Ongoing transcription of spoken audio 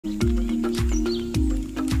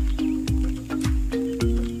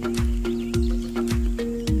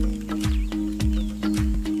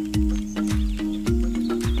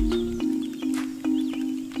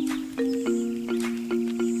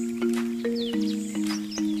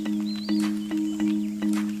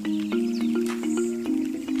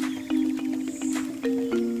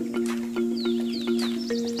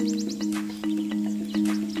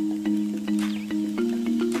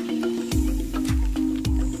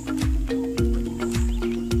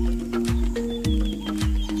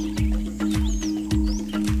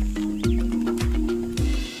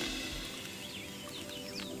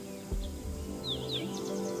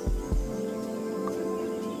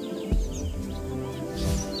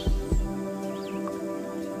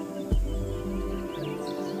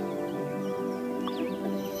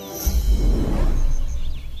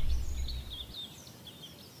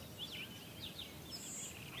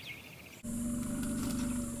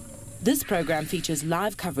This program features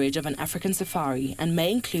live coverage of an African safari and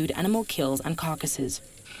may include animal kills and carcasses.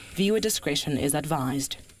 Viewer discretion is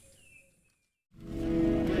advised.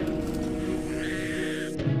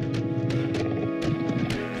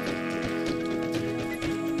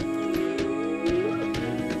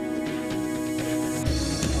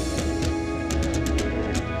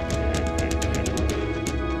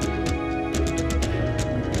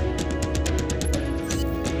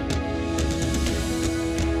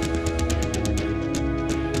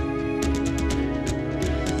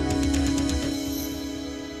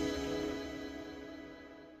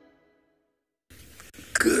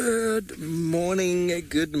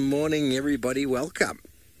 Good morning, everybody. Welcome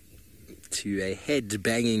to a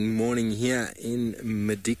head-banging morning here in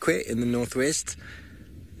Madikwe in the northwest.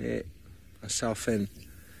 Myself and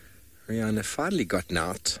Rihanna finally gotten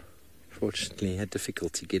out. Fortunately, had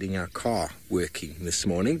difficulty getting our car working this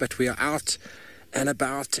morning, but we are out and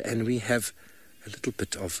about, and we have a little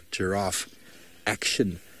bit of giraffe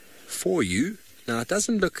action for you. Now, it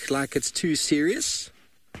doesn't look like it's too serious.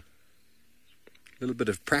 A little bit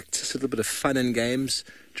of practice, a little bit of fun and games.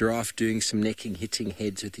 Giraffe doing some necking, hitting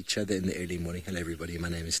heads with each other in the early morning. Hello, everybody. My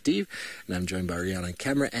name is Steve, and I'm joined by Rihanna on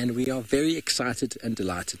camera, and we are very excited and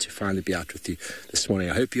delighted to finally be out with you this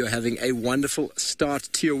morning. I hope you're having a wonderful start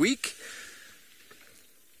to your week.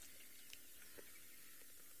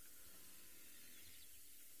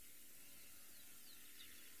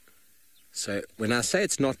 So when I say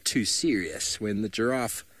it's not too serious, when the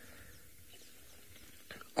giraffe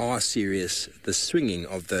are serious, the swinging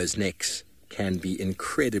of those necks can be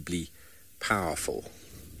incredibly powerful.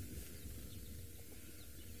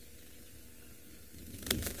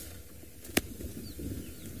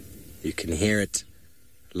 You can hear it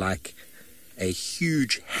like a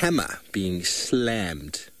huge hammer being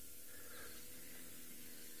slammed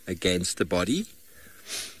against the body.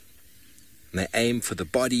 And they aim for the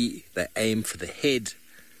body, they aim for the head,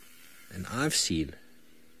 and I've seen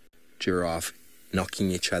giraffe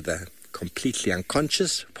knocking each other completely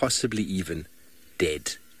unconscious, possibly even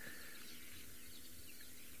dead.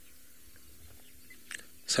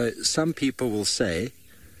 So some people will say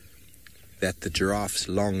that the giraffe's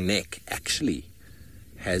long neck actually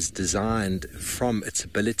has designed from its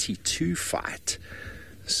ability to fight.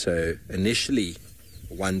 So initially,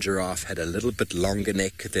 one giraffe had a little bit longer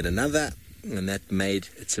neck than another, and that made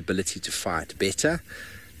its ability to fight better.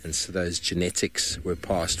 And so those genetics were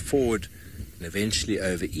passed forward. And eventually,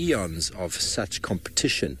 over eons of such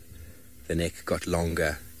competition, the neck got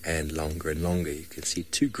longer and longer and longer. You can see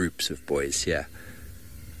two groups of boys here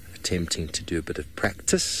attempting to do a bit of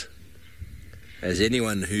practice. As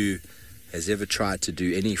anyone who has ever tried to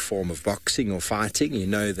do any form of boxing or fighting, you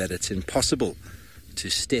know that it's impossible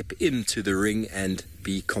to step into the ring and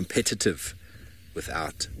be competitive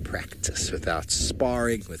without practice, without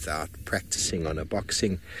sparring, without practicing on a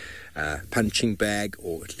boxing punching bag,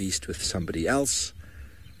 or at least with somebody else.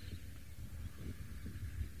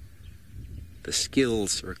 The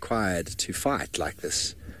skills required to fight like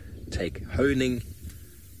this take honing,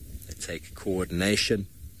 they take coordination.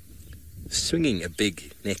 Swinging a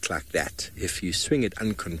big neck like that, if you swing it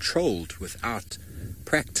uncontrolled without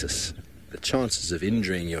practice, the chances of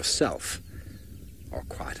injuring yourself are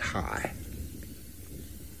quite high.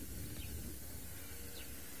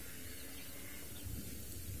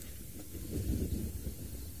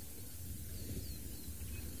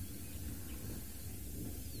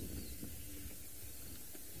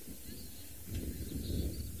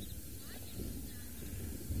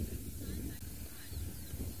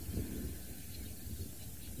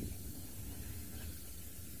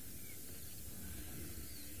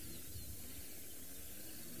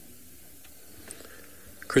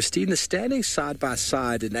 Christina, standing side by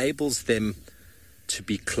side enables them to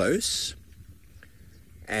be close,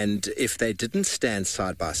 and if they didn't stand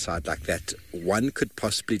side by side like that, one could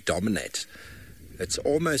possibly dominate. It's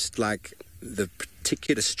almost like the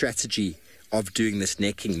particular strategy of doing this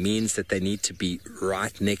necking means that they need to be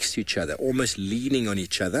right next to each other, almost leaning on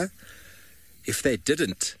each other. If they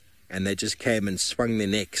didn't, and they just came and swung their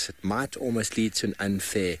necks, it might almost lead to an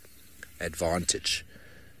unfair advantage.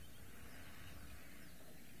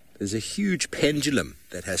 There's a huge pendulum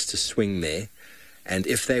that has to swing there, and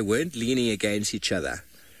if they weren't leaning against each other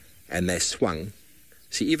and they swung,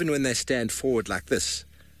 see, even when they stand forward like this,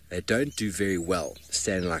 they don't do very well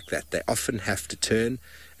standing like that. They often have to turn,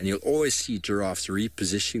 and you'll always see giraffes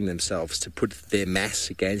repositioning themselves to put their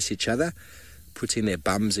mass against each other, putting their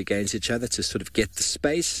bums against each other to sort of get the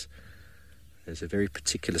space. There's a very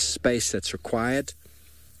particular space that's required.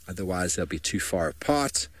 Otherwise, they'll be too far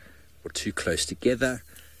apart or too close together.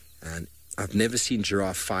 And I've never seen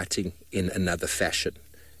giraffe fighting in another fashion.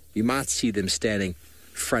 You might see them standing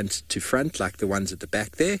front to front like the ones at the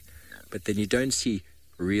back there, but then you don't see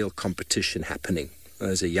real competition happening.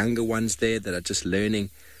 Those are younger ones there that are just learning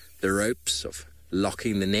the ropes of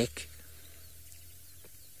locking the neck.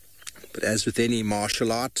 But as with any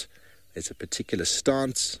martial art, there's a particular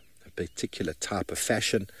stance, a particular type of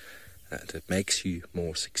fashion that makes you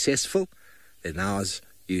more successful. It allows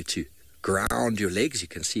you to ground your legs. You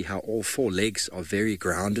can see how all four legs are very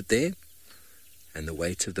grounded there, and the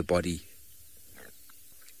weight of the body.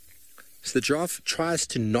 So the giraffe tries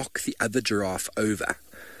to knock the other giraffe over.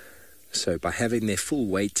 So by having their full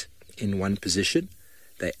weight in one position,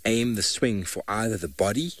 they aim the swing for either the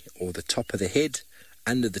body or the top of the head,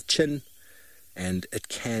 under the chin, and it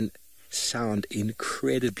can sound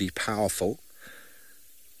incredibly powerful.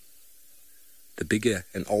 The bigger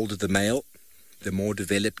and older the male, the more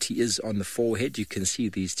developed he is on the forehead. You can see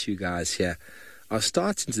these two guys here are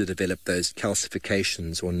starting to develop those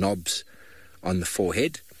calcifications or knobs on the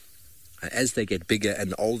forehead. As they get bigger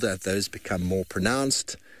and older, those become more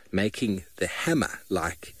pronounced, making the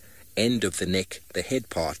hammer-like end of the neck, the head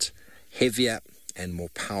part, heavier and more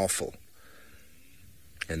powerful.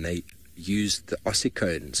 And they use the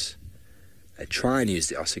ossicones. They try and use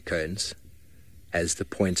the ossicones as the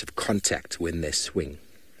point of contact when they swing.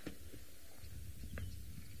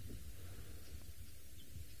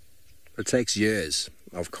 It takes years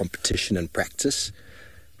of competition and practice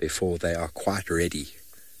before they are quite ready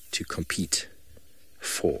to compete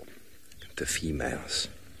for the females.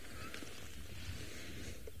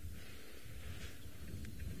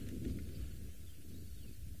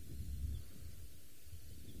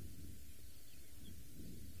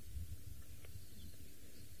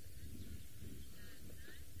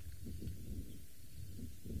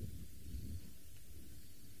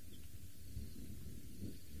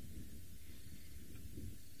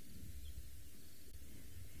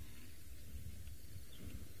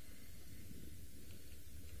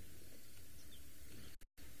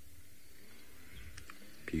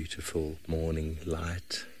 Beautiful morning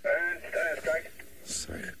light.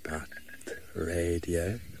 Sorry about the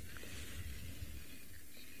radio.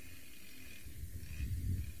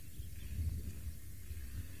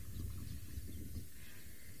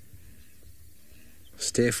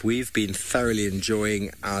 Steph, we've been thoroughly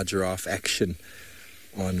enjoying our giraffe action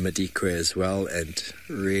on Madikwe as well, and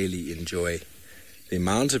really enjoy the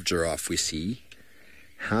amount of giraffe we see,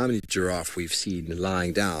 how many giraffe we've seen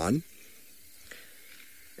lying down.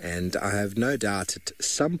 And I have no doubt at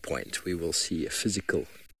some point we will see a physical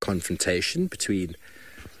confrontation between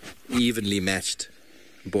evenly matched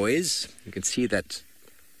boys. You can see that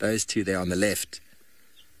those two there on the left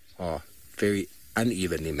are very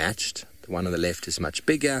unevenly matched. The one on the left is much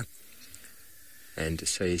bigger, and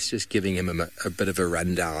so he's just giving him a bit of a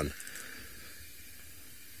rundown.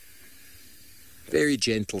 Very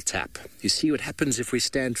gentle tap. You see what happens if we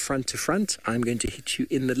stand front to front? I'm going to hit you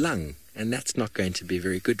in the lung, and that's not going to be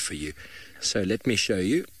very good for you. So let me show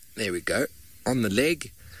you. There we go. On the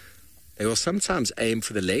leg, they will sometimes aim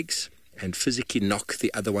for the legs and physically knock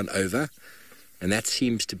the other one over, and that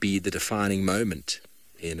seems to be the defining moment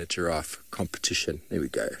in a giraffe competition. There we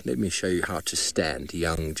go. Let me show you how to stand,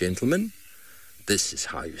 young gentlemen. This is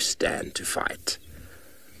how you stand to fight.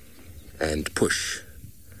 And push.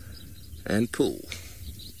 And pull.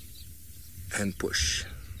 And push.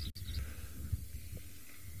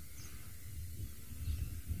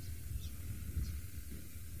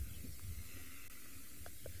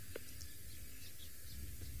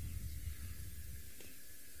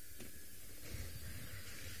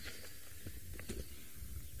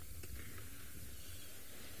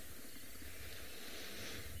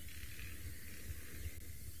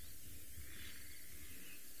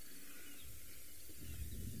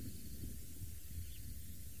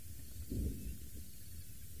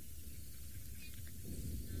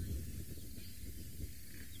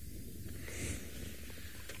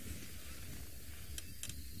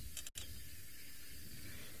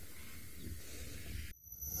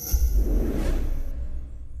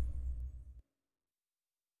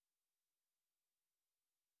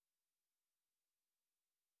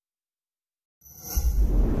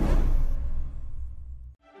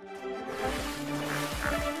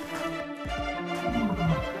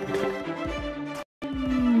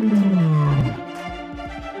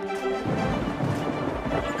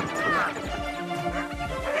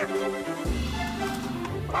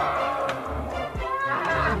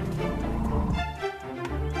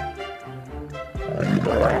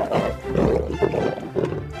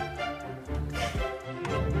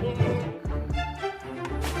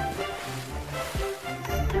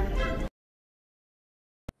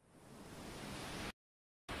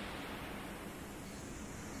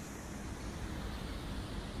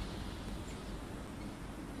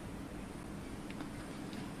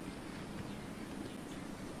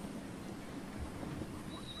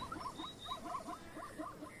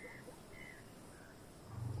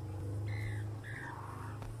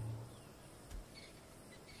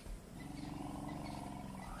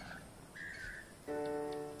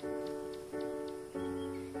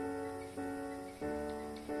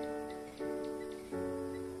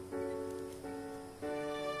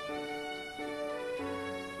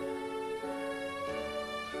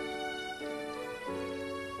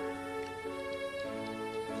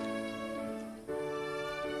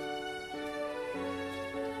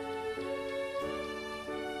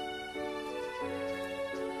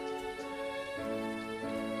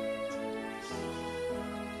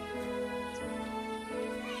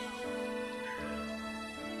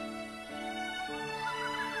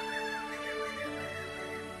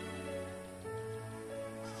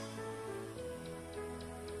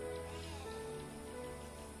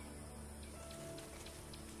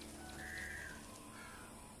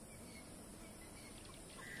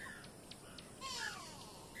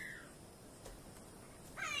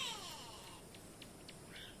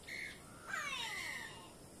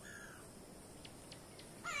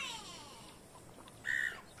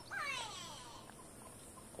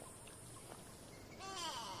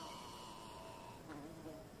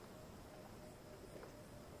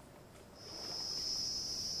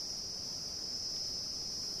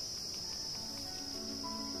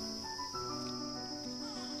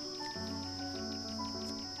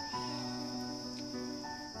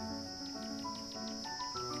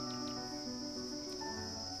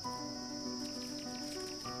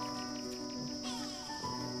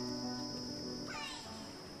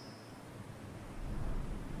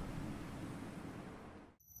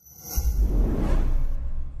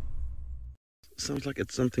 sounds like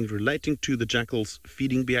it's something relating to the jackal's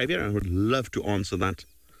feeding behavior. I would love to answer that.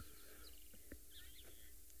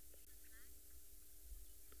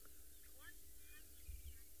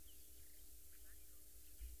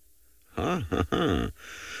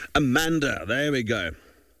 Amanda, there we go.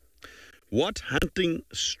 What hunting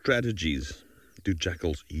strategies do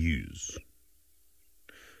jackals use?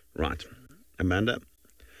 Right, Amanda,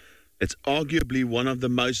 it's arguably one of the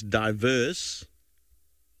most diverse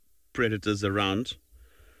predators around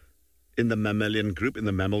in the mammalian group, in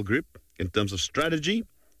the mammal group, in terms of strategy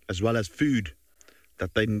as well as food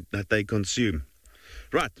that they consume.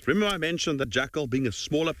 Right, remember I mentioned the jackal being a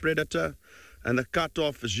smaller predator, and the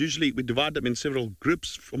cutoff is usually, we divide them in several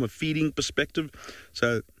groups from a feeding perspective.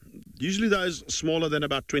 So usually those smaller than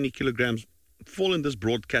about 20 kilograms fall in this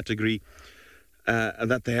broad category,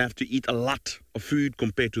 and that they have to eat a lot of food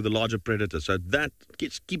compared to the larger predators. So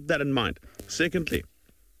keep that in mind. Secondly,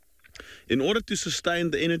 in order to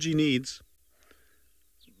sustain the energy needs,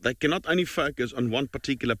 they cannot only focus on one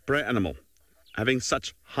particular prey animal, having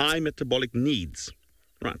such high metabolic needs.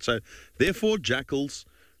 Right, so therefore jackals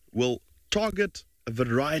will target a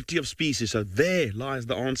variety of species. So there lies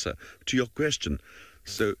the answer to your question.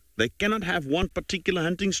 So they cannot have one particular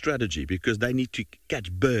hunting strategy because they need to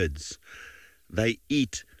catch birds. I've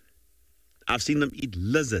seen them eat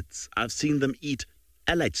lizards. I've seen them eat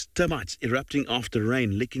alates, termites erupting after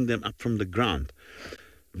rain, licking them up from the ground.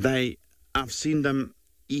 I've seen them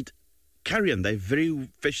eat carrion. They're very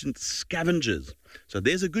efficient scavengers. So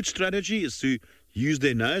there's a good strategy, is to use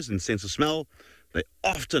their nose and sense of smell. They're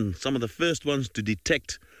often some of the first ones to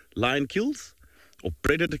detect lion kills or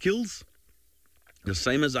predator kills, the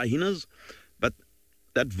same as hyenas. But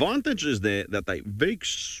the advantage is there that they're very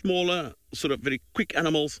smaller, sort of very quick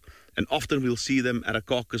animals, and often we'll see them at a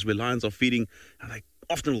carcass where lions are feeding, and they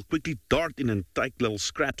often will quickly dart in and take little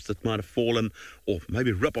scraps that might have fallen, or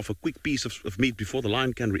maybe rip off a quick piece of meat before the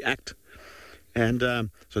lion can react. And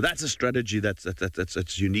so that's a strategy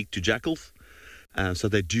that's unique to jackals. So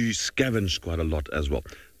they do scavenge quite a lot as well.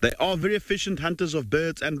 They are very efficient hunters of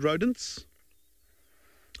birds and rodents.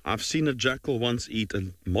 I've seen a jackal once eat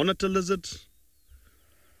a monitor lizard.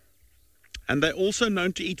 And they're also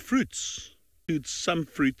known to eat fruits. Eat some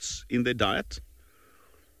fruits in their diet.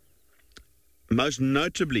 Most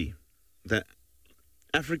notably, the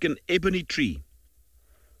African ebony tree.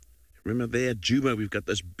 Remember there at Djuma, we've got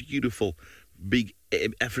those beautiful, big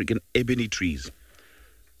African ebony trees.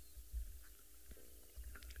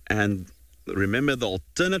 And remember, the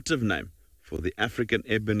alternative name for the African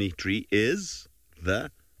ebony tree is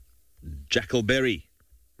the jackalberry,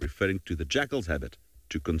 referring to the jackal's habit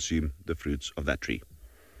to consume the fruits of that tree.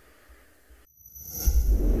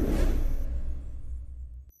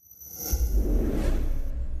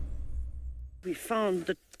 We found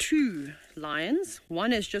the 2 lions.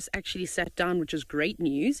 One has just actually sat down, which is great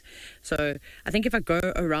news. So I think if I go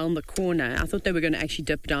around the corner, I thought they were going to actually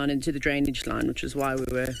dip down into the drainage line, which is why we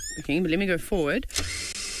were looking. But let me go forward.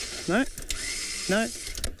 No.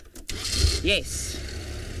 Yes.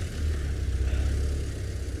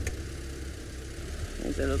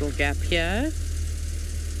 There's a little gap here.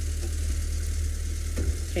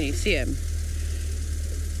 Can you see him?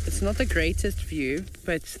 It's not the greatest view,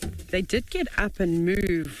 but they did get up and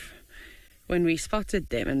move when we spotted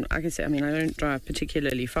them. And like I said, I don't drive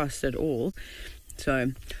particularly fast at all,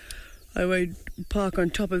 so I won't park on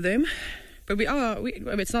top of them. But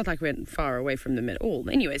it's not like we're far away from them at all.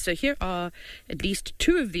 Anyway, so here are at least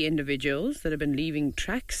 2 of the individuals that have been leaving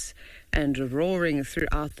tracks and roaring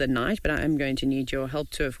throughout the night. But I am going to need your help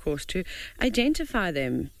to, of course, to identify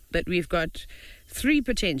them. But we've got 3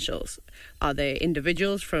 potentials. Are they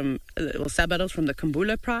individuals from, sabados from the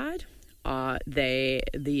Kambula Pride? Are they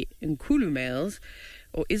the Nkulu males?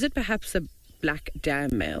 Or is it perhaps a black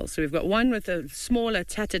dam male? So we've got one with a smaller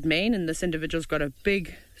tattered mane, and this individual's got a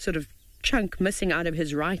big sort of chunk missing out of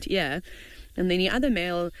his right ear. And then the other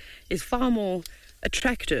male is far more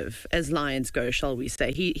attractive as lions go, shall we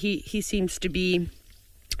say. He seems to be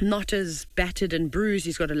not as battered and bruised.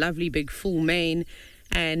 He's got a lovely big full mane.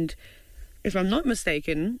 And if I'm not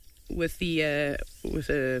mistaken, with what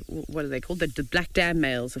are they called? The black dam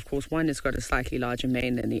males, of course, one has got a slightly larger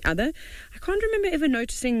mane than the other. I can't remember ever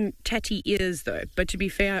noticing tatty ears, though. But to be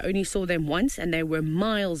fair, I only saw them once, and they were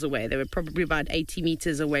miles away. They were probably about 80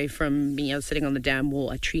 meters away from me. I was sitting on the dam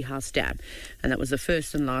wall at Treehouse Dam, and that was the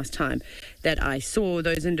first and last time that I saw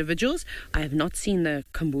those individuals. I have not seen the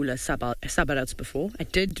Kambula Sabarats before. I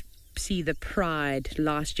did see the Pride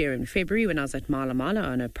last year in February when I was at Mala Mala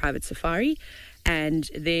on a private safari. And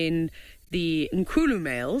then the Nkulu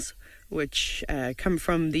males, which come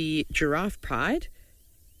from the Giraffe Pride,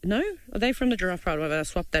 no? Are they from the giraffe pride? Well, I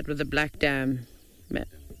swapped that with the black dam.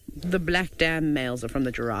 The black dam males are from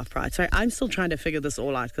the giraffe pride. So I'm still trying to figure this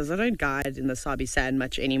all out because I don't guide in the Sabi Sand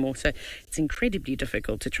much anymore. So it's incredibly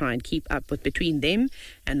difficult to try and keep up with between them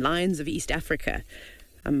and lions of East Africa.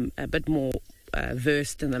 I'm a bit more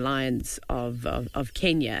versed in the lions of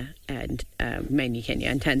Kenya and mainly Kenya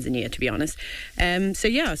and Tanzania, to be honest.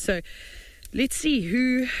 So let's see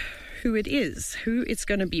who it is, who it's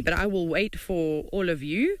going to be. But I will wait for all of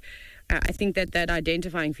you. I think that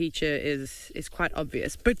identifying feature is quite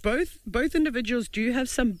obvious. But both individuals do have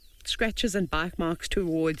some scratches and bite marks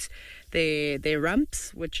towards their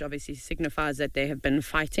rumps, which obviously signifies that they have been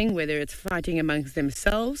fighting, whether it's fighting amongst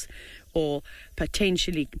themselves or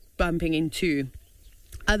potentially bumping into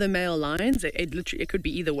other male lions. It could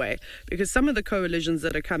be either way, because some of the coalitions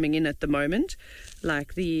that are coming in at the moment,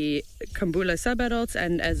 like the Kambula subadults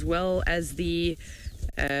and as well as the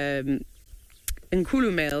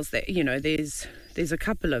Nkulu males, that there's a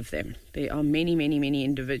couple of them. There are many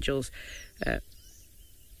individuals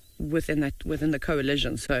within the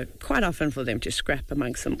coalition, so quite often for them to scrap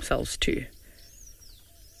amongst themselves too.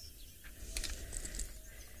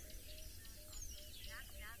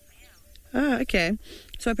 Oh, okay.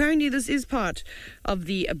 So apparently this is part of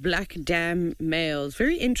the black dam males.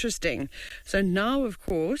 Very interesting. So now, of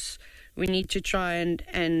course, we need to try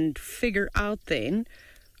and figure out then,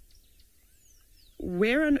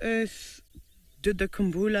 where on earth did the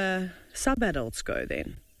Kambula subadults go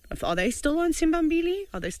then? Are they still on Simbambili?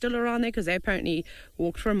 Are they still around there? Because they apparently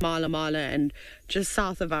walked from Mala and just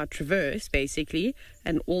south of our traverse, basically,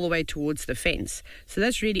 and all the way towards the fence. So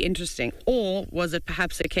that's really interesting. Or was it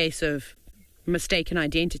perhaps a case of mistaken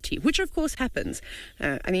identity, which of course happens?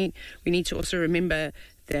 We need to also remember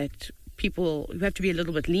that we have to be a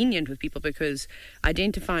little bit lenient with people, because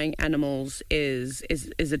identifying animals is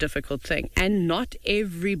a difficult thing, and not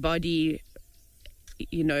everybody,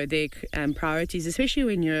 their priorities, especially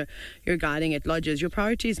when you're guiding at lodges, your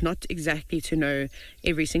priority is not exactly to know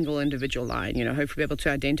every single individual lion. Hopefully be able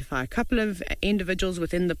to identify a couple of individuals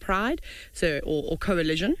within the pride, or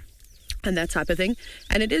coalition, and that type of thing.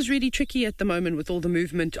 And it is really tricky at the moment with all the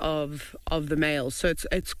movement of the males. So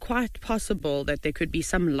it's quite possible that there could be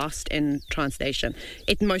some lost in translation.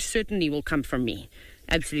 It most certainly will come from me.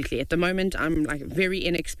 Absolutely. At the moment, I'm very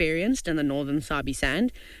inexperienced in the northern Sabi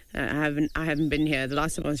Sand. I haven't been here. The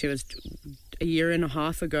last time I was here was a year and a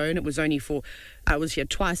half ago, and it was I was here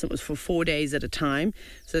twice. And it was for 4 days at a time.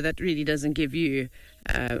 So that really doesn't give you,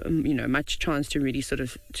 much chance to really sort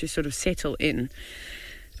of settle in.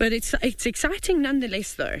 But it's exciting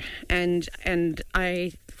nonetheless, though. And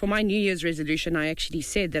for my New Year's resolution, I actually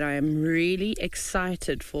said that I am really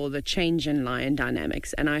excited for the change in lion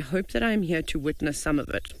dynamics, and I hope that I'm here to witness some of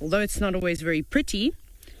it. Although it's not always very pretty,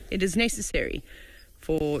 it is necessary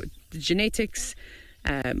for the genetics,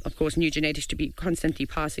 of course, new genetics to be constantly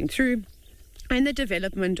passing through, and the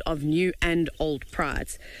development of new and old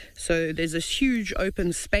prides. So there's this huge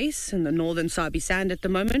open space in the northern Sabi Sand at the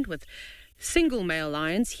moment with single male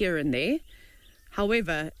lions here and there.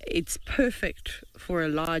 However, it's perfect for a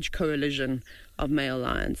large coalition of male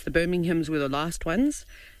lions. The Birminghams were the last ones.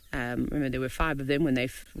 Remember, there were 5 of them when they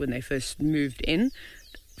first moved in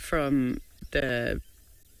from the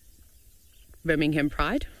Birmingham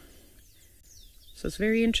Pride. So it's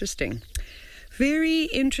very interesting. Very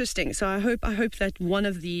interesting. So I hope that one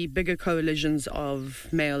of the bigger coalitions of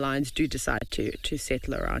male lions do decide to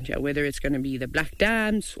settle around here, whether it's going to be the Black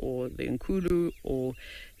Dams or the Nkulu or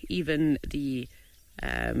even the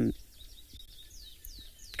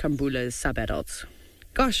Kambula's subadults.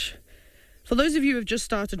 Gosh, for those of you who have just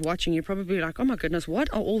started watching, you're probably like, oh my goodness,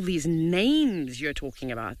 what are all these names you're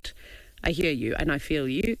talking about? I hear you and I feel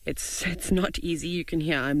you. It's not easy. You can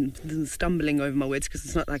hear I'm stumbling over my words because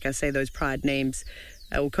it's not like I say those pride names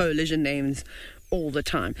or coalition names all the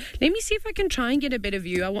time. Let me see if I can try and get a better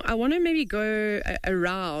view. I want to maybe go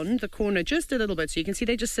around the corner just a little bit, so you can see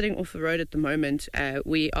they're just sitting off the road at the moment.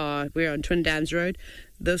 We're on Twin Dams Road.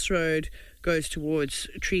 This road goes towards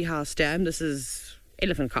Treehouse Dam. This is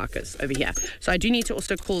Elephant Carcass over here. So I do need to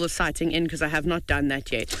also call the sighting in because I have not done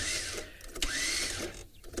that yet.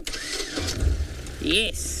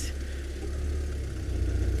 Yes.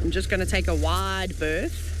 I'm just going to take a wide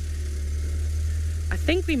berth. I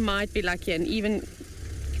think we might be lucky, and even,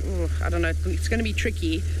 I don't know, it's going to be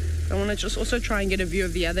tricky. I want to just also try and get a view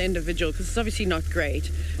of the other individual because it's obviously not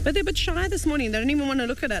great. But they're a bit shy this morning. They don't even want to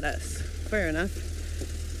look at us. Fair enough.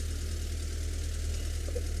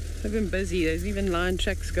 They've been busy. There's even lion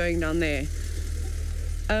tracks going down there.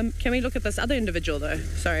 Can we look at this other individual though?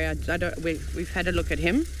 Sorry, I don't. We've had a look at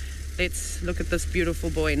him. Let's look at this beautiful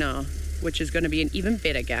boy now. which is going to be an even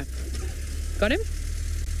better gap. Got him?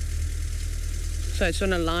 So I just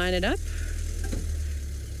want to line it up.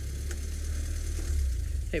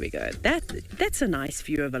 There we go. That's a nice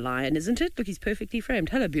view of a lion, isn't it? Look, he's perfectly framed.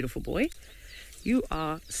 Hello, beautiful boy. You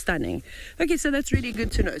are stunning. Okay, so that's really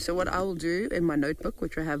good to know. So what I will do in my notebook,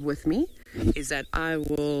 which I have with me, is that I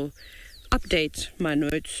will update my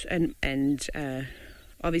notes and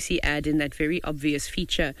obviously add in that very obvious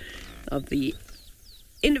feature of the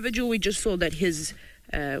individual we just saw, that his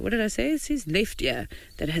what did I say? It's his left ear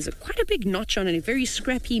that has quite a big notch on it, a very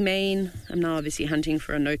scrappy mane. I'm now obviously hunting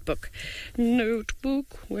for a notebook.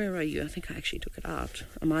 Notebook, where are you? I think I actually took it out.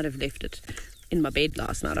 I might have left it in my bed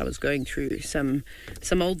last night. I was going through some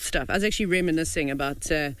old stuff. I was actually reminiscing about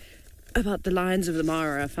the Lions of the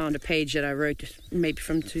Mara. I found a page that I wrote maybe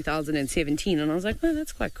from 2017, and I was like, well,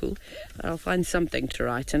 that's quite cool. I'll find something to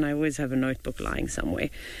write, and I always have a notebook lying somewhere.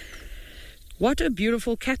 What a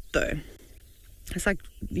beautiful cat, though. It's like,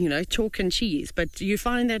 chalk and cheese, but you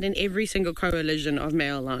find that in every single coalition of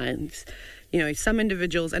male lions. Some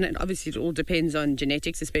individuals, and obviously it all depends on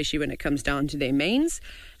genetics, especially when it comes down to their manes,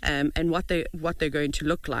 and what they're going to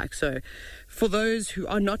look like. So for those who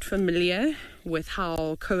are not familiar with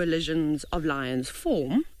how coalitions of lions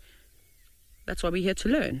form, that's why we're here to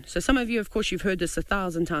learn. So some of you, of course, you've heard this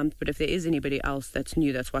 1,000 times, but if there is anybody else that's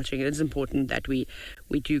new that's watching, it is important that we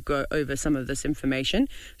do go over some of this information.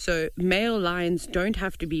 So male lions don't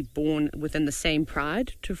have to be born within the same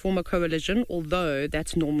pride to form a coalition, although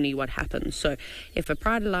that's normally what happens. So if a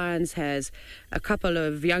pride of lions has a couple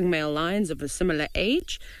of young male lions of a similar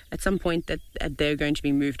age, at some point that they're going to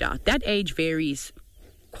be moved out. That age varies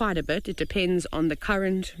quite a bit. It depends on the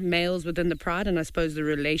current males within the pride, and I suppose the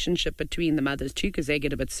relationship between the mothers too, because they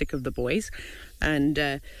get a bit sick of the boys, and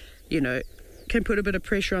can put a bit of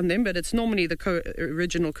pressure on them. But it's normally the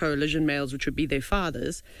original coalition males, which would be their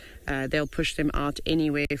fathers. They'll push them out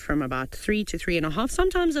anywhere from about 3 to 3.5,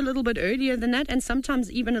 sometimes a little bit earlier than that, and sometimes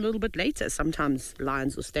even a little bit later. Sometimes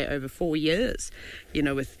lions will stay over 4 years, in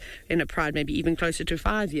a pride maybe even closer to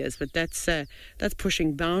 5 years. But that's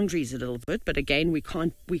pushing boundaries a little bit. But again, we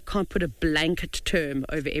can't put a blanket term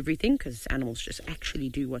over everything, because animals just actually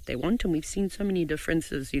do what they want, and we've seen so many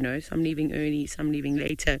differences. Some leaving early, some leaving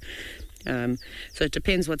later. So it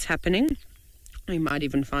depends what's happening. You might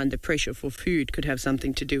even find the pressure for food could have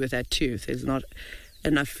something to do with that too. If there's not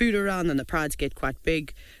enough food around, then the prides get quite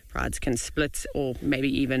big. Prides can split, or maybe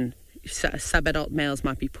even sub-adult males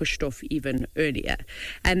might be pushed off even earlier.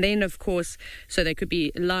 And then, of course, so there could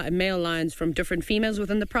be male lions from different females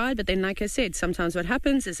within the pride. But then, like I said, sometimes what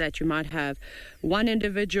happens is that you might have one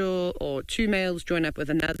individual or two males join up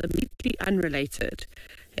with another, completely unrelated.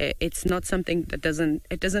 It's not something that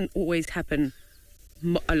doesn't always happen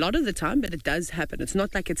a lot of the time, but it does happen. It's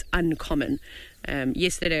not like it's uncommon.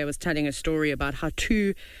 Yesterday I was telling a story about how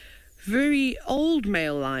two very old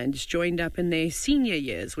male lions joined up in their senior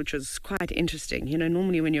years, which was quite interesting.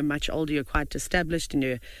 Normally when you're much older, you're quite established, and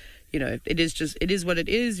it is what it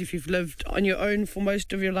is. If you've lived on your own for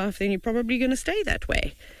most of your life, then you're probably going to stay that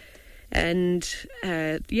way. And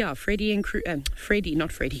Freddie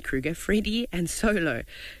and Solo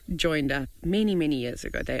joined up many years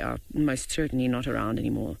ago. They are most certainly not around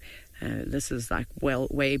anymore. This is like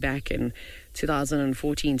way back in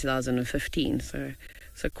 2014, 2015. So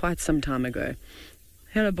quite some time ago.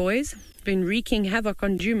 Hello, boys. Been wreaking havoc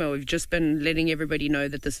on Djuma. We've just been letting everybody know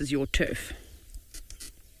that this is your turf.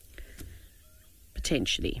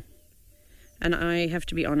 Potentially. And I have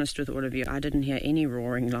to be honest with all of you, I didn't hear any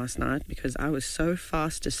roaring last night because I was so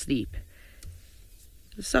fast asleep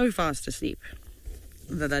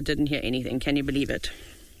that I didn't hear anything. Can you believe it?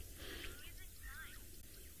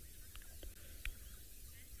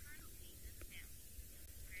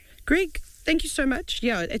 Greg, thank you so much.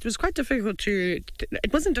 Yeah, it was quite difficult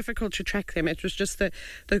it wasn't difficult to track them. It was just the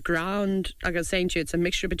ground, like I was saying to you, it's a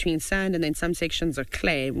mixture between sand and then some sections are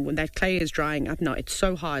clay. When that clay is drying up now, it's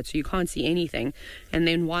so hard, so you can't see anything. And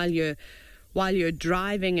then while you're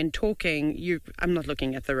driving and talking, I'm not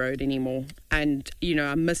looking at the road anymore. And,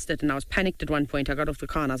 I missed it, and I was panicked at one point. I got off the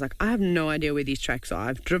car and I was like, I have no idea where these tracks are.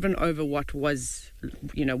 I've driven over what was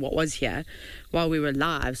here while we were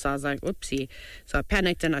live. So I was like, whoopsie. So I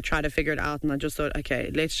panicked and I tried to figure it out, and I just thought,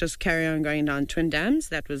 okay, let's just carry on going down Twin Dams.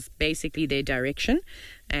 That was basically their direction,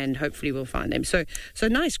 and hopefully we'll find them. So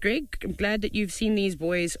nice, Greg. I'm glad that you've seen these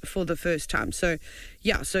boys for the first time. So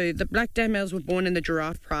the black dam males were born in the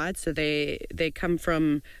giraffe pride. So they come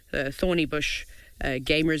from the Thorny Bush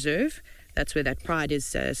Game Reserve. That's where that pride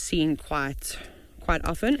is seen quite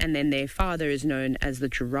often, and then their father is known as the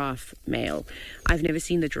giraffe male. I've never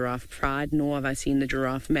seen the giraffe pride, nor have I seen the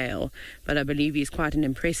giraffe male, but I believe he's quite an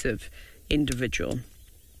impressive individual.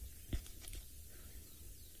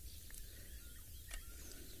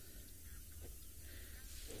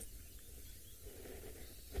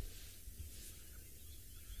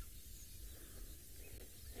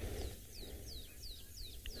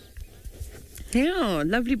 Yeah,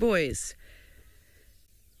 lovely boys.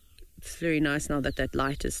 It's very nice now that that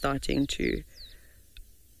light is starting to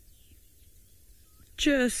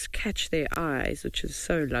just catch their eyes, which is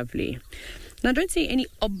so lovely. Now, I don't see any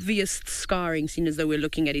obvious scarring, seen as though we're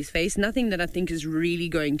looking at his face. Nothing that I think is really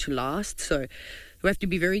going to last. So we have to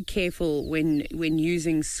be very careful when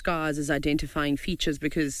using scars as identifying features,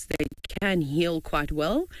 because they can heal quite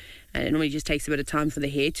well. And it normally just takes a bit of time for the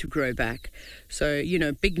hair to grow back. So, you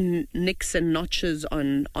know, big nicks and notches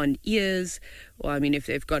on ears, or I mean, if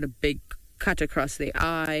they've got a big cut across their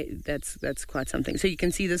eye, that's quite something. So you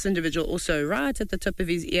can see this individual also right at the tip of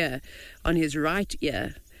his ear, on his right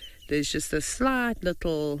ear. There's just a slight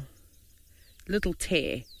little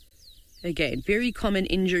tear. Again, very common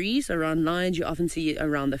injuries around lions. You often see it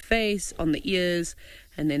around the face, on the ears,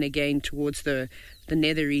 and then again towards the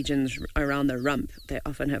nether regions around the rump. They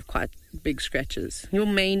often have quite big scratches. Your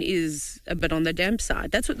mane is a bit on the damp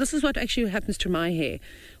side. This is what actually happens to my hair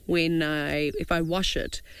if I wash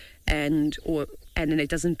it and then it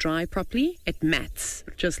doesn't dry properly. It mats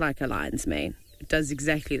just like a lion's mane. It does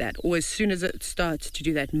exactly that. Or as soon as it starts to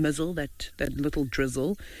do that mizzle, that little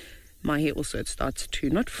drizzle, my hair also, it starts to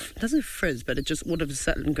doesn't frizz, but it just all of a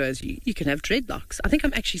sudden goes, you can have dreadlocks. I think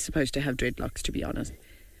I'm actually supposed to have dreadlocks, to be honest.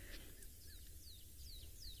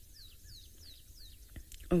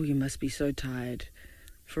 Oh, you must be so tired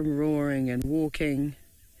from roaring and walking.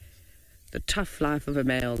 The tough life of a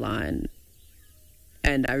male lion.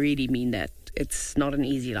 And I really mean that. It's not an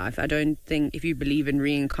easy life. I don't think, if you believe in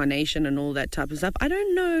reincarnation and all that type of stuff, I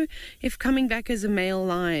don't know if coming back as a male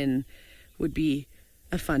lion would be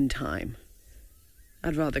a fun time.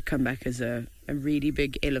 I'd rather come back as a really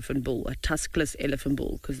big elephant bull, a tuskless elephant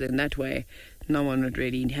bull, because then that way no one would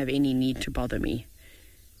really have any need to bother me.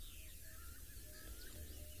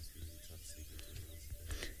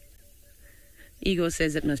 Igor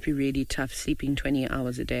says it must be really tough sleeping 20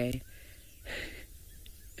 hours a day.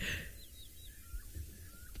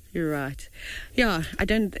 You're right. Yeah,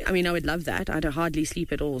 I would love that. I'd hardly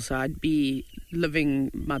sleep at all, so I'd be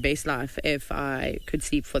living my best life if I could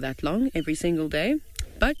sleep for that long every single day.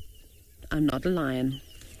 But I'm not a lion.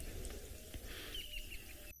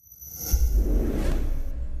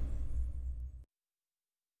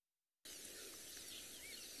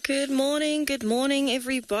 Good morning,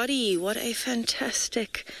 everybody. What a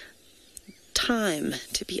fantastic time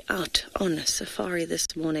to be out on safari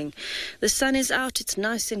this morning. The sun is out, it's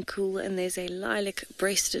nice and cool, and there's a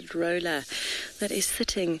lilac-breasted roller that is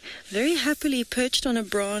sitting very happily perched on a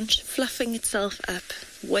branch, fluffing itself up,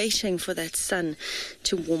 waiting for that sun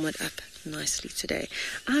to warm it up nicely today.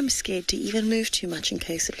 I'm scared to even move too much in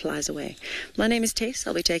case it flies away. My name is Tess.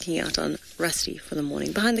 I'll be taking you out on Rusty for the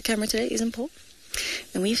morning. Behind the camera today is Paul.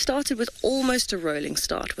 And we've started with almost a rolling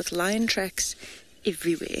start with lion tracks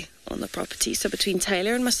everywhere on the property. So between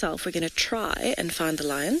Taylor and myself, we're going to try and find the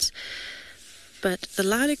lions. But the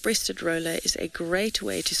lilac-breasted roller is a great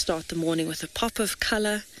way to start the morning with a pop of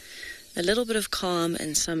colour, a little bit of calm,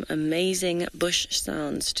 and some amazing bush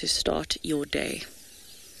sounds to start your day.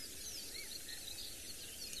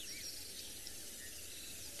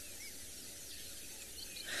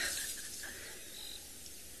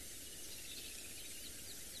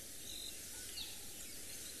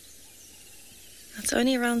 It's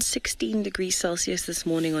only around 16 degrees Celsius this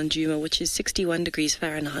morning on Djuma, which is 61 degrees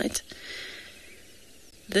Fahrenheit.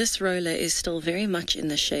 This roller is still very much in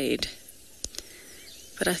the shade.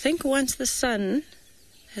 But I think once the sun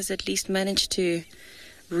has at least managed to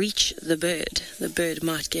reach the bird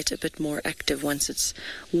might get a bit more active once it's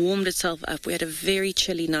warmed itself up. We had a very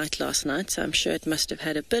chilly night last night, so I'm sure it must have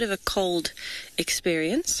had a bit of a cold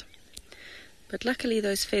experience. But luckily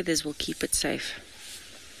those feathers will keep it safe.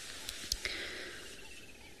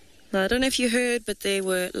 Now, I don't know if you heard, but there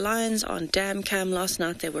were lions on dam cam last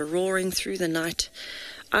night. They were roaring through the night.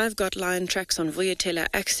 I've got lion tracks on Vuyatela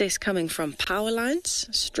access coming from power lines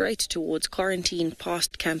straight towards quarantine,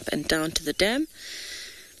 past camp and down to the dam.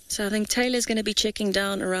 So I think Taylor's going to be checking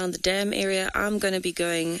down around the dam area. I'm going to be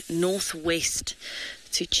going northwest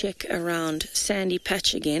to check around Sandy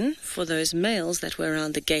Patch again for those males that were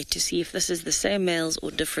around the gate to see if this is the same males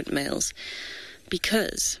or different males.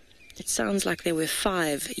 Because it sounds like there were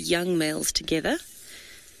 5 young males together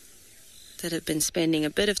that have been spending a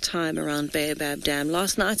bit of time around Baobab Dam.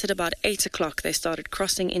 Last night at about 8 o'clock, they started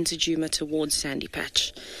crossing into Djuma towards Sandy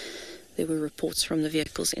Patch. There were reports from the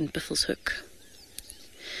vehicles in Buffelshoek.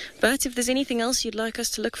 But if there's anything else you'd like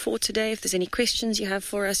us to look for today, if there's any questions you have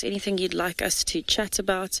for us, anything you'd like us to chat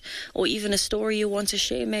about, or even a story you want to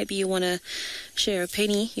share, maybe you want to share a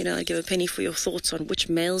penny, give a penny for your thoughts on which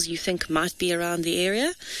males you think might be around the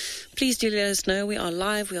area, please do let us know. We are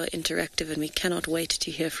live, we are interactive, and we cannot wait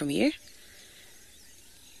to hear from you.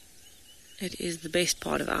 It is the best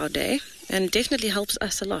part of our day, and definitely helps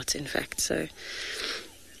us a lot, in fact, so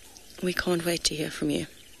we can't wait to hear from you.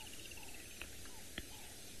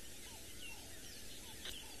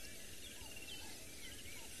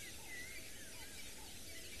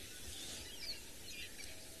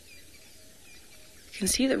 You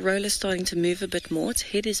can see the roller's starting to move a bit more. Its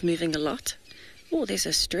head is moving a lot. Oh, there's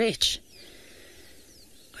a stretch.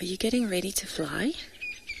 Are you getting ready to fly?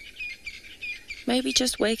 Maybe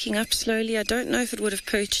just waking up slowly. I don't know if it would have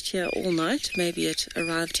perched here all night. Maybe it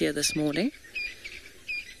arrived here this morning.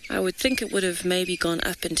 I would think it would have maybe gone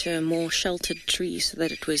up into a more sheltered tree so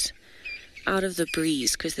that it was out of the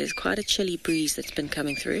breeze, because there's quite a chilly breeze that's been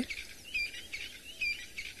coming through.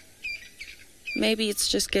 Maybe it's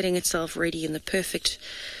just getting itself ready in the perfect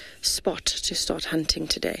spot to start hunting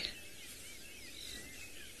today.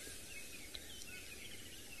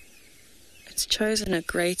 It's chosen a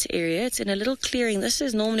great area. It's in a little clearing. This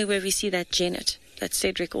is normally where we see that genet that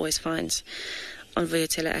Cedric always finds on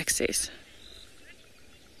Vuyatela Access.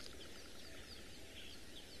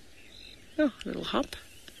 Oh, a little hop.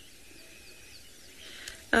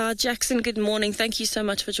 Jackson, good morning. Thank you so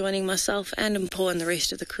much for joining myself and Mpho and the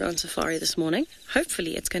rest of the crew on safari this morning.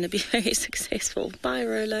 Hopefully it's going to be very successful. Bye,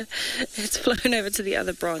 Roller. It's flown over to the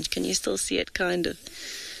other branch. Can you still see it? Kind of.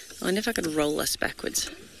 I wonder if I could roll us backwards.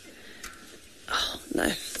 Oh,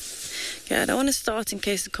 no. Yeah, I don't want to start in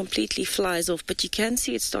case it completely flies off, but you can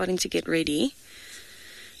see it's starting to get ready.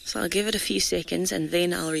 So I'll give it a few seconds and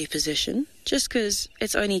then I'll reposition. Just because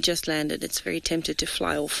it's only just landed, it's very tempted to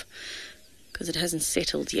fly off because it hasn't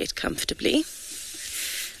settled yet comfortably.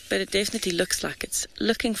 But it definitely looks like it's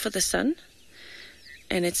looking for the sun,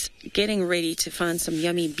 and it's getting ready to find some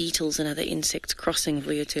yummy beetles and other insects crossing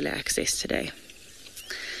Vuyatela Access today.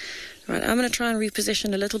 Right, I'm going to try and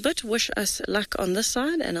reposition a little bit. Wish us luck on this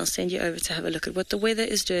side, and I'll send you over to have a look at what the weather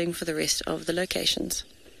is doing for the rest of the locations.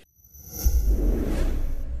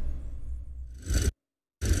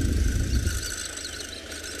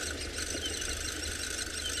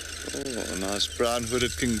 Oh, a nice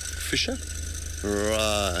brown-hooded kingfisher.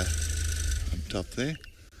 Right on top there.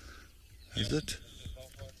 Is it?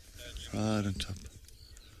 Right on top.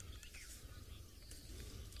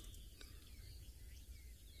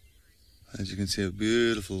 As you can see, a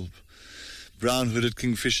beautiful brown-hooded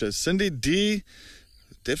kingfisher. Cindy D,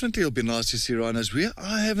 definitely it'll be nice to see rhinos.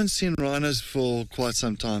 I haven't seen rhinos for quite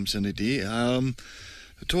some time, Cindy D.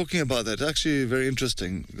 Talking about that, actually very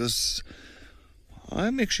interesting, because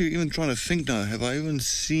I'm actually even trying to think now, have I even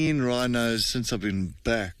seen rhinos since I've been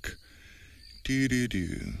back?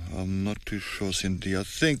 I'm not too sure, Cindy. I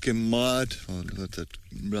think it might. Oh, that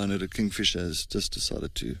brown-headed kingfisher has just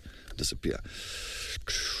decided to disappear.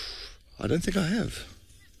 I don't think I have.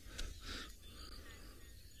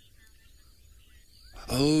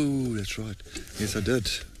 Oh, that's right. Yes, I did.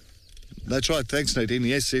 That's right. Thanks, Nadine.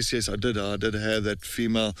 Yes, I did. I did have that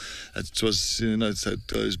female. It was,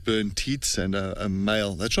 those burnt teats and a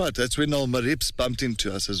male. That's right. That's when all my rips bumped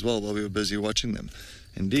into us as well while we were busy watching them.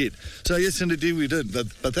 Indeed. So, yes, indeed we did.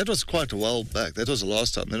 But that was quite a while back. That was the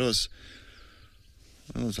last time. That was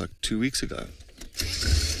like 2 weeks ago.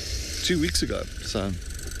 2 weeks ago.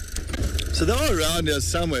 So they are around here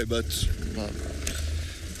somewhere, but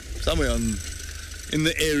somewhere in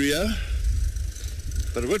the area.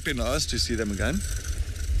 But it would be nice to see them again.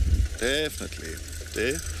 Definitely.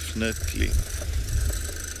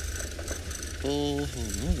 Oh,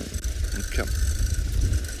 okay.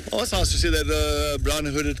 Oh, it's nice to see that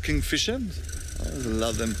brown-hooded kingfisher. I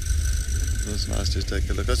love them. It was nice to take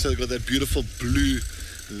a look. I also got that beautiful blue,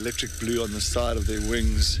 electric blue on the side of their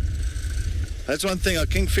wings. That's one thing. Our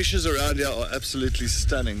kingfishers around here are absolutely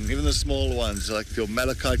stunning. Even the small ones, like your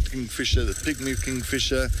malachite kingfisher, the pygmy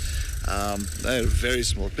kingfisher. They're very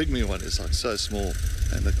small. Pygmy one is like so small,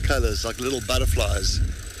 and the colors like little butterflies.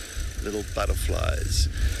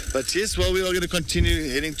 But yes, well, we are going to continue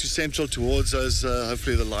heading to Central towards those,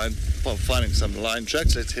 hopefully finding some lion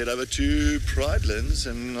tracks. Let's head over to Pridelands,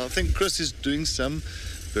 and I think Chris is doing some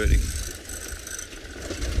birding.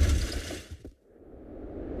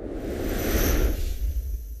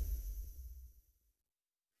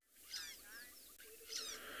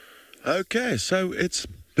 Okay, so it's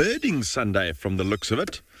birding Sunday from the looks of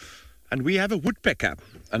it, and we have a woodpecker,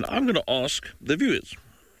 and I'm going to ask the viewers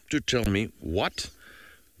to tell me what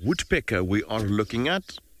woodpecker we are looking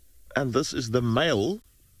at And this is the male.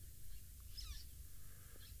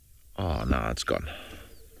 Oh, no, it's gone.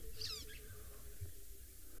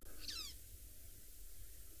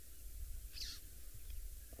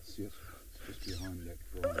 I see it. It's just behind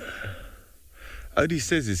that branch. Odie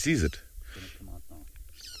says he sees it. It's going to come out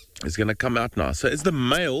now. It's going to come out now. So it's the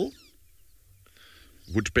male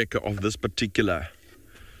woodpecker of this particular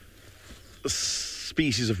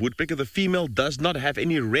species of woodpecker. The female does not have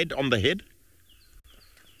any red on the head.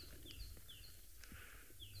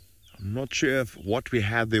 I'm not sure if what we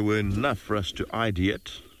had there were enough for us to ID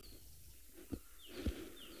it.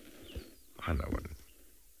 I know one.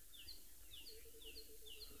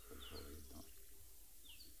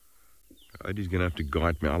 Odie's going to have to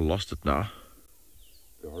guide me. I lost it now.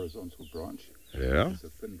 The horizontal branch. Yeah. There's a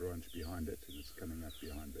thin branch behind it, and it's coming up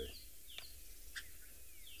behind there.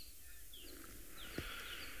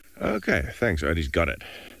 Okay, thanks. Odie's got it.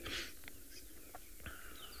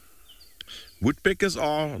 Woodpeckers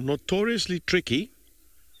are notoriously tricky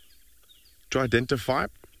to identify,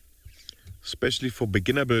 especially for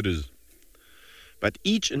beginner birders. But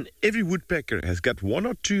each and every woodpecker has got one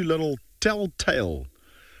or two little telltale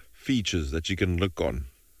features that you can look on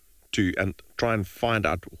to and try and find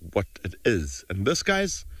out what it is. And this,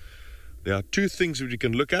 guys, there are two things that you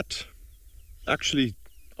can look at. Actually,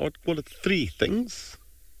 I would call it three things.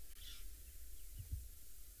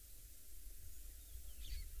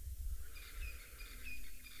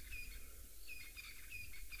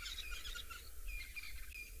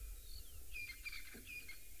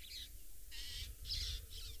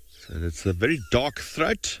 And it's a very dark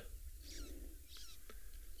throat.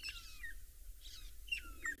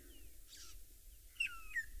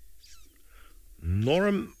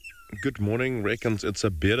 Norm, good morning, reckons it's a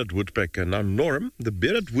bearded woodpecker. Now, Norm, the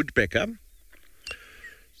bearded woodpecker,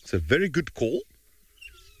 it's a very good call.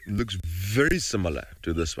 It looks very similar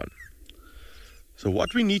to this one. So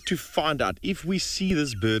what we need to find out, if we see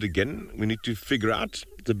this bird again, we need to figure out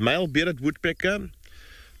the male bearded woodpecker.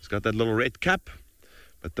 It's got that little red cap.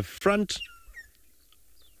 But the front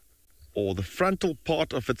or the frontal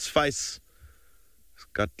part of its face has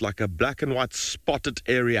got like a black and white spotted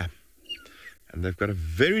area. And they've got a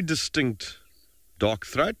very distinct dark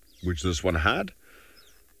throat, which this one had.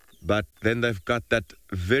 But then they've got that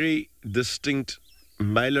very distinct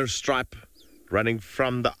malar stripe running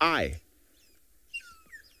from the eye.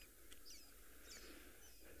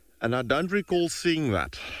 And I don't recall seeing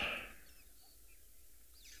that.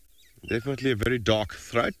 Definitely a very dark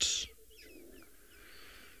throat.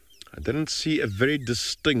 I didn't see a very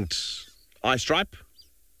distinct eye stripe.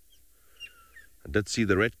 I did see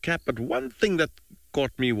the red cap, but one thing that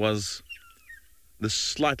caught me was the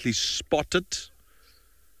slightly spotted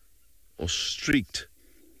or streaked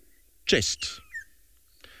chest,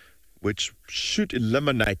 which should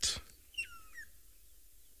eliminate.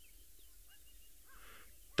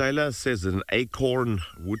 Taylor says an acorn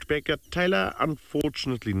woodpecker. Taylor,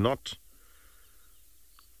 unfortunately not.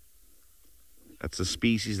 That's a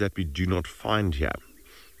species that we do not find here.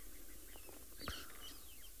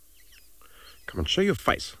 Come on, show your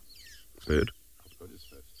face, bird.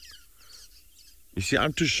 You see,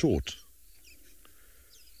 I'm too short.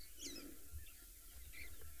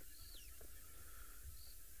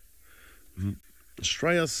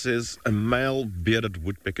 Shreya says a male bearded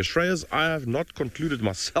woodpecker. Shreya, I have not concluded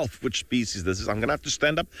myself which species this is. I'm going to have to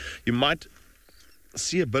stand up. You might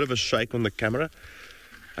see a bit of a shake on the camera.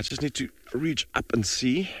 I just need to reach up and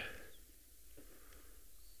see.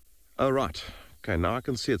 Oh, right. Okay, now I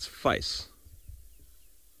can see its face.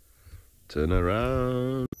 Turn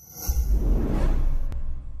around.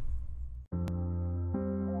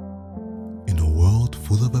 In a world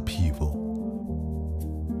full of upheaval,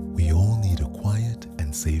 we all need a quiet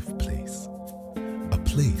and safe place. A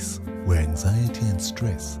place where anxiety and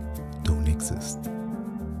stress don't exist.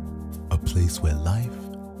 A place where life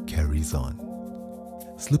carries on.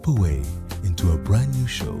 Slip away into a brand new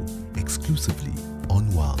show exclusively on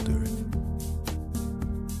WildEarth.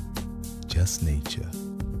 Just nature.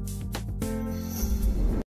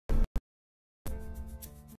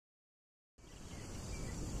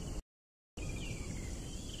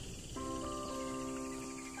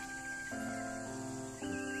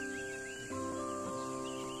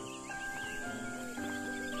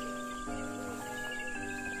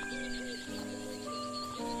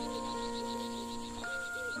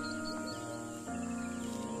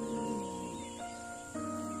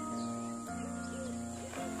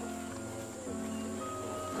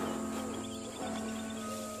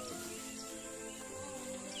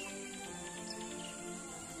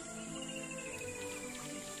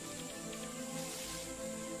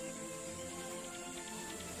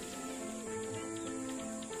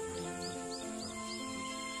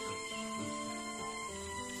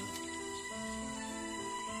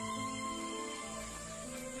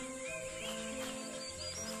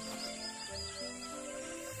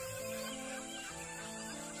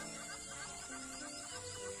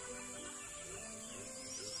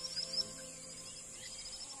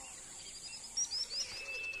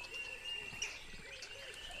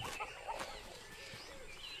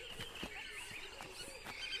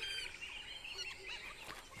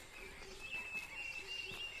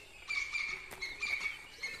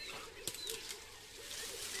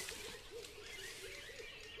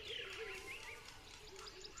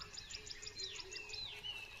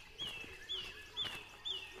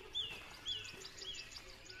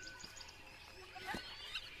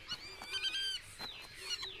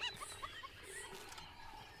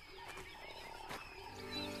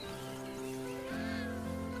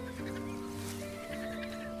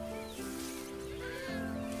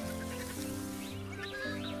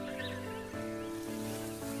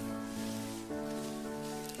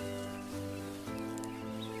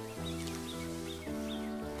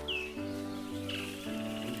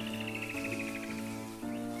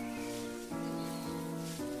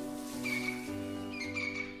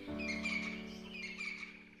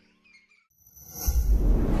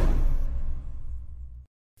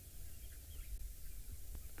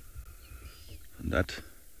 That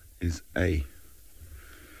is a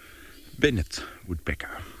Bennett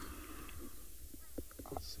woodpecker.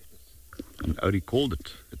 And Odie called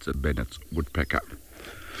it. It's a Bennett woodpecker.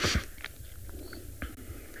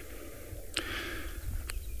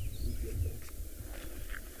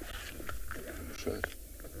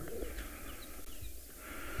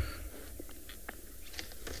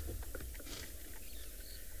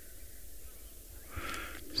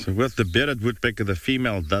 So with the Bennett woodpecker, the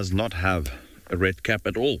female does not have a red cap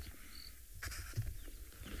at all.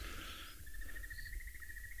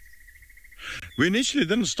 We initially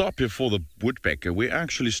didn't stop here for the woodpecker. We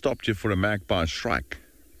actually stopped here for a magpie shrike.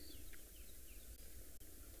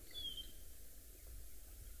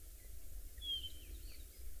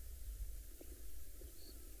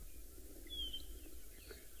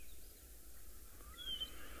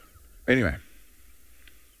 Anyway,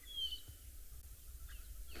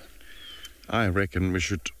 I reckon we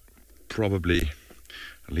should probably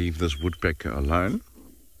leave this woodpecker alone.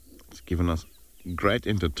 It's given us great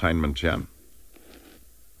entertainment here.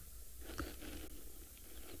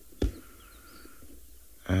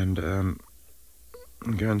 And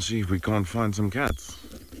go and see if we can't find some cats.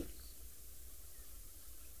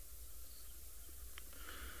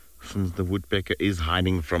 Since the woodpecker is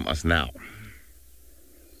hiding from us now.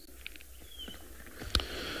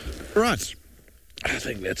 Right. I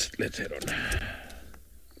think let's head on.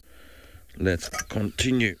 Let's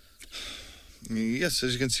continue. Yes,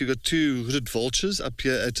 as you can see, we've got two hooded vultures up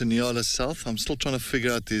here at Nyala South. I'm still trying to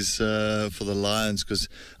figure out these for the lions, because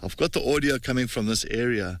I've got the audio coming from this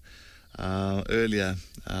area earlier.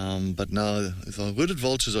 But now the hooded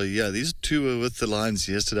vultures are here. These two were with the lions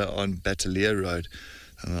yesterday on Battalier Road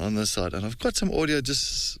on this side. And I've got some audio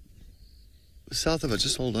just south of it.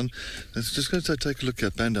 Just hold on. Let's just go to take a look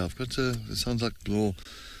at Panda. I've got it sounds like little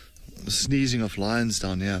sneezing of lions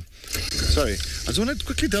down here. Sorry, I just want to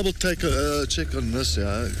quickly check on this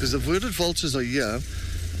here, because the hooded vultures are here,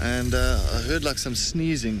 and I heard like some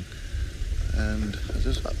sneezing, and I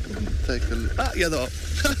just take a look. Ah, yeah, they are.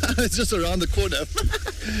 It's just around the corner.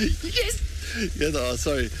 Yes. Yeah, they are.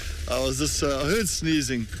 Sorry, I was just I heard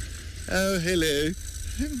sneezing. Oh, hello.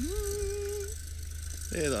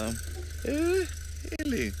 There they are. Oh,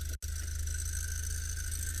 hello.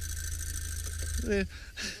 There.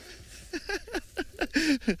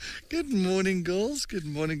 Good morning, girls. Good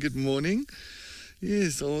morning, good morning.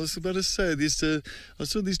 Yes, I was about to say, I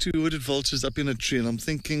saw these two hooded vultures up in a tree, and I'm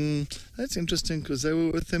thinking, that's interesting, because they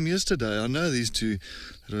were with them yesterday. I know these two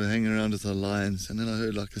that were hanging around with the lions, and then I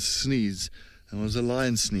heard like a sneeze, and it was a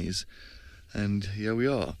lion sneeze. And here we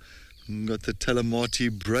are. We've got the Talamati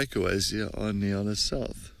breakaways here on Nyala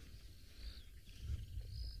South.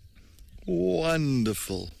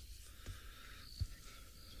 Wonderful.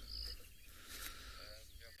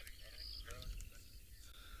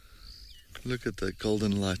 Look at that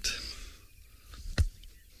golden light.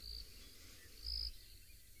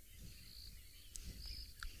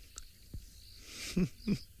 Yeah,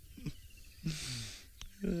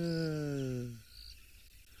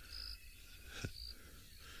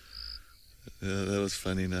 that was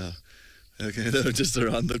funny now. Okay, they were just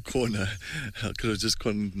around the corner. I could have just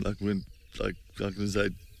gone, went, I can say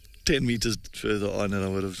 10 meters further on, and I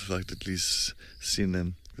would have at least seen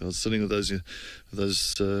them. I was sitting with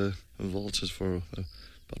those vultures for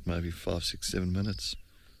about maybe 5, 6, 7 minutes.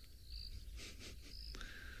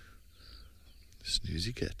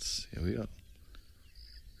 Snoozy cats. Here we are.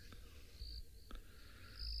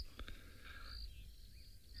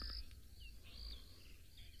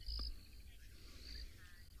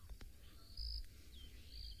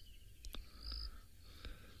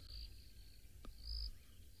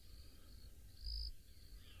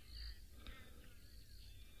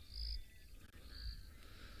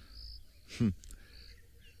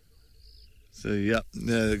 So yeah,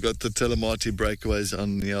 they've got the Talamati breakaways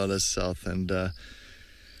on Nyala South, and yeah,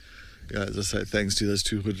 as I say, thanks to those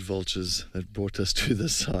two hooded vultures that brought us to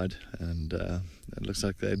this side, and it looks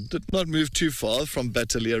like they did not move too far from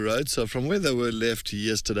Battalier Road. So from where they were left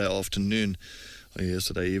yesterday afternoon or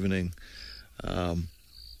yesterday evening,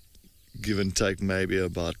 give and take maybe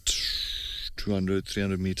about 200,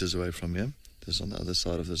 300 meters away from here, just on the other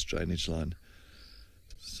side of this drainage line.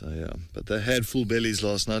 So yeah, but they had full bellies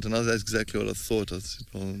last night, and that's exactly what I thought. I said,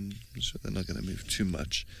 well, I'm sure they're not going to move too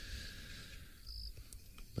much.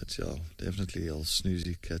 But yeah, definitely all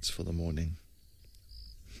snoozy cats for the morning.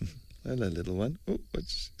 Hello, little one. Oh,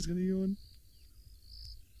 he's going to yawn.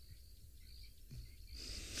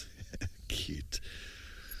 Cute.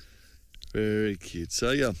 Very cute.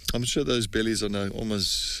 So yeah, I'm sure those bellies are now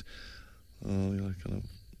almost, kind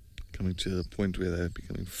coming to the point where they're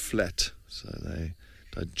becoming flat. So they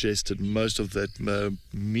digested most of that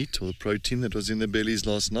meat or the protein that was in their bellies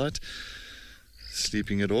last night,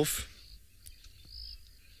 sleeping it off.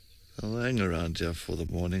 They'll hang around here for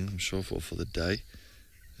the morning, I'm sure, for the day.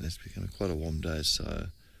 And it's becoming quite a warm day, so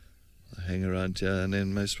they'll hang around here, and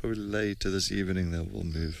then most probably later this evening they will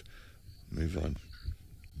move on.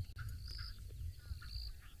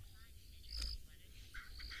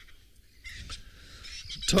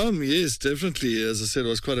 Tom, yes, definitely. As I said, it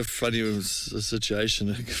was quite a funny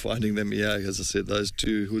situation finding them here. As I said, those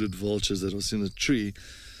two hooded vultures that was in the tree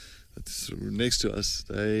that's next to us,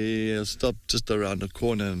 they stopped just around the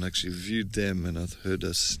corner and actually viewed them, and I heard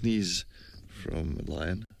a sneeze from a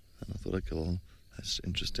lion. And I thought, okay, well, that's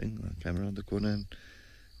interesting. I came around the corner and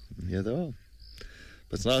here they are.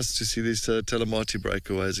 But it's nice to see these Talamati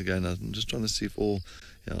breakaways again. I'm just trying to see if all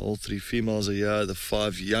 3 females are here, the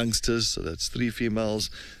 5 youngsters, so that's 3 females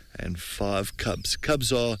and 5 cubs.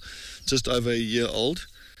 Cubs are just over a year old,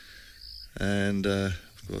 and of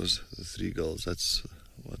course the 3 girls, that's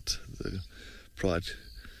what the pride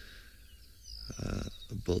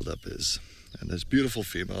build-up is. And those beautiful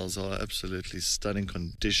females are absolutely stunning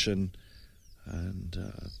condition, and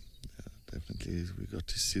definitely we got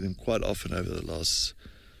to see them quite often over the last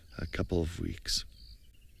couple of weeks.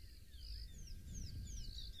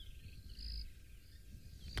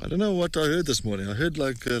 I don't know what I heard this morning. I heard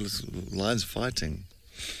like lions fighting.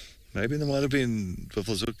 Maybe they might have been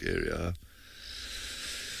Buffelshoek area.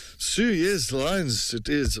 Sue, yes, lions. It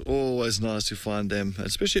is always nice to find them,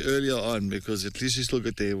 especially earlier on, because at least you still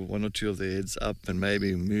get there 1 or 2 of their heads up and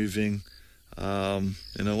maybe moving.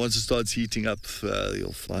 Once it starts heating up,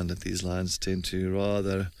 you'll find that these lions tend to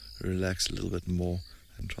rather relax a little bit more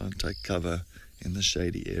and try and take cover in the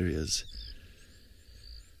shady areas.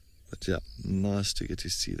 But yeah, nice to get to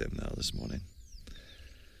see them now this morning.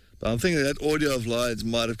 But I'm thinking that audio of lions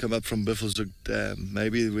might have come up from Buffelshoek Dam.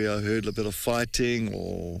 Maybe we heard a bit of fighting,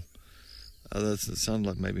 or others that sound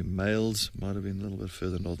like maybe males. Might have been a little bit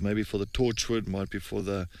further north. Maybe for the Torchwood, might be for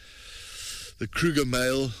the Kruger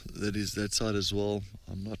male that is that side as well.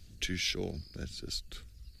 I'm not too sure. That's just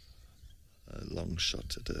a long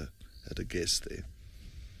shot at a guess there.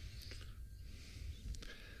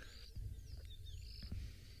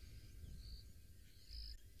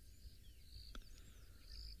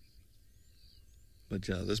 But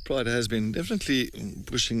yeah, this pride has been definitely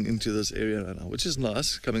pushing into this area right now, which is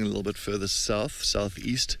nice, coming a little bit further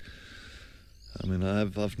southeast. I mean,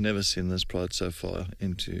 I've never seen this pride so far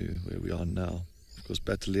into where we are now. Of course,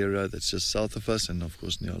 Batalero, that's just south of us, and of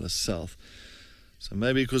course, Nyala south. So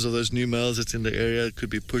maybe because of those new males that's in the area, it could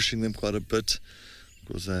be pushing them quite a bit. Of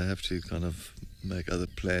course, they have to kind of make other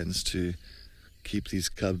plans to keep these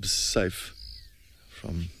cubs safe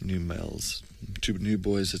from new males. 2 new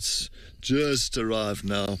boys, it's just arrived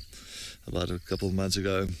now, about a couple of months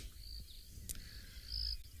ago.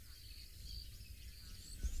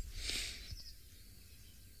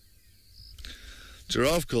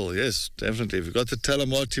 Giraffe call, yes, definitely. If you've got the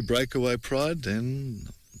Talamati breakaway pride, then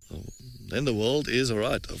the world is all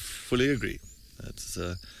right. I fully agree. It's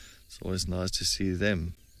always nice to see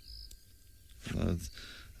them.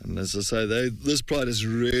 And as I say, this pride has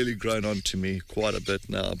really grown on to me quite a bit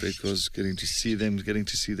now, because getting to see them, getting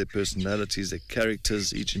to see their personalities, their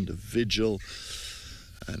characters, each individual,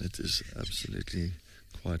 and it is absolutely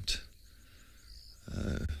quite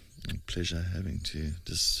a pleasure having to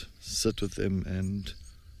just sit with them and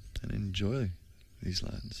enjoy these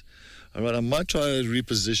lions. All right, I might try to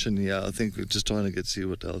reposition here. I think we're just trying to see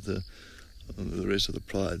what the rest of the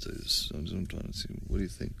prides is. I'm just trying to see, what do you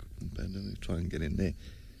think, Brandon? Try and get in there.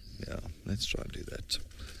 Yeah, let's try and do that.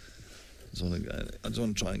 I just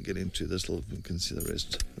want to try and get into this little. You can see the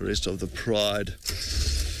rest of the pride.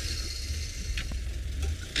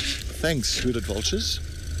 Thanks, hooded vultures.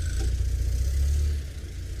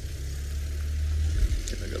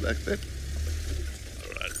 Can I go back there?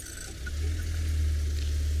 All right.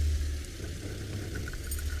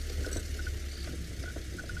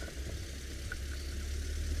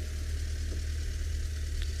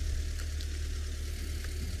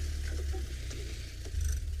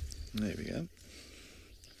 There we go.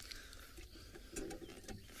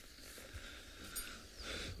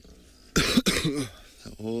 So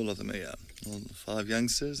all of them are here. All the 5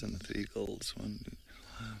 youngsters and the 3 girls.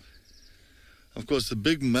 Of course, the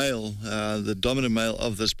big male, the dominant male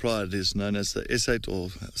of this pride is known as the S8 or /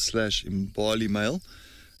 Mbali male.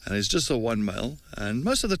 And it's just a 1 male. And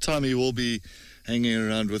most of the time he will be hanging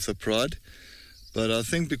around with the pride. But I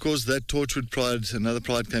think because that Torchwood pride, another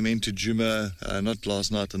pride came into Djuma, not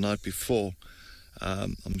last night, the night before,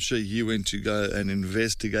 I'm sure he went to go and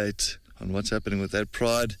investigate on what's happening with that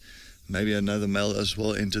pride. Maybe another male as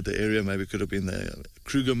well entered the area. Maybe it could have been the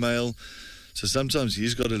Kruger male. So sometimes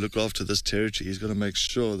he's got to look after this territory. He's got to make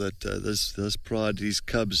sure that this pride, these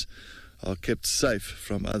cubs, are kept safe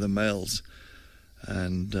from other males.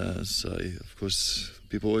 And so, of course,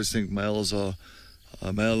 people always think male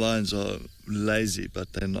lions are lazy,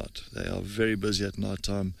 but they're not. They are very busy at night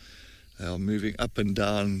time. They are moving up and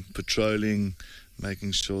down, patrolling,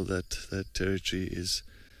 making sure that that territory is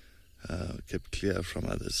kept clear from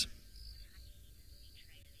others.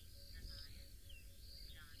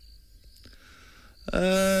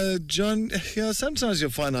 John, sometimes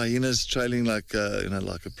you'll find hyenas trailing like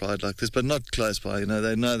a pride like this, but not close by.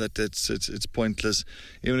 They know that it's pointless.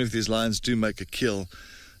 Even if these lions do make a kill,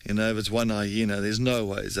 if it's one hyena, there's no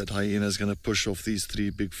ways that hyena is going to push off these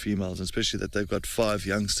 3 big females, especially that they've got 5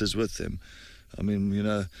 youngsters with them. I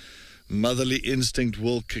mean, motherly instinct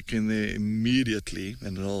will kick in there immediately,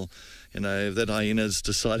 and it'll, if that hyena is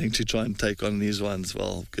deciding to try and take on these ones,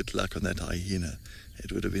 well, good luck on that hyena.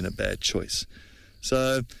 It would have been a bad choice.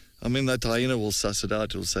 So, I mean, that hyena will suss it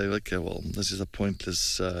out. It will say, okay, well, this is a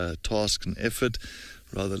pointless task and effort.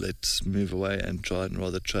 Rather, let's move away and try and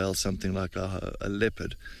rather trail something like a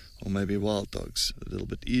leopard or maybe wild dogs. A little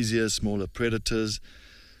bit easier, smaller predators.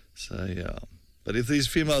 So, yeah. But if these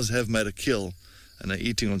females have made a kill and are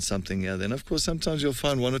eating on something, then, of course, sometimes you'll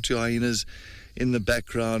find 1 or 2 hyenas in the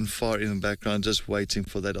background, far in the background, just waiting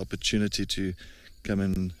for that opportunity to come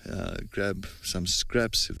and grab some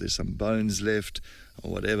scraps. If there's some bones left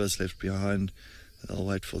or whatever's left behind, they'll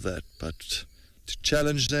wait for that. But to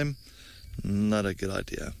challenge them, not a good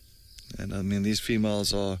idea. And I mean, these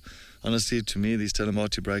females are, honestly, to me, these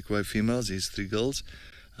Talamati breakaway females, these 3 girls,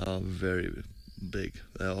 are very big.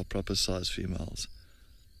 They are proper size females.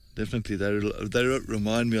 Definitely, they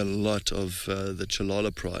remind me a lot of the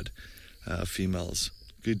Chalala pride females.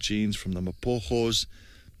 Good genes from the Mapojos,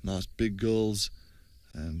 nice big girls,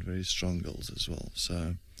 and very strong girls as well.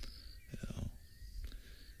 So,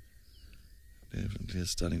 definitely a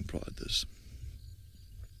stunning pride, this.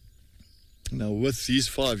 Now, with these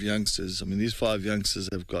 5 youngsters, I mean, these 5 youngsters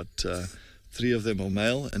have got 3 of them are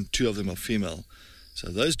male and 2 of them are female. So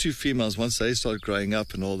those 2 females, once they start growing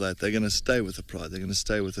up and all that, they're going to stay with the pride. They're going to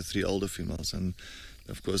stay with the 3 older females. And,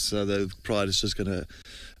 of course, the pride is just going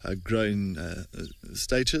to grow in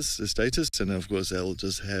status. And, of course, they'll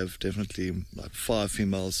just have definitely like 5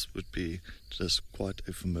 females would be just quite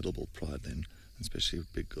a formidable pride then, especially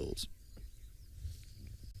with big girls.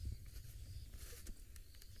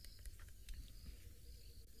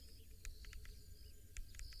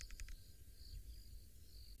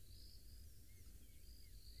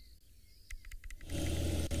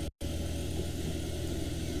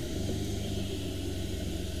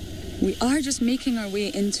 We are just making our way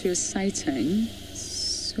into a sighting,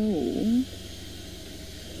 so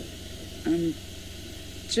I'm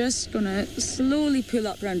just gonna slowly pull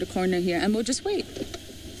up around the corner here and we'll just wait.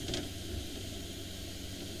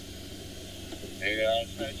 Hey,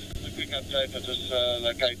 just a quick update. I just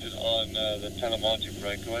located on the Talamati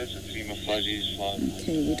breakaways, a team of fuzzies.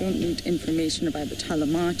 Okay, we don't need information about the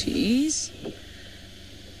Talamatis.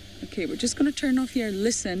 Okay, we're just going to turn off here and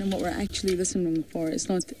listen, and what we're actually listening for is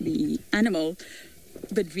not the animal,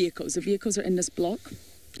 but vehicles. The vehicles are in this block,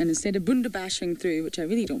 and instead of bunda bashing through, which I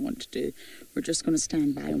really don't want to do, we're just going to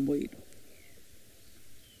stand by and wait.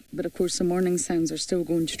 But of course, the morning sounds are still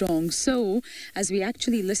going strong, so as we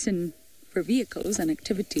actually listen for vehicles and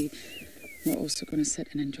activity, we're also going to sit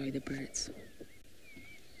and enjoy the birds.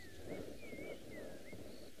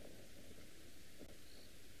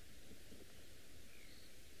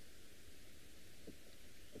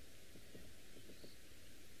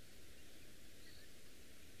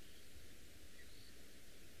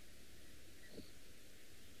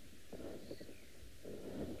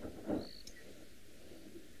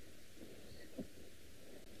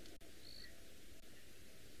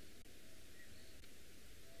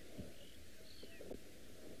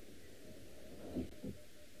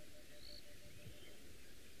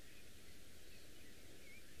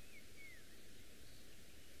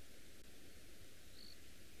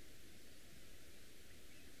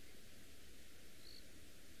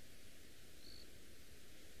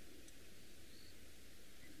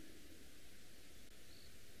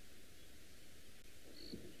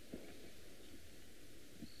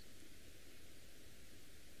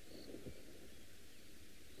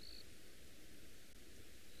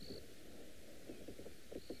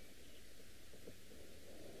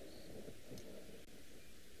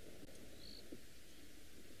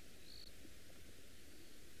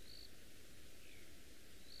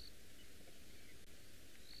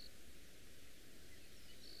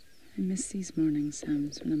 miss these morning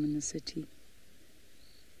sounds when I'm in the city.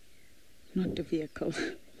 Not the vehicle,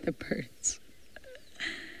 the birds.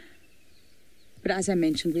 But as I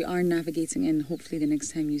mentioned, we are navigating in. Hopefully the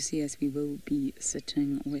next time you see us, we will be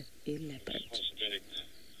sitting with a leopard.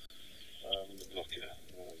 The block here.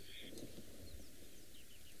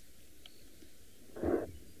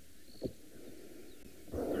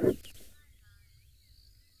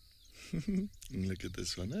 Look at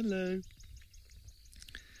this one. Hello.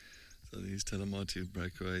 So these Talamati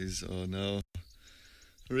breakaways are now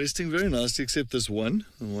resting very nicely, except this one.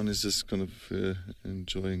 The one is just kind of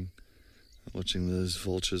enjoying watching those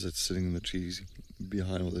vultures that's sitting in the trees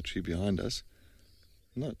behind, or the tree behind us.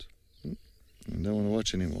 Not. I don't want to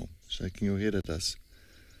watch anymore. Shaking your head at us.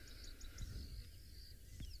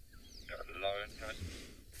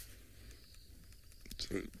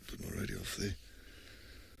 Sorry, put my radio off there.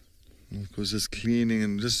 And of course, just cleaning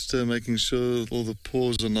and just making sure all the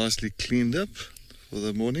paws are nicely cleaned up for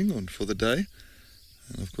the morning or for the day.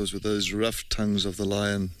 And of course, with those rough tongues of the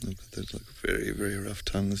lion, they've got those like very, very rough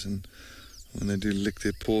tongues, and when they do lick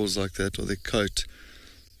their paws like that, or their coat,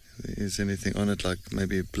 if there is anything on it, like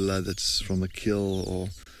maybe blood that's from a kill, or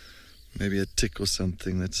maybe a tick or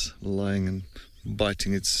something that's lying and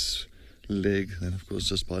biting its leg, then of course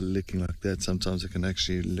just by licking like that, sometimes it can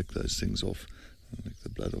actually lick those things off, lick the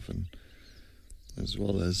blood off, and as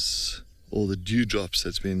well as all the dewdrops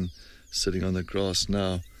that's been sitting on the grass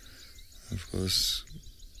now, of course,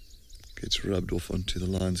 gets rubbed off onto the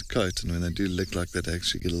lion's coat, and when they do lick like that, they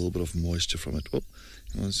actually get a little bit of moisture from it. Oh,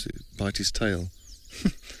 he wants to bite his tail.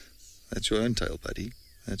 That's your own tail, buddy.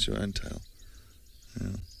 That's your own tail.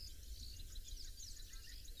 Yeah.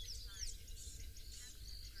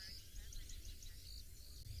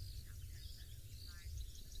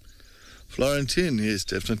 Florentine, yes,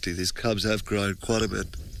 definitely. These cubs have grown quite a bit.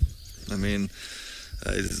 I mean,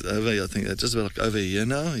 it's over, I think, just about like over a year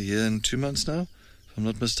now, a year and 2 months now, if I'm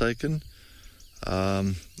not mistaken.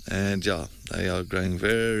 And yeah, they are growing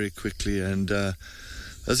very quickly, and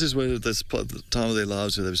this is where this the time of their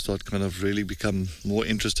lives where they start kind of really become more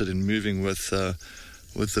interested in moving with the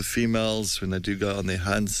females when they do go on their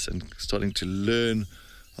hunts, and starting to learn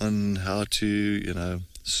on how to, you know,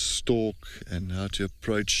 stalk and how to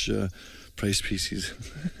approach prey species.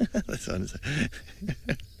 That's what I'm saying.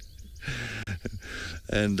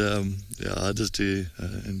 And yeah, I just do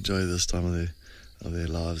enjoy this time of their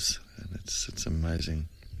lives, and it's amazing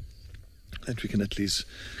that we can at least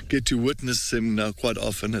get to witness them now quite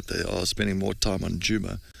often, that they are spending more time on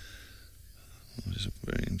Djuma, which is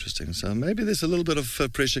very interesting. So maybe there's a little bit of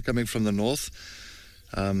pressure coming from the north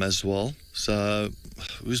as well. So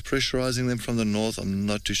who's pressurizing them from the north? I'm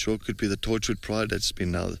not too sure. Could be the Torchwood Pride that's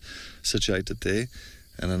been now situated there.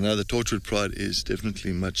 And I know the Torchwood Pride is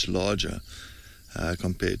definitely much larger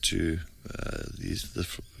compared to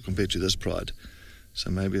this pride. So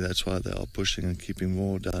maybe that's why they are pushing and keeping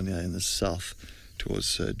more down here in the south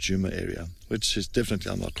towards Djuma area, which is definitely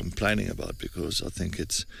I'm not complaining about, because I think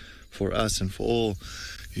it's for us and for all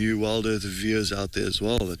you WildEarth viewers out there as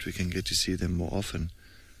well that we can get to see them more often.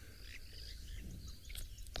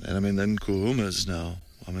 And I mean, the Nkuhumas now,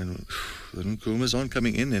 I mean, the Nkuhumas aren't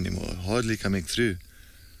coming in anymore, hardly coming through.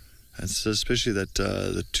 And so especially that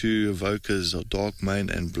the two evokers are Dark Mane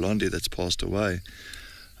and Blondie that's passed away.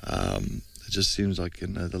 It just seems like, you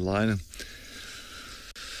know, the line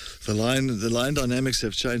dynamics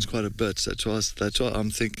have changed quite a bit. So that's why I'm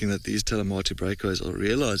thinking that these Talamati breakaways are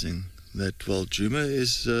realizing that, well, Djuma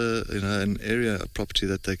is you know, an area, a property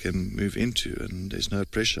that they can move into, and there's no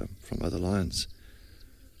pressure from other lions.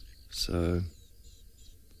 So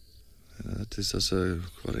that is also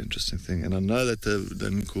quite an interesting thing. And I know that the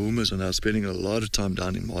Nkuhumas are now spending a lot of time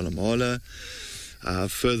down in Mala Mala,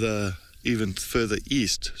 even further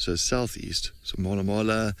east, so southeast, so Mala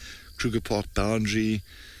Mala, Kruger Park boundary,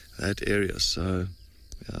 that area. So,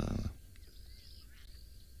 yeah.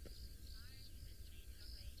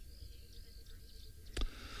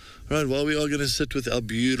 Right, well, we are going to sit with our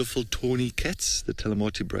beautiful tawny cats, the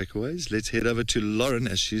Talamati breakaways. Let's head over to Lauren,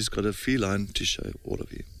 as she's got a feline to show all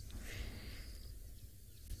of you.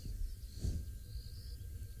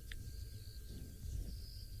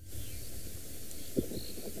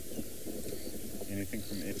 Anything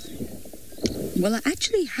from FC? Well, I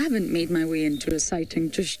actually haven't made my way into a sighting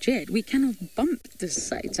just yet. We kind of bumped this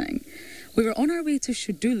sighting. We were on our way to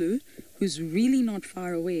Shudulu, who's really not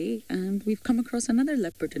far away, and we've come across another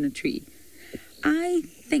leopard in a tree. I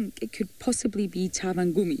think it could possibly be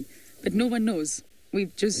Tavangumi, but no one knows.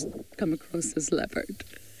 We've just come across this leopard.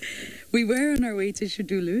 We were on our way to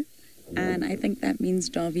Shudulu, and I think that means,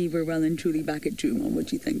 Davi, we're well and truly back at Djuma. What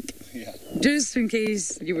do you think? Yeah. Just in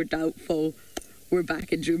case you were doubtful, we're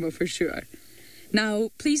back in Djuma for sure. Now,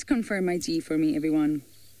 please confirm ID for me, everyone.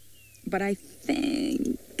 But I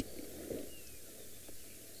think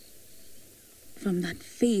from that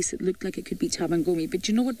face, it looked like it could be Tabangomi. But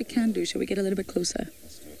you know what we can do? Shall we get a little bit closer?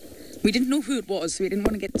 We didn't know who it was, so we didn't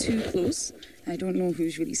want to get too close. I don't know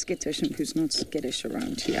who's really skittish and who's not skittish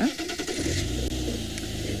around here.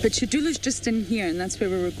 But Shadula's just in here, and that's where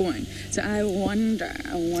we were going. So I wonder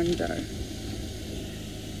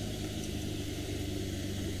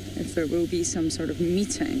if there will be some sort of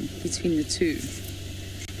meeting between the two.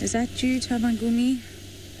 Is that you, Tabangumi?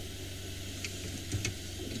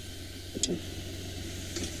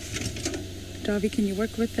 Davi, can you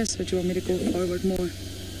work with this, or do you want me to go forward more?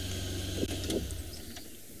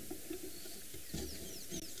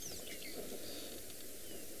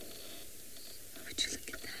 Would you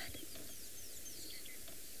look at that?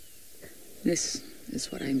 This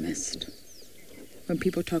is what I missed. When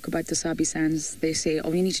people talk about the Sabi Sands, they say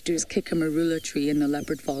all you need to do is kick a marula tree and the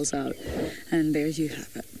leopard falls out. And there you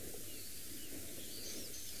have it.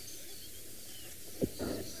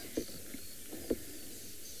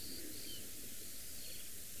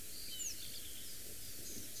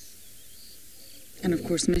 And of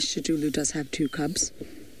course, Miss Shadulu does have 2 cubs.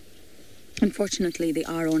 Unfortunately, they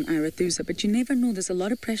are on Arathusa, but you never know. There's a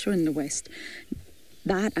lot of pressure in the West.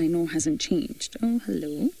 That I know hasn't changed. Oh,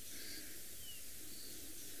 hello.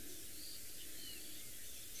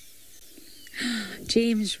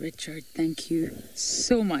 James Richard, thank you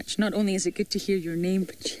so much. Not only is it good to hear your name,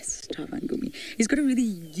 but yes, Tavangumi. He's got a really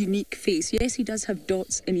unique face. Yes, he does have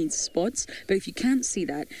dots in his spots, but if you can't see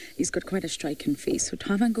that, he's got quite a striking face. So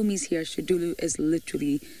Tavangumi's here. Shadulu is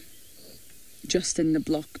literally just in the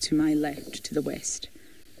block to my left, to the west.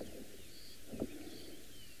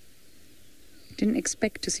 Didn't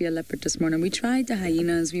expect to see a leopard this morning. We tried the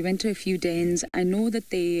hyenas. We went to a few dens. I know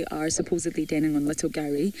that they are supposedly denning on Little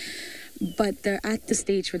Gary, but they're at the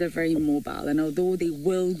stage where they're very mobile. And although they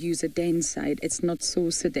will use a den site, it's not so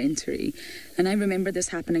sedentary. And I remember this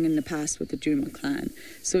happening in the past with the Djuma clan.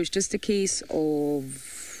 So it's just a case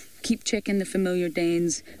of keep checking the familiar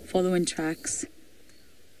dens, following tracks.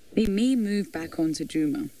 They may move back onto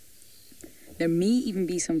Djuma. There may even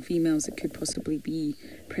be some females that could possibly be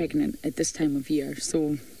pregnant at this time of year.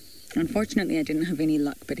 So, unfortunately, I didn't have any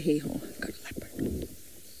luck, but hey-ho, I've got a leopard.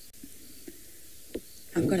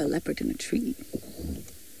 I've got a leopard in a tree.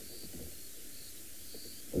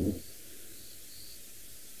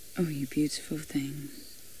 Oh, you beautiful thing.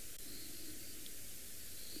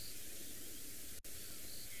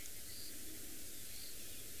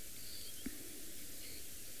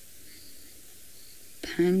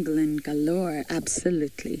 Pangolin galore,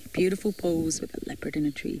 absolutely. Beautiful pose with a leopard in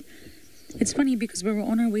a tree. It's funny because we were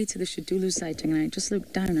on our way to the Shadulu sighting and I just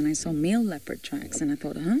looked down and I saw male leopard tracks and I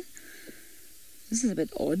thought, this is a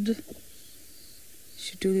bit odd.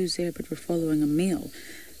 Shadulu's there, but we're following a male.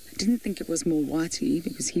 I didn't think it was Mulwati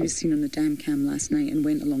because he was seen on the dam cam last night and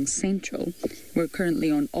went along Central. We're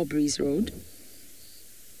currently on Aubrey's Road.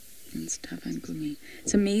 And Stavangumi.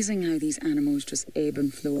 It's amazing how these animals just ebb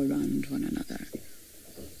and flow around one another.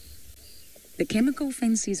 The chemical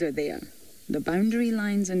fences are there. The boundary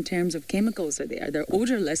lines in terms of chemicals are there. They're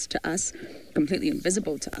odorless to us, completely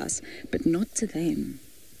invisible to us, but not to them.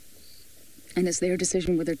 And it's their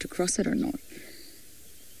decision whether to cross it or not.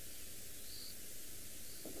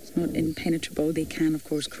 It's not impenetrable. They can, of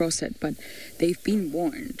course, cross it, but they've been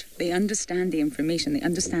warned. They understand the information. They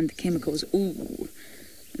understand the chemicals. Ooh,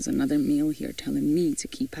 there's another male here telling me to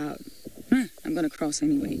keep out. I'm going to cross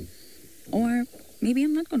anyway. Or maybe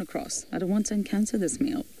I'm not going to cross. I don't want to encounter this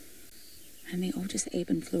male. And they all just ebb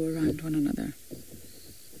and flow around one another.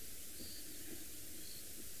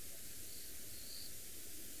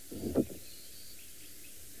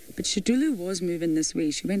 But Shadulu was moving this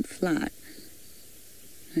way. She went flat.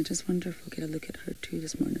 I just wonder if we'll get a look at her too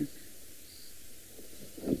this morning.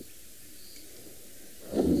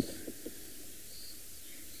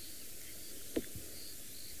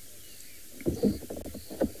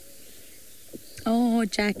 Oh,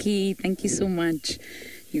 Jackie, thank you so much.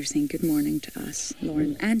 You're saying good morning to us,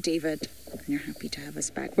 Lauren and David, and you're happy to have us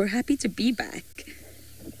back. We're happy to be back.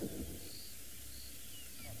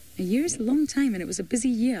 A year's a long time, and it was a busy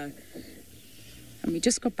year. And we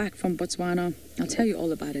just got back from Botswana. I'll tell you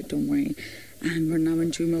all about it, don't worry. And we're now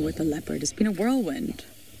in Djuma with the leopard. It's been a whirlwind,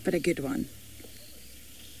 but a good one.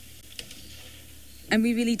 And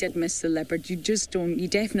we really did miss the leopard. You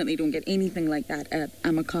definitely don't get anything like that at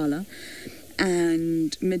Amakala.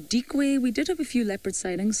 And Madikwe, we did have a few leopard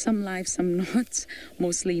sightings, some live, some not,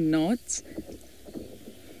 mostly not.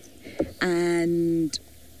 And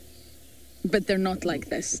But they're not like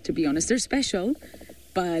this, to be honest. They're special,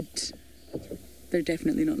 but they're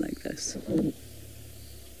definitely not like this.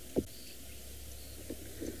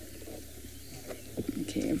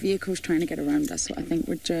 Okay, a vehicle's trying to get around us, so I think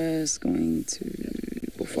we're just going to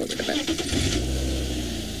go forward a bit.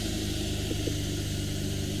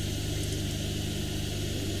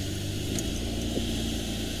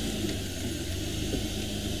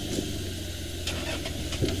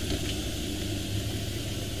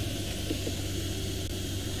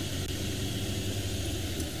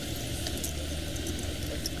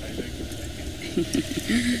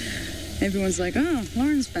 Everyone's like, oh,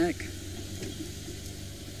 Lauren's back.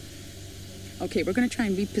 Okay, we're going to try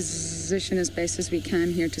and reposition as best as we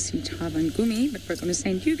can here to see Tava and Gumi, but we're going to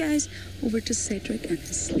send you guys over to Cedric and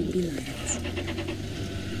his sleepy lions.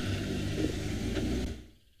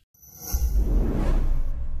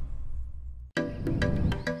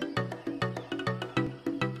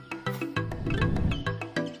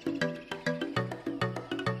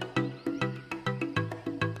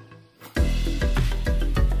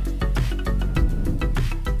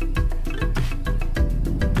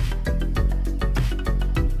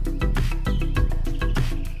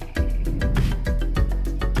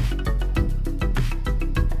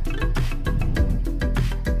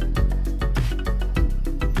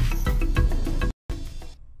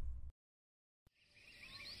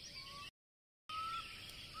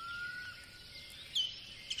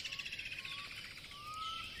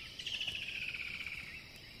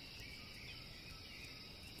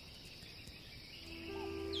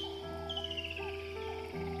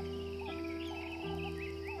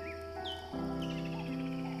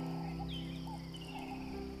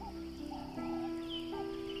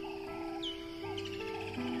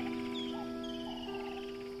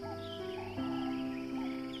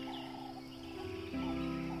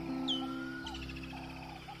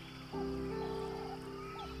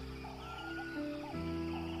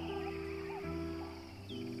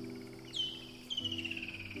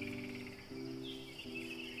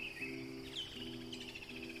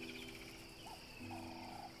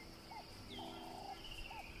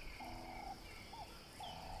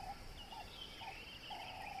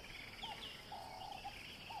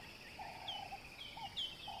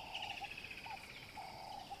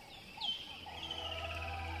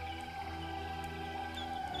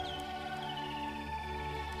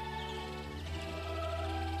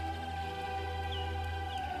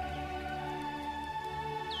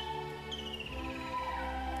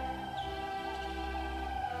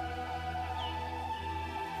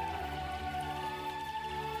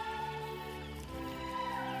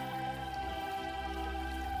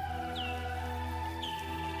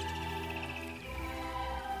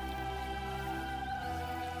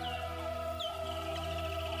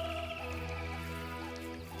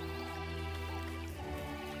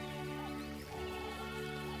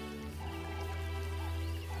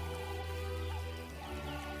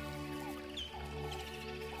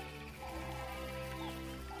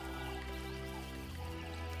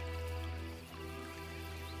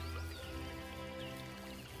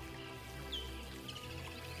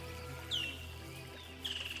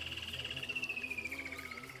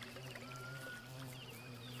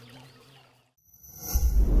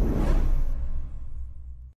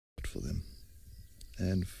 For them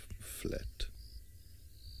and flat.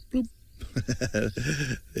 Bloop.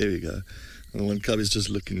 There we go. And one cub is just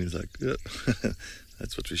looking, he's like, yeah,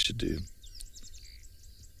 that's what we should do.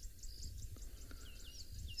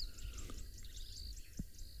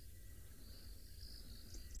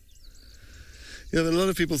 Yeah, but a lot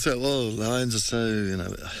of people say, well, lions are so,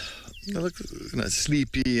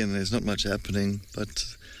 sleepy and there's not much happening,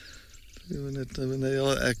 but when they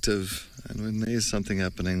are active and when there is something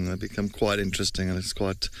happening, they become quite interesting, and it's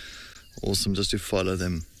quite awesome just to follow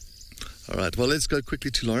them. All right, well, let's go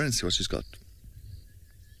quickly to Lauren and see what she's got.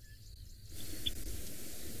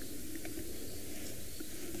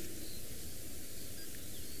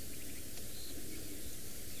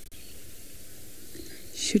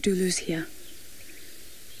 Shudulu's here.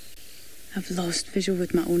 I've lost visual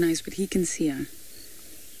with my own eyes, but he can see her.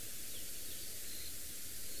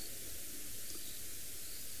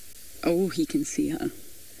 Oh, he can see her.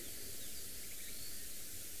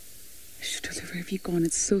 Shudulu, where have you gone?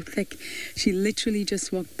 It's so thick. She literally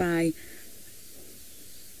just walked by.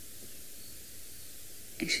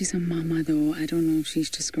 She's a mama, though. I don't know if she's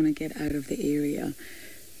just going to get out of the area.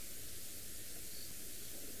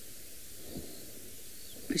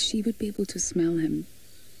 But she would be able to smell him.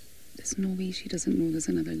 There's no way she doesn't know there's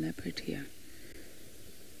another leopard here.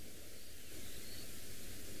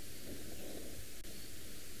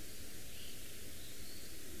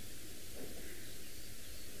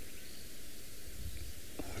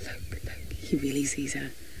 really sees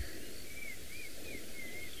her.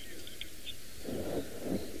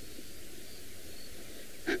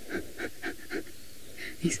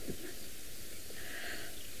 He's...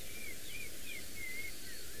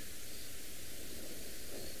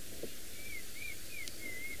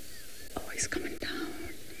 Oh, he's coming down.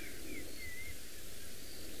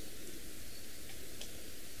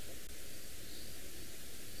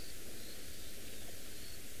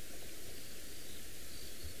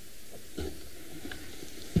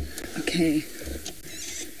 Okay.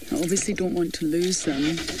 I obviously don't want to lose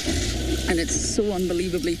them. And it's so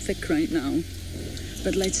unbelievably thick right now.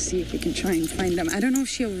 But let's see if we can try and find them. I don't know if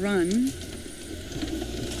she'll run.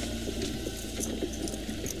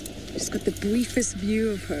 Just got the briefest view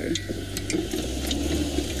of her.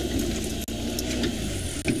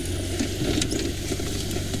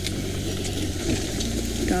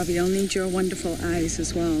 Davy, I'll need your wonderful eyes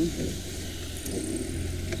as well.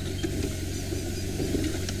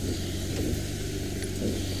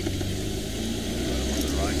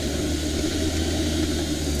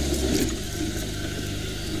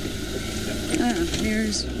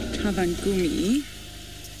 Here's Tavangumi.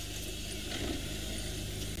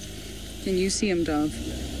 Can you see him, Dov?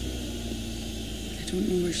 I don't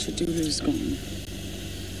know where Shadulu's gone.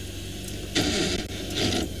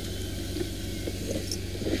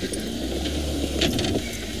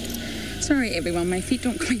 Sorry, everyone, my feet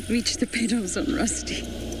don't quite reach the pedals on Rusty.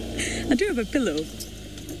 I do have a pillow.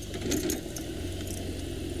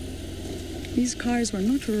 These cars were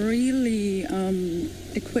not really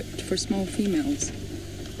equipped for small females.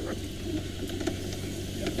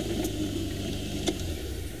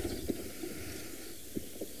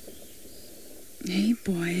 Hey,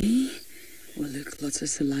 boy. Oh, look, lots of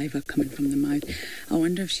saliva coming from the mouth. I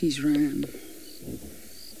wonder if she's ran.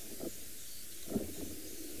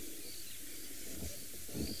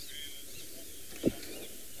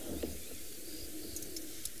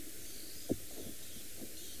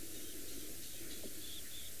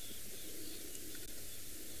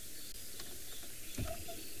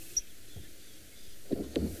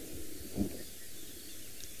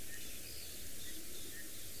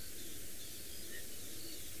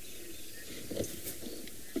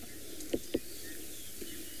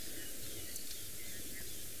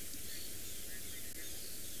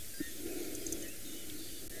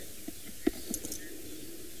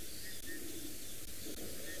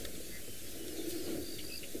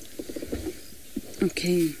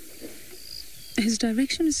 Okay. His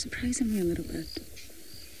direction is surprising me a little bit.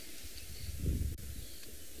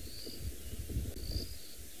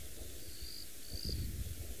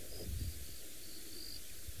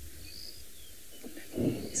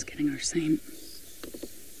 He's getting our scent.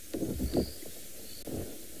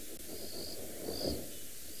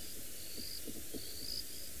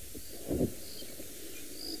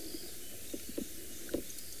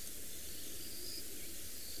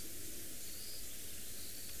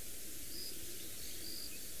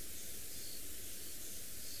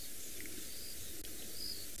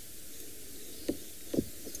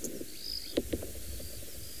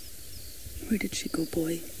 Where did she go,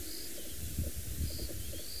 boy?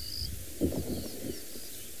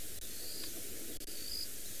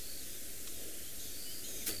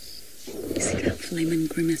 You see that flaming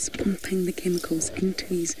grimace pumping the chemicals into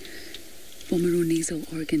his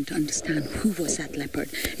vomeronasal organ to understand who was that leopard.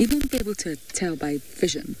 He won't be able to tell by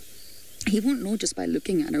vision. He won't know just by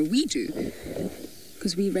looking at her. We do.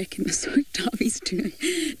 Because we reckon the sort of job he's doing.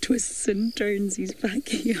 Twists and turns, he's back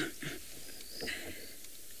here.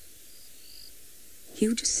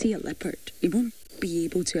 He'll just see a leopard. He won't be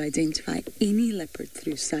able to identify any leopard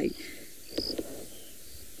through sight.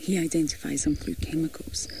 He identifies them through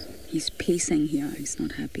chemicals. He's pacing here. He's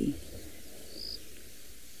not happy.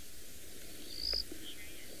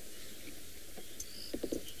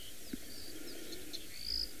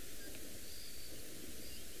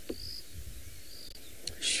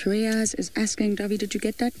 Shreyas is asking, Davi, did you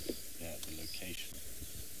get that? Yeah, the location.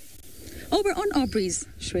 Oh, we're on Aubrey's,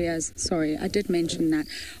 Shreyas. Sorry, I did mention that.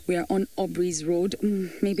 We are on Aubrey's Road,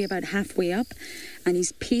 maybe about halfway up. And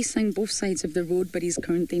he's pacing both sides of the road, but he's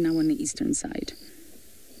currently now on the eastern side.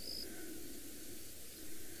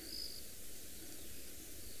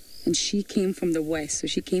 And she came from the west, so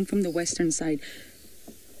she came from the western side,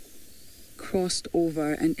 crossed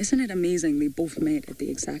over, and isn't it amazing they both met at the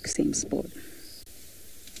exact same spot?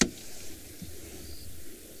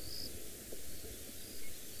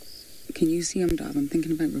 Can you see him, Dav? I'm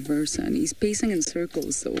thinking about reversing. He's pacing in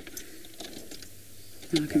circles, so...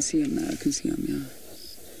 Oh, I can see him now. I can see him, yeah.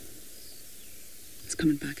 It's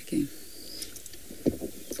coming back again.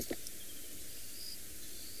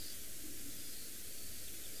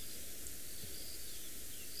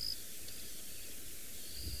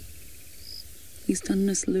 He's done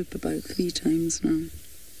this loop about 3 times now.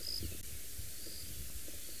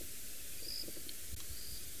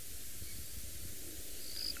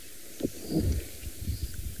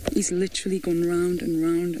 He's literally gone round and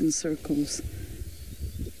round in circles.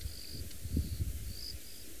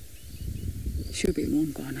 Should be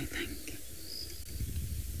long gone, I think.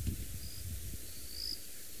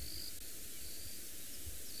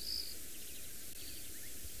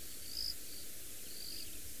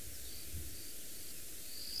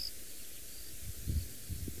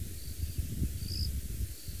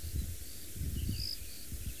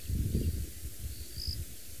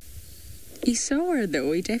 He saw her,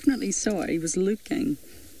 though. He definitely saw her. He was looking.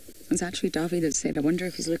 It was actually David that said, I wonder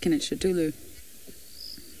if he's looking at Shadulu.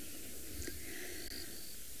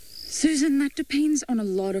 Susan, that depends on a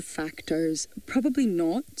lot of factors. Probably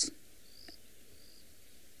not.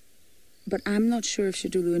 But I'm not sure if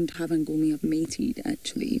Shadulu and Tavangumi have mated,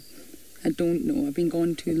 actually. I don't know. I've been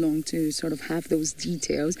gone too long to sort of have those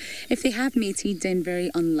details. If they have mated, then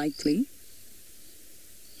very unlikely.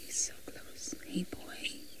 He's so close. Hey, boy.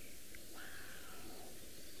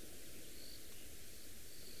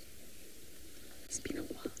 It's been a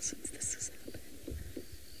while since this has happened.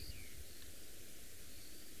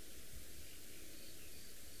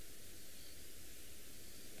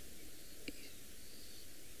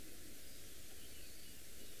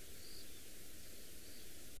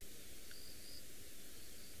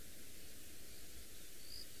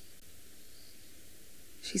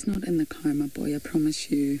 She's not in the car, my boy, I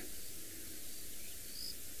promise you.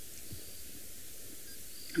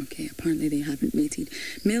 Okay, apparently they haven't mated.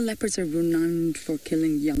 Male leopards are renowned for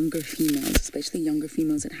killing younger females, especially younger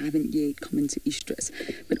females that haven't yet come into estrus.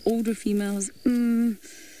 But older females,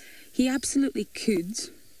 he absolutely could.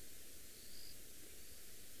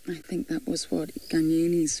 I think that was what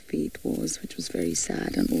Ganyeni's fate was, which was very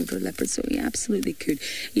sad, an older leopard, so he absolutely could.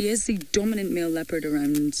 He is the dominant male leopard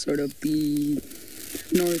around sort of the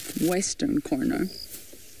northwestern corner.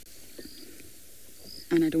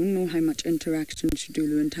 And I don't know how much interaction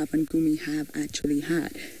Shadulu and Tavangumi have actually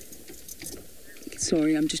had.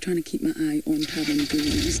 Sorry, I'm just trying to keep my eye on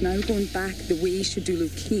Tavangumi. He's now going back the way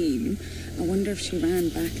Shadulu came. I wonder if she ran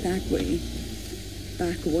back that way.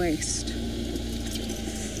 Back west.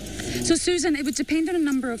 So, Susan, it would depend on a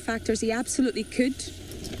number of factors. He absolutely could.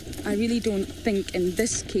 I really don't think in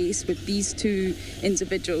this case with these 2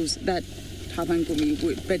 individuals that Tavangumi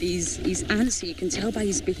would. But he's antsy. You can tell by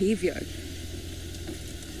his behaviour.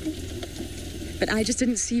 But I just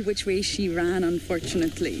didn't see which way she ran,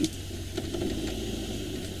 unfortunately.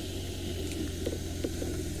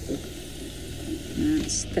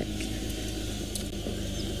 That's thick.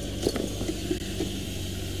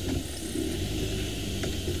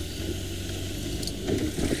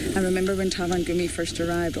 I remember when Tavangumi first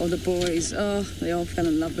arrived, all the boys, they all fell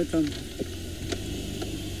in love with him.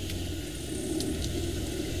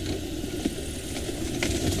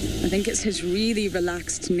 I think it's his really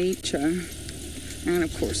relaxed nature. And,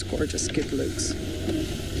 of course, gorgeous good looks.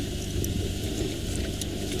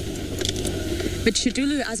 But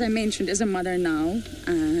Shadulu, as I mentioned, is a mother now.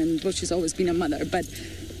 And, well, she's always been a mother, but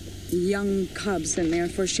young cubs. And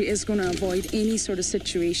therefore, she is going to avoid any sort of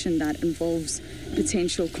situation that involves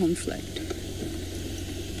potential conflict.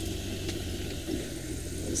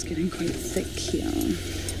 It's getting quite thick here.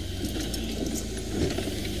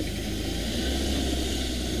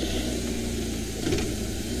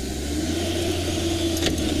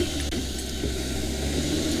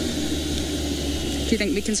 Do you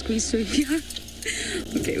think we can squeeze through here?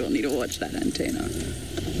 Okay, we'll need to watch that antenna.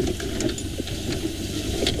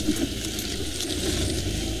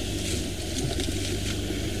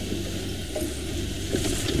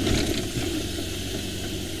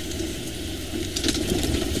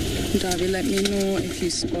 Darby, let me know if you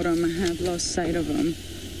spot him. I have lost sight of him.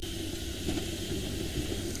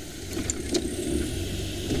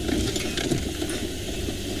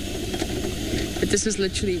 This is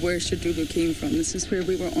literally where Shadulu came from. This is where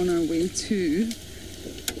we were on our way to.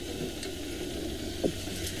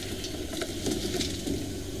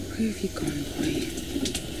 Where have you gone, boy?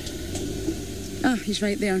 Ah, he's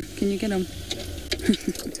right there. Can you get him?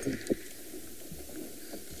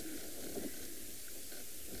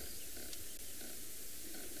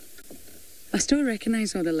 I still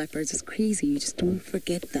recognize all the leopards. It's crazy. You just don't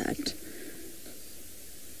forget that.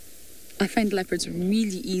 I find leopards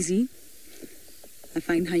really easy. I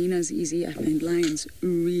find hyenas easy. I find lions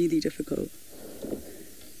really difficult.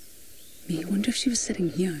 I wonder if she was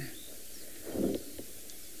sitting here.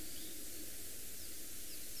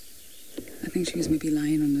 I think she was maybe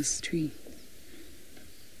lying on this tree.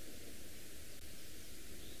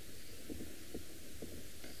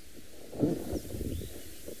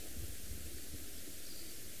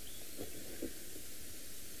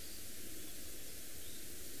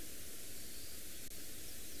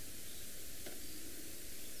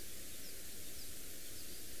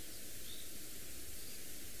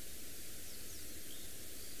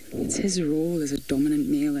 it's his role as a dominant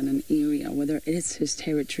male in an area, whether it's his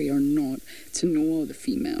territory or not, to know all the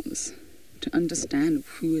females, to understand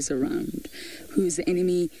who is around, who is the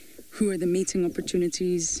enemy, who are the mating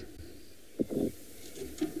opportunities. I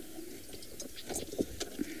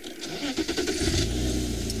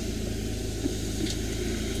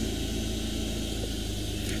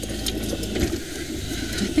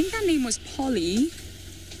think her name was Polly.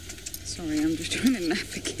 Sorry, I'm just trying to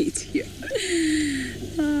navigate here.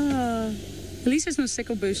 At least there's no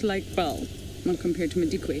sickle bush like, well, not compared to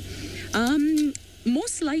Madikwe.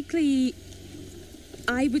 Most likely,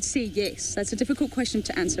 I would say yes. That's a difficult question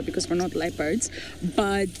to answer because we're not leopards.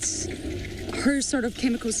 But her sort of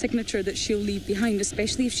chemical signature that she'll leave behind,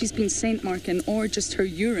 especially if she's been scent marking or just her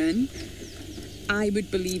urine, I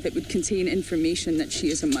would believe it would contain information that she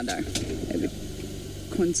is a mother. It would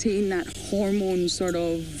contain that hormone sort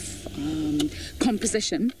of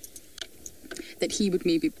composition that he would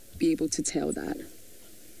maybe be able to tell that.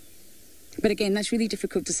 But again, that's really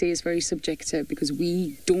difficult to say. It's very subjective because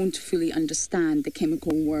we don't fully understand the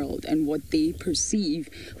chemical world and what they perceive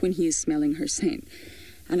when he is smelling her scent.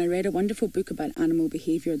 And I read a wonderful book about animal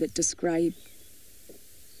behavior that described...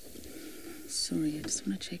 Sorry, I just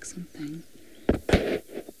want to check something.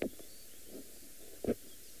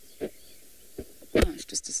 Oh, it's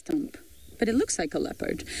just a stump. But it looks like a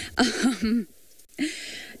leopard.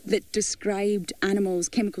 That described animals'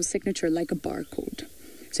 chemical signature like a barcode.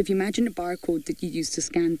 So if you imagine a barcode that you use to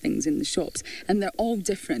scan things in the shops, and they're all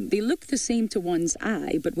different. They look the same to one's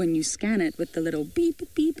eye, but when you scan it with the little beep,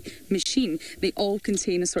 beep machine, they all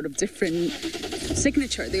contain a sort of different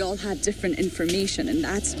signature. They all have different information, and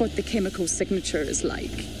that's what the chemical signature is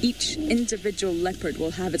like. Each individual leopard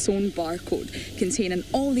will have its own barcode containing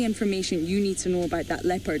all the information you need to know about that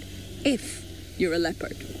leopard if you're a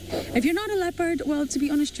leopard. If you're not a leopard, well, to be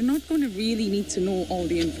honest, you're not going to really need to know all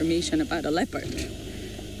the information about a leopard.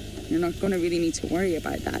 You're not going to really need to worry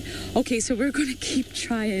about that. Okay, so we're going to keep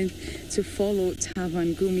trying to follow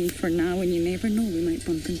Tavangumi for now, and you never know, we might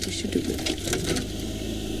bump into Shadubu.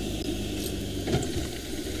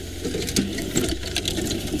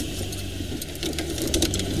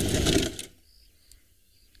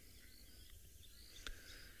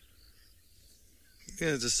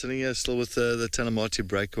 Yeah, just sitting here still with the Talamati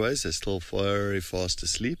breakaways. They're still very fast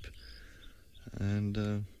asleep.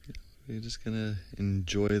 And we're just going to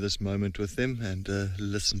enjoy this moment with them and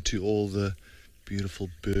listen to all the beautiful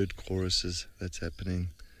bird choruses that's happening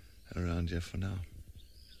around here for now.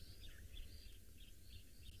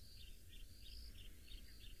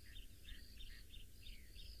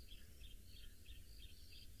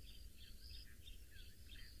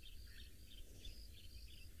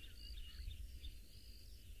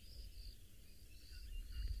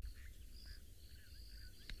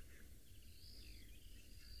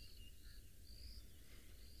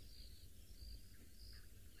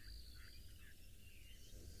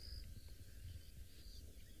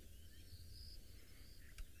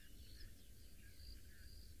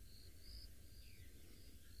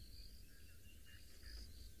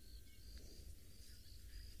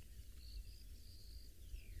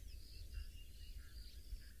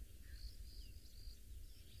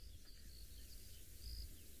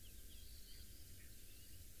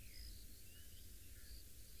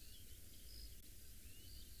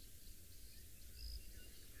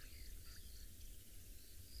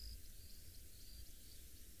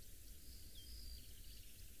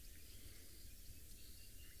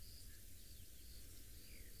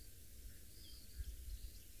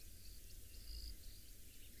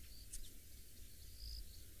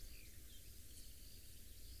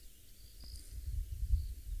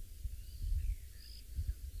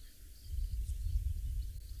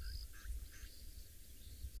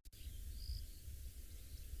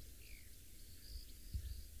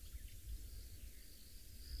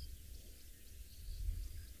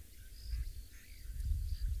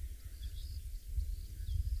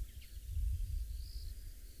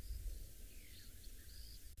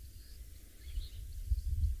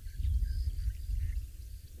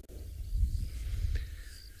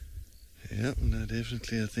 Yeah, no,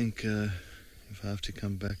 definitely. I think if I have to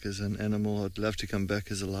come back as an animal, I'd love to come back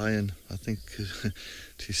as a lion. I think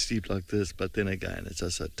to sleep like this, but then again, it's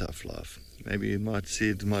just a tough life. Maybe you might see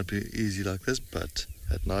it might be easy like this, but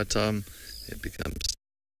at night time, it becomes...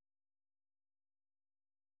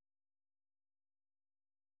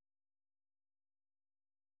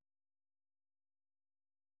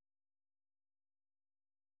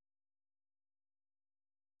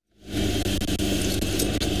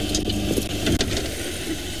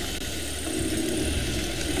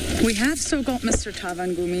 We have still got Mr.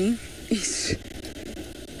 Tavangumi.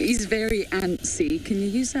 He's very antsy. Can you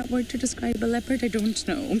use that word to describe a leopard? I don't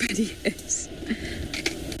know, but he is.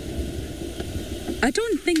 I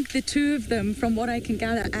don't think the two of them, from what I can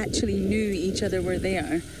gather, actually knew each other were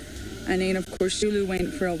there. And then, of course, Zulu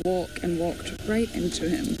went for a walk and walked right into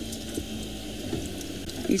him.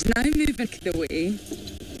 He's now moving the way.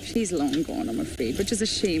 She's long gone, I'm afraid, which is a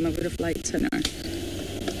shame. I would have liked to know.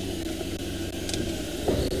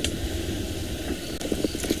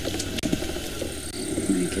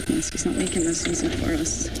 My goodness, he's not making this easy for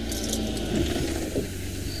us.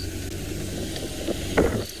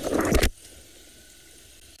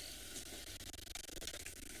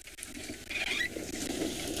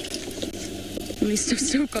 At least I've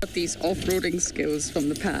still got these off-roading skills from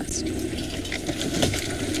the past.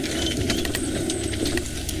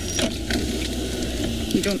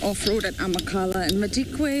 You don't off-road at Amakala and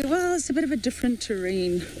Madikwe. Well, it's a bit of a different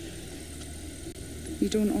terrain. You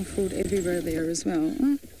don't off-road everywhere there as well.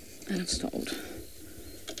 And I've stalled.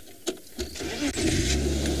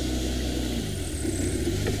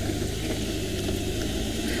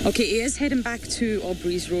 Okay, he is heading back to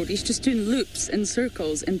Aubrey's Road. He's just doing loops and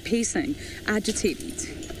circles and pacing, agitated.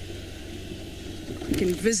 You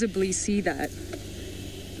can visibly see that.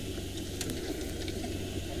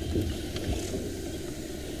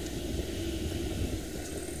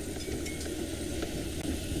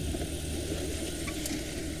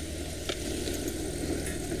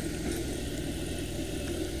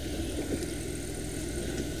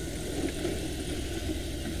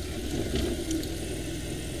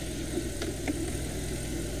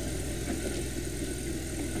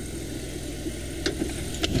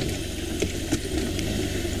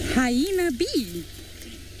 Hyena B.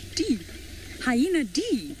 D. Hyena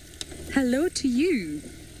D. Hello to you.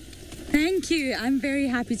 Thank you. I'm very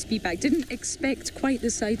happy to be back. Didn't expect quite the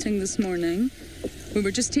sighting this morning. We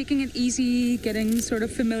were just taking it easy, getting sort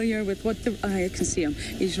of familiar with what the... I can see him.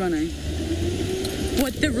 He's running.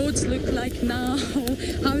 What the roads look like now,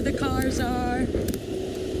 how the cars are.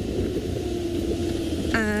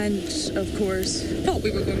 And, of course, thought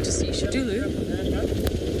we were going to see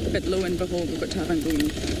Shadulu. But lo and behold, we've got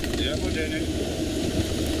Tavanguni.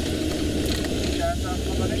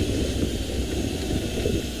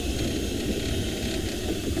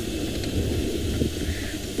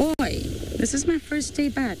 Boy, this is my first day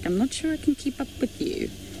back. I'm not sure I can keep up with you.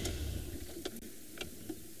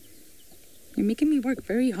 You're making me work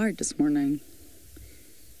very hard this morning.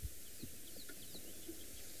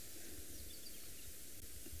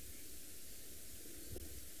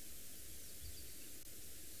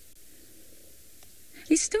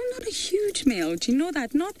 He's still not a huge male, do you know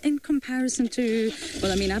that? Not in comparison to...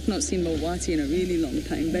 Well, I mean, I've not seen Milwati in a really long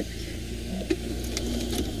time, but...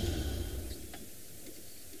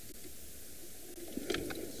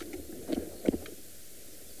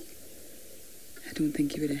 I don't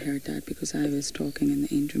think he would have heard that because I was talking and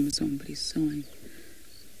the engine was on, but he's sawing.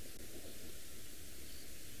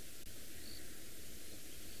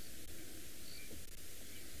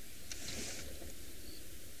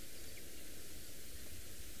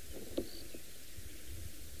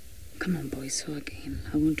 Come on, boys, saw again.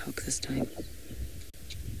 I won't talk this time.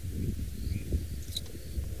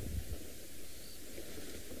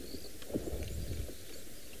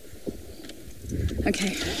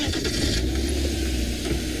 Okay.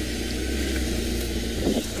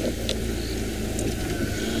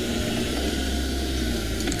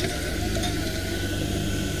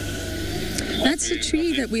 That's the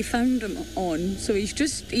tree that we found him on. So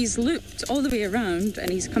he's looped all the way around and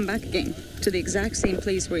he's come back again to the exact same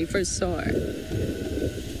place where he first saw her.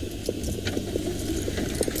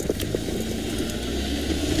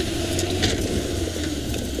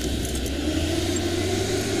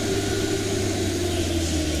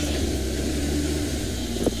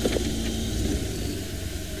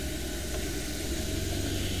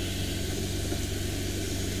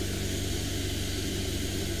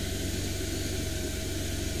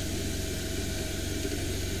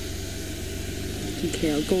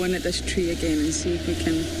 Okay, I'll go in at this tree again and see if we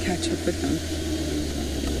can catch up with them.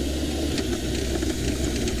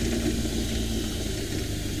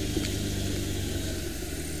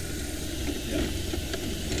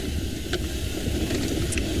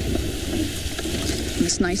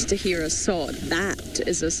 It's nice to hear a saw. That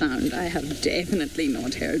is a sound I have definitely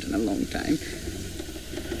not heard in a long time.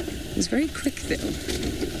 It's very quick though.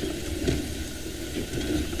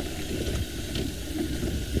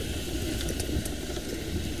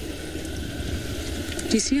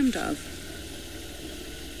 Do you see him, Dove?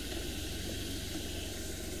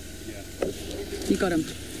 Yeah. You got him.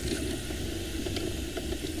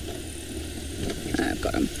 I've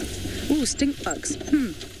got him. Ooh, stink bugs.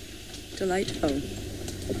 delightful.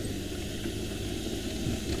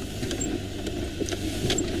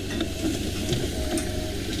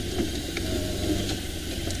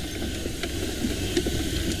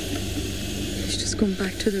 He's just going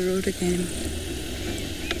back to the road again.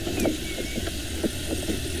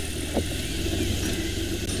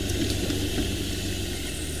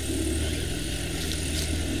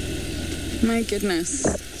 My goodness,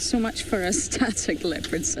 so much for a static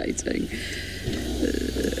leopard sighting.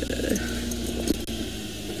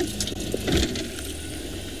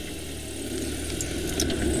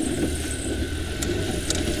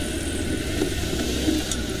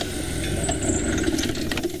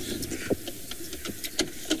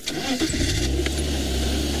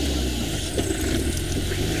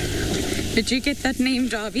 Did you get that name,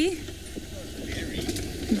 Darby?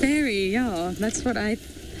 Very, yeah, that's what I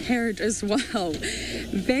heard as well.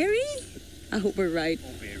 Very? I hope we're right.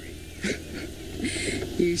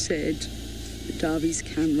 You said Darby's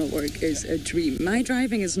camera work is a dream. My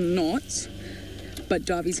driving is not, but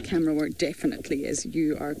Darby's camera work definitely is.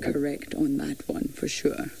 You are correct on that one, for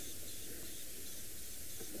sure.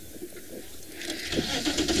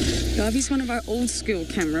 Darby's one of our old school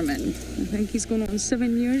cameramen. I think he's going on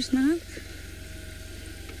 7 years now.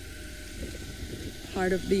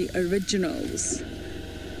 Part of the originals.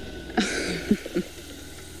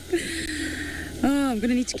 Oh, I'm going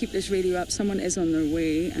to need to keep this radio up. Someone is on their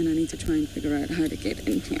way, and I need to try and figure out how to get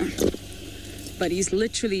in here. But he's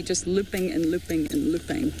literally just looping and looping and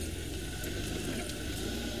looping.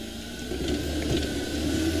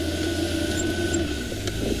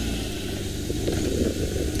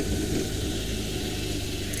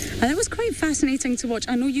 And that was quite fascinating to watch.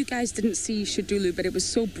 I know you guys didn't see Shadulu, but it was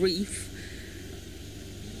so brief.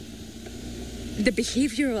 The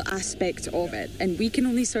behavioural aspect of it, and we can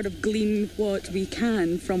only sort of glean what we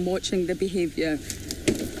can from watching the behaviour.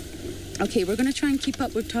 Okay, we're going to try and keep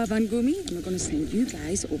up with Tavan Gumi, and we're going to send you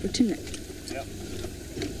guys over to Nick. Yep.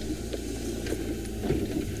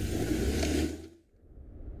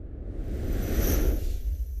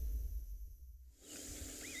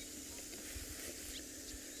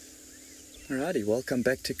 Alrighty, welcome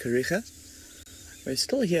back to Kariga. We're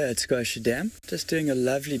still here at Scotia Dam, just doing a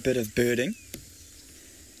lovely bit of birding.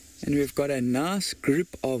 And we've got a nice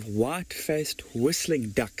group of white-faced whistling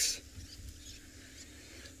ducks,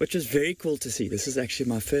 which is very cool to see. This is actually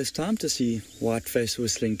my first time to see white-faced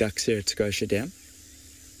whistling ducks here at Scotia Dam.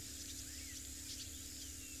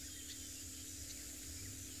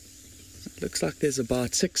 It looks like there's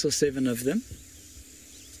about 6 or 7 of them.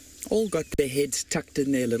 All got their heads tucked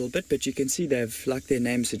in there a little bit, but you can see they've, like their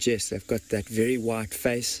name suggests, they've got that very white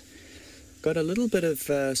face. Got a little bit of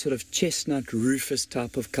sort of chestnut rufous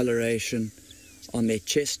type of coloration on their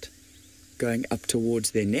chest, going up towards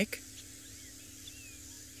their neck.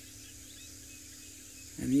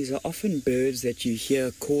 And these are often birds that you hear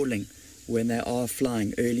calling when they are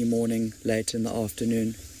flying early morning, late in the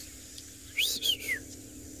afternoon.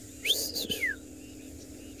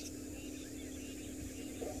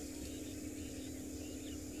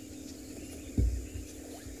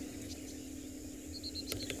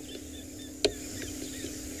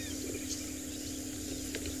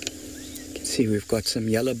 See, we've got some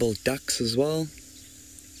yellow-billed ducks as well,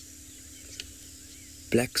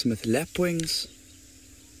 blacksmith lapwings,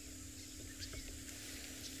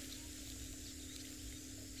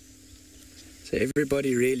 so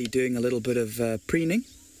everybody really doing a little bit of preening.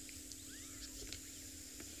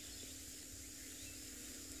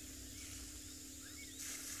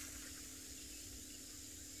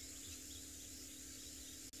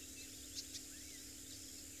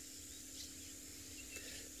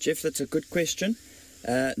 Jeff, that's a good question.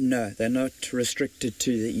 No, they're not restricted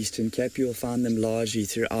to the Eastern Cape. You'll find them largely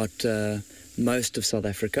throughout most of South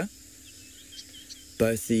Africa.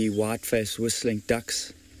 Both the white-faced whistling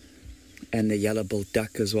ducks and the yellow-billed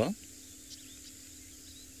duck as well.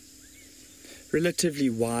 Relatively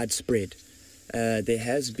widespread. There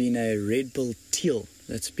has been a red-billed teal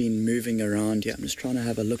that's been moving around here. I'm just trying to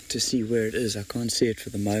have a look to see where it is. I can't see it for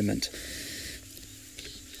the moment.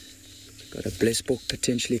 Got a blesbok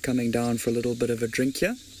potentially coming down for a little bit of a drink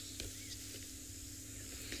here.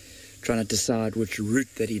 Trying to decide which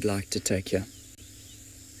route that he'd like to take here.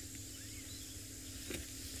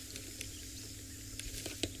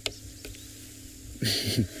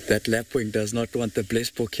 That lapwing does not want the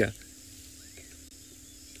blesbok here.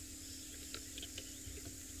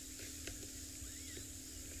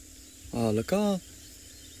 Oh, look how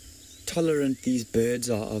tolerant these birds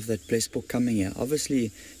are of that blesbok coming here.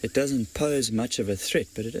 Obviously, it doesn't pose much of a threat,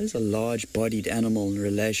 but it is a large-bodied animal in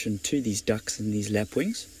relation to these ducks and these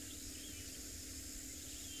lapwings.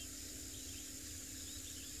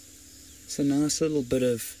 It's a nice little bit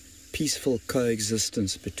of peaceful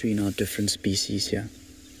coexistence between our different species here.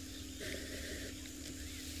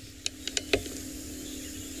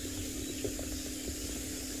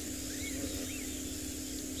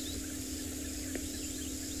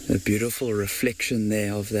 A beautiful reflection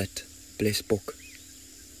there of that blesbok.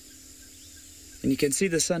 And you can see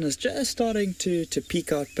the sun is just starting to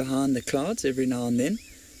peek out behind the clouds every now and then.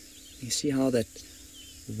 You see how that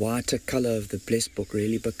whiter colour of the blesbok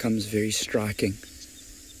really becomes very striking.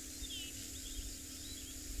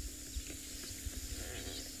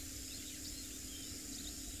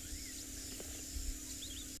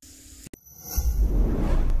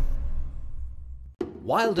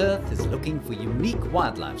 WildEarth is looking for unique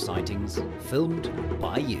wildlife sightings filmed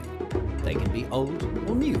by you. They can be old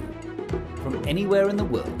or new, from anywhere in the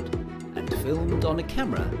world, and filmed on a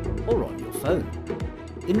camera or on your phone.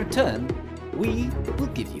 In return, we will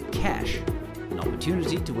give you cash, an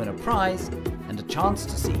opportunity to win a prize, and a chance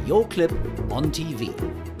to see your clip on TV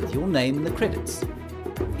with your name in the credits.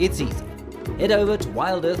 It's easy. Head over to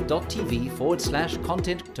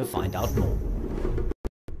wildearth.tv/content to find out more.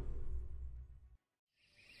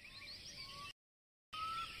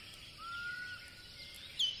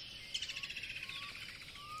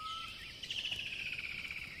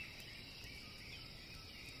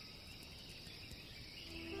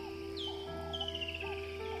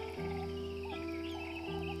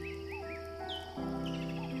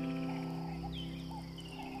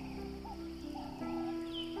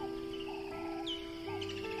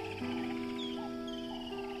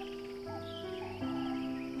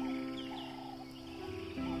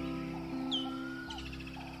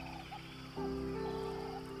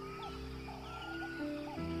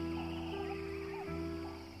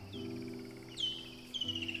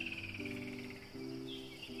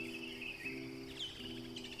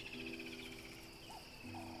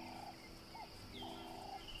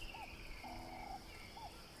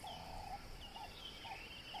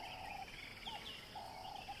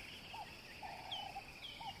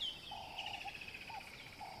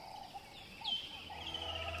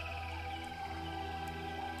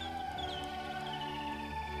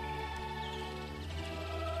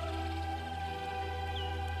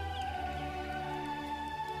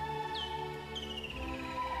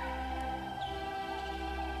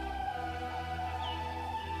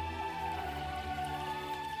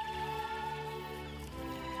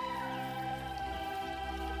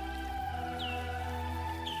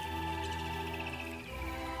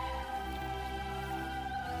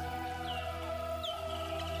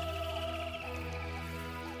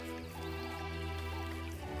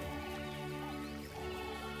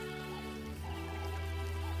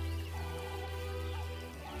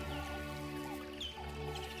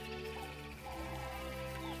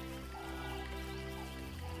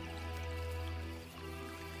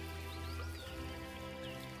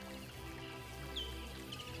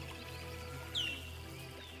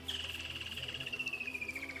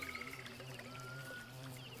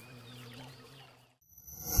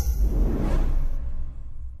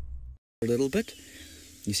 A little bit.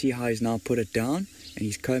 You see how he's now put it down and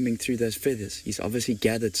he's combing through those feathers. He's obviously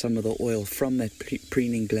gathered some of the oil from that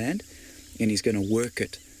preening gland and he's going to work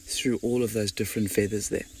it through all of those different feathers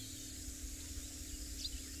there.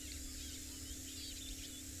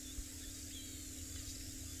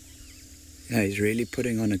 Yeah, he's really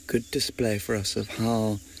putting on a good display for us of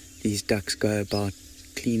how these ducks go about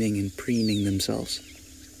cleaning and preening themselves.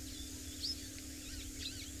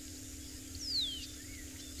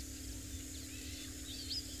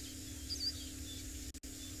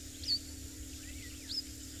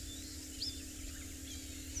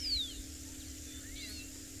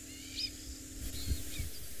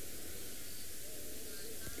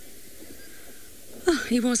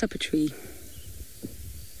 He was up a tree.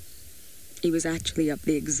 He was actually up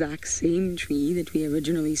the exact same tree that we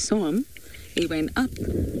originally saw him. He went up,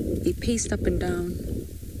 he paced up and down,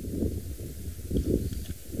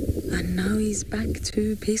 and now he's back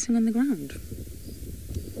to pacing on the ground.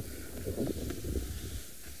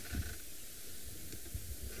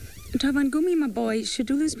 Tavangumi, my boy,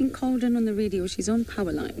 Shadula's been called in on the radio. She's on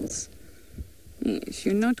power lines. Yes,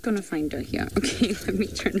 you're not going to find her here. Okay, let me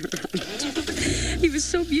turn around. He was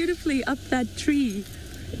so beautifully up that tree.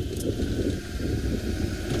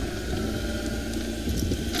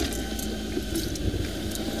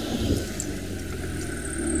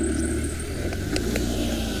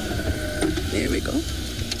 There we go.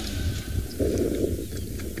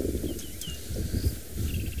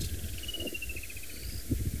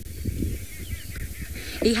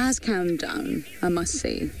 He has calmed down, I must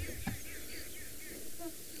say.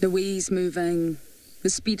 The way he's moving, The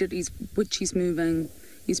speed at which he's moving,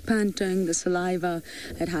 he's panting, the saliva,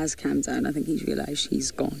 it has calmed down. I think he's realised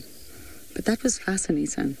he's gone. But that was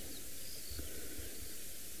fascinating.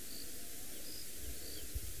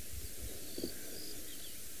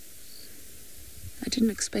 I didn't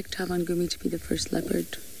expect Tavangumi to be the first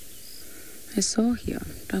leopard I saw here.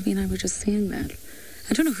 Ravi and I were just saying that.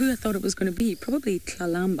 I don't know who I thought it was going to be. Probably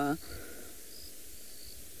Tlalamba.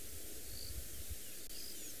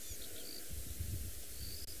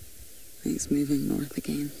 He's moving north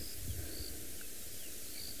again.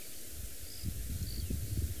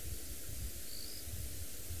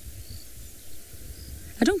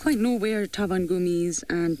 I don't quite know where Tavangumis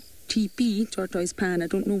and TP, tortoise pan, I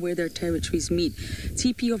don't know where their territories meet.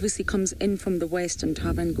 TP obviously comes in from the west and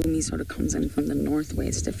Tavangumi sort of comes in from the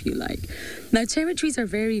northwest, if you like. Now, territories are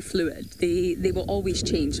very fluid. They will always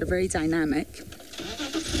change. They're very dynamic.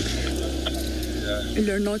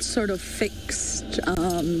 They're not sort of fixed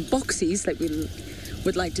boxes like we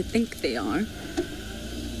would like to think they are.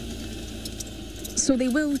 So they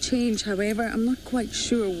will change. However, I'm not quite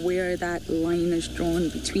sure where that line is drawn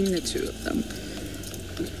between the two of them.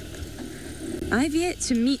 I've yet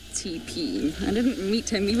to meet TP. I didn't meet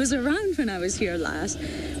him. He was around when I was here last,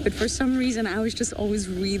 but for some reason I was just always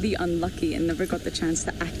really unlucky and never got the chance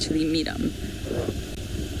to actually meet him.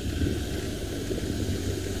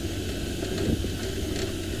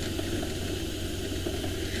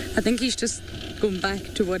 I think he's just going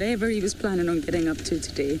back to whatever he was planning on getting up to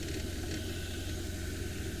today.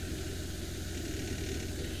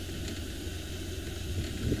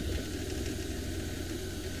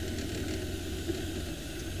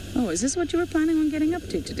 Oh, is this what you were planning on getting up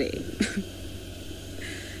to today?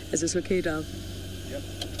 Is this okay, Dov? Yep.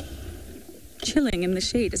 Chilling in the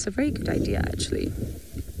shade. It's a very good idea, actually.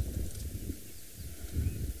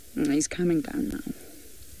 He's calming down now.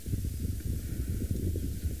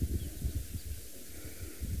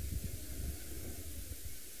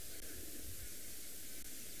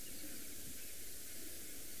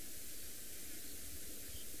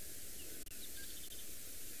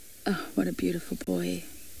 Oh, what a beautiful boy.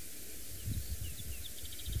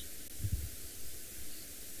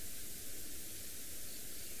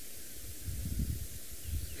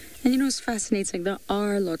 And you know, it's fascinating. There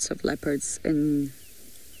are lots of leopards in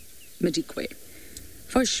Madikwe,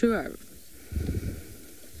 for sure.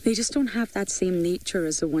 They just don't have that same nature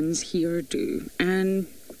as the ones here do. And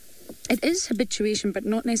it is habituation, but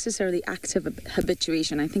not necessarily active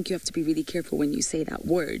habituation. I think you have to be really careful when you say that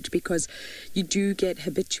word, because you do get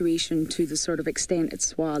habituation to the sort of extent at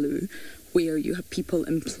Swalu, where you have people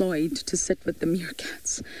employed to sit with the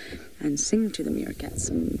meerkats and sing to the meerkats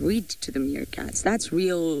and read to the meerkats. That's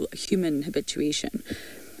real human habituation.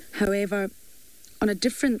 However, on a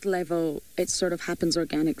different level, it sort of happens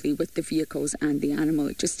organically with the vehicles and the animal.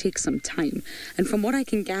 It just takes some time. And from what I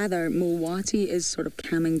can gather, Mulwati is sort of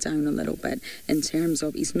calming down a little bit in terms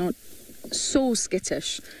of he's not so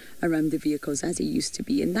skittish around the vehicles as he used to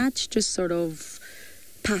be. And that's just sort of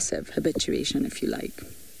passive habituation, if you like.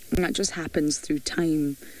 And that just happens through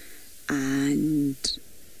time and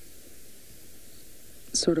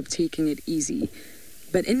sort of taking it easy.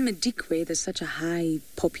 But in Madikwe, there's such a high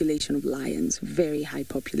population of lions, very high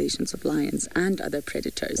populations of lions and other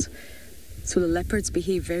predators. So the leopards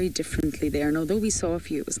behave very differently there. And although we saw a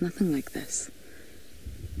few, it was nothing like this.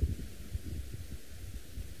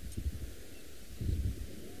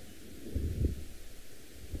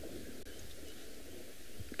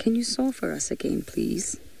 Can you saw for us again,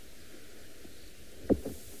 please?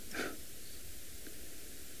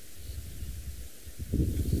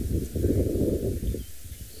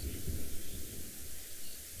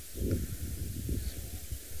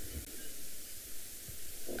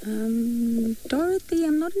 Dorothy,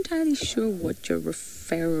 I'm not entirely sure what you're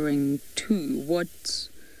referring to. What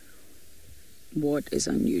is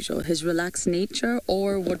unusual? His relaxed nature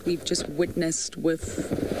or what we've just witnessed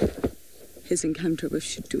with his encounter with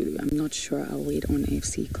Shidulu? I'm not sure. I'll wait on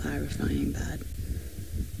AFC clarifying that.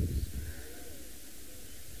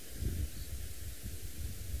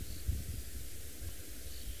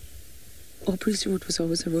 Aubrey's Road was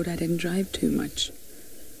always a road I didn't drive too much.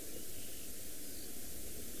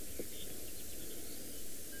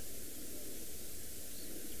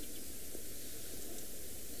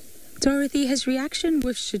 Dorothy, his reaction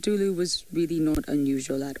with Shidulu was really not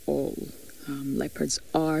unusual at all. Leopards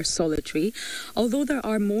are solitary, although there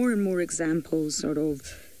are more and more examples sort of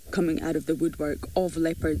coming out of the woodwork of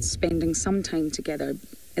leopards spending some time together.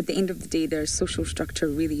 At the end of the day, their social structure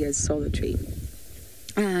really is solitary.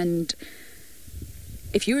 And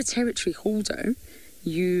if you're a territory holder,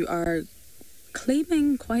 you are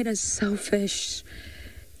claiming quite a selfish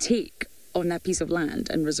take on that piece of land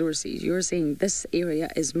and resources. You're saying this area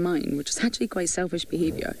is mine, which is actually quite selfish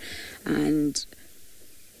behaviour. And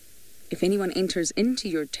if anyone enters into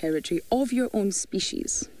your territory of your own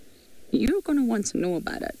species, you're going to want to know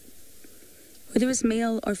about it. Whether it's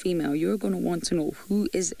male or female, you're going to want to know who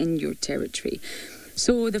is in your territory.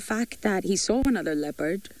 So the fact that he saw another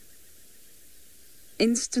leopard,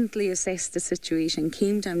 instantly assessed the situation,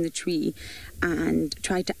 came down the tree and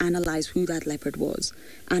tried to analyse who that leopard was,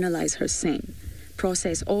 analyse her scent,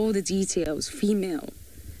 process all the details, female,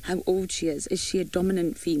 how old she is she a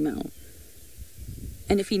dominant female?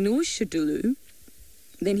 And if he knows Shadulu,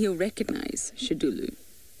 then he'll recognise Shadulu.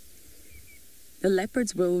 The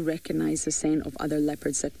leopards will recognise the scent of other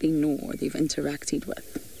leopards that they know or they've interacted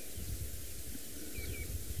with.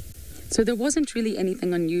 So there wasn't really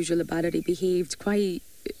anything unusual about it. He behaved quite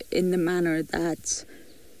in the manner that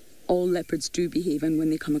all leopards do behave in when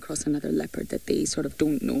they come across another leopard that they sort of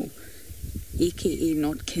don't know, aka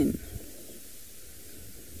not kin.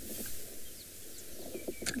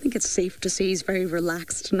 I think it's safe to say he's very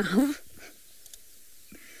relaxed now.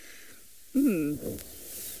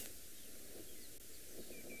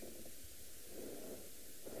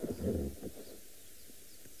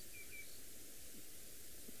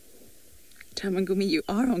 Tamangumi, you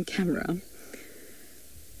are on camera.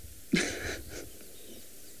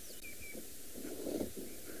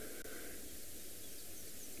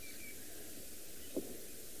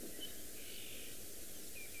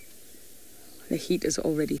 The heat is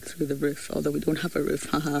already through the roof, although we don't have a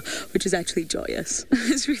roof, haha, which is actually joyous.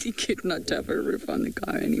 It's really good not to have a roof on the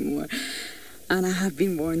car anymore. And I have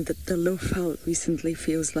been warned that the Lofeld recently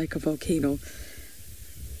feels like a volcano.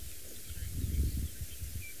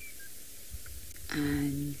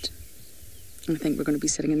 And I think we're going to be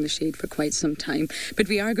sitting in the shade for quite some time. But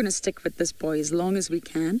we are going to stick with this boy as long as we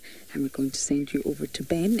can. And we're going to send you over to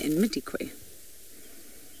Ben in Mitikwe.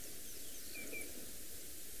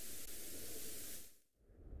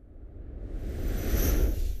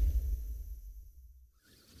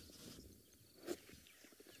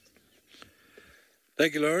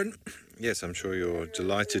 Thank you, Lauren. Yes, I'm sure you're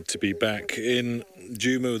delighted to be back in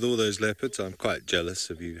Djuma with all those leopards. I'm quite jealous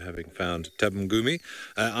of you having found Tabungumi.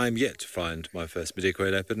 I'm yet to find my first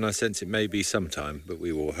Mitikwe leopard, and I sense it may be sometime, but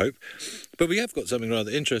we will hope. But we have got something rather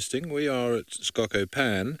interesting. We are at Skoko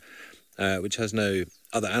Pan, which has no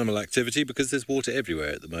other animal activity because there's water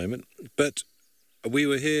everywhere at the moment. But we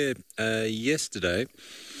were here yesterday,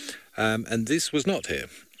 and this was not here.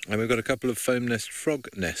 And we've got a couple of foam nest frog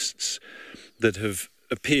nests that have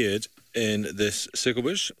appeared in this sickle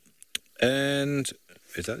bush. And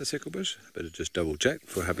is that the sickle bush? Better just double check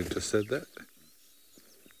before having just said that.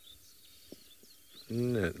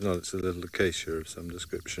 No, it's a little acacia of some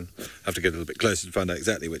description. I have to get a little bit closer to find out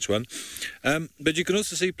exactly which one. But you can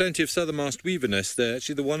also see plenty of southernmast weaver nests there.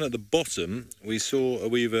 Actually, the one at the bottom, we saw a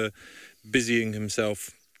weaver busying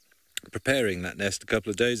himself preparing that nest a couple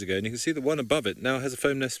of days ago, and you can see the one above it now has a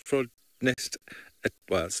foam nest frog nest.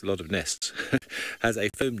 Well, it's a lot of nests. Has a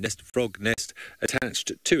foam nest frog nest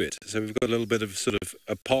attached to it. So we've got a little bit of sort of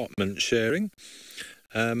apartment sharing.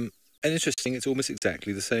 And interesting, it's almost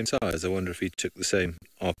exactly the same size. I wonder if he took the same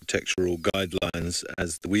architectural guidelines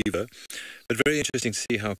as the weaver. But very interesting to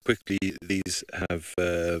see how quickly these have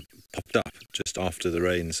popped up just after the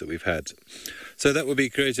rains that we've had. So that will be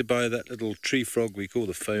created by that little tree frog we call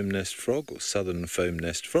the foam nest frog, or southern foam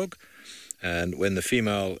nest frog. And when the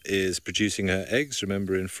female is producing her eggs,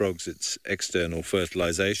 remember in frogs it's external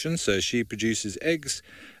fertilization, so she produces eggs,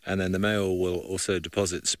 and then the male will also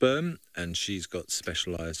deposit sperm, and she's got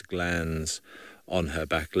specialized glands on her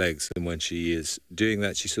back legs, and when she is doing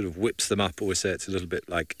that she sort of whips them up, or we say it's a little bit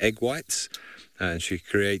like egg whites, and she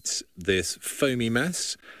creates this foamy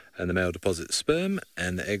mass, and the male deposits sperm,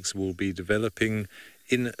 and the eggs will be developing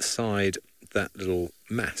inside that little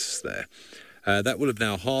mass there. That will have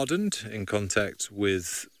now hardened in contact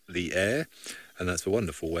with the air, and that's a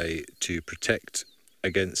wonderful way to protect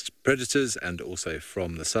against predators and also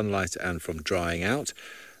from the sunlight and from drying out.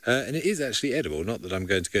 And it is actually edible, not that I'm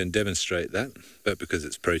going to go and demonstrate that, but because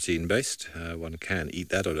it's protein-based, one can eat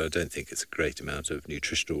that, although I don't think it's a great amount of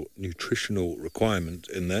nutritional requirement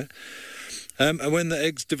in there. And when the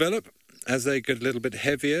eggs develop, as they get a little bit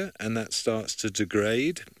heavier and that starts to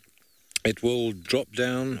degrade, it will drop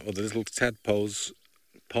down, or the little tadpoles,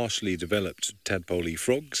 partially developed tadpole-y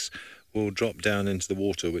frogs, will drop down into the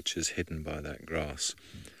water, which is hidden by that grass.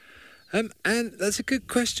 And that's a good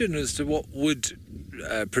question as to what would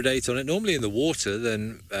predate on it. Normally in the water,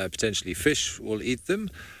 then potentially fish will eat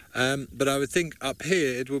them. But I would think up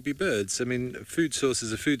here it will be birds. I mean, food source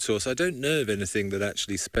is a food source. I don't know of anything that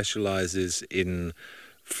actually specialises in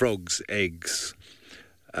frogs' eggs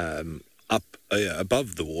up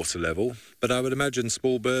above the water level, but I would imagine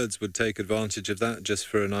small birds would take advantage of that just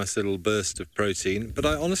for a nice little burst of protein. But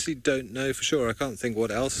I honestly don't know for sure. I can't think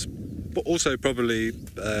what else. But also probably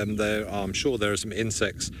I'm sure there are some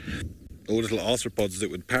insects or little arthropods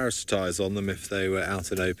that would parasitize on them if they were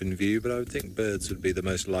out in open view, but I would think birds would be the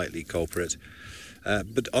most likely culprit.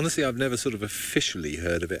 But honestly, I've never sort of officially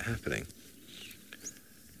heard of it happening.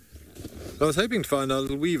 I was hoping to find our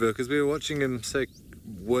little weaver because we were watching him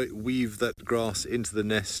weave that grass into the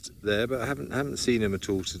nest there, but I haven't seen him at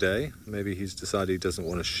all today. Maybe he's decided he doesn't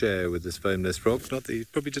want to share with this foam nest frog. Not that he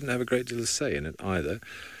probably didn't have a great deal of say in it either.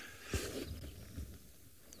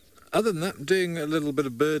 Other than that, doing a little bit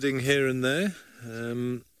of birding here and there,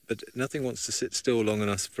 but nothing wants to sit still long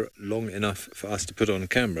enough for us to put on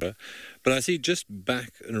camera. But I see just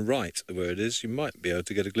back and right of where it is, you might be able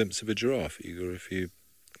to get a glimpse of a giraffe, Igor, if you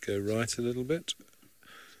go right a little bit.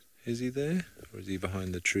 Is he there? Or is he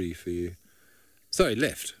behind the tree for you? Sorry,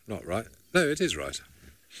 left, not right. No, it is right.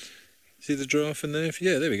 See the giraffe in there?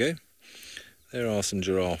 Yeah, there we go. There are some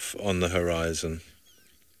giraffe on the horizon.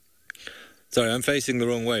 Sorry, I'm facing the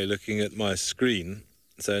wrong way looking at my screen,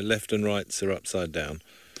 so left and rights are upside down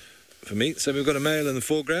for me. So we've got a male in the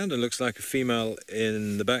foreground and looks like a female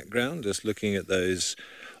in the background, just looking at those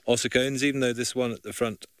ossicones, even though this one at the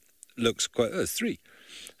front looks quite... Oh, it's three.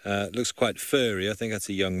 Looks quite furry. I think that's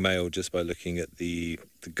a young male just by looking at the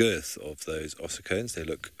girth of those ossicones. They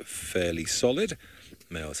look fairly solid.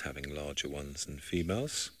 Males having larger ones than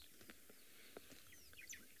females.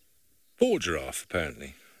 4 giraffe,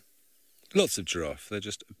 apparently. Lots of giraffe. They're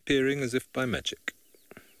just appearing as if by magic.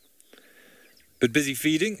 But busy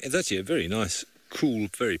feeding. It's actually a very nice, cool,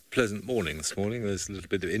 very pleasant morning this morning. There's a little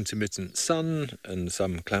bit of intermittent sun and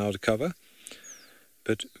some cloud cover.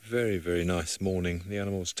 But very, very nice morning. The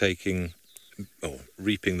animals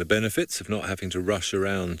reaping the benefits of not having to rush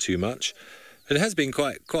around too much. It has been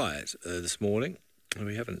quite quiet this morning.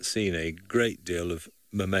 We haven't seen a great deal of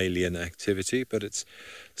mammalian activity, but it's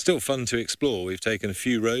still fun to explore. We've taken a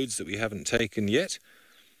few roads that we haven't taken yet,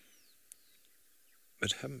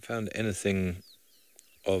 but haven't found anything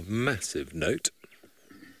of massive note.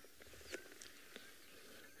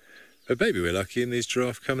 But maybe we're lucky and these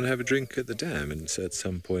giraffe come and have a drink at the dam at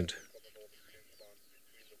some point.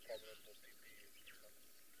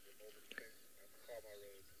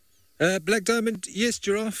 Black Diamond, yes,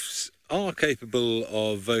 giraffes are capable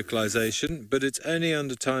of vocalization, but it's only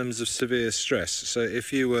under times of severe stress. So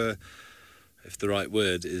if the right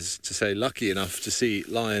word is to say lucky enough to see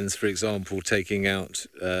lions, for example, taking out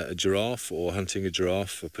a giraffe or hunting a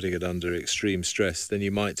giraffe or putting it under extreme stress, then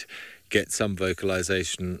you might get some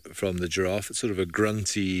vocalization from the giraffe. It's sort of a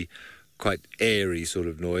grunty, quite airy sort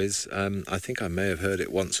of noise. I think I may have heard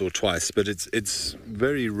it once or twice, but it's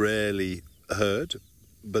very rarely heard,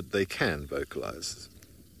 but they can vocalize.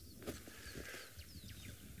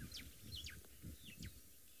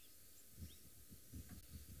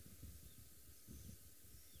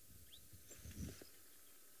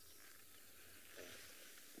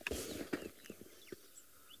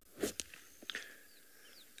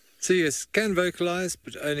 So yes, can vocalise,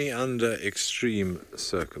 but only under extreme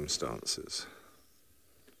circumstances.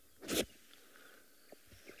 You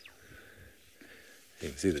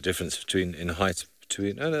can see the difference in height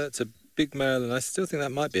between... Oh no, that's a big male, and I still think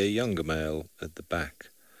that might be a younger male at the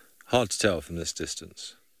back. Hard to tell from this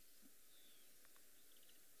distance.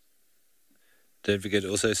 Don't forget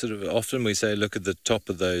also, sort of often we say look at the top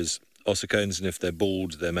of those ossicones, and if they're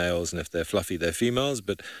bald, they're males, and if they're fluffy, they're females.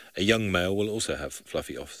 But a young male will also have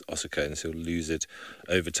fluffy ossicones. He'll lose it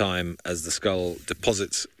over time as the skull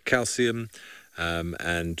deposits calcium,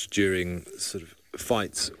 and during sort of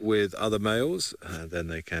fights with other males, then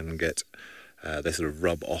they can get, they sort of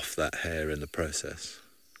rub off that hair in the process.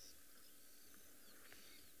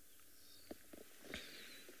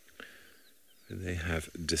 They have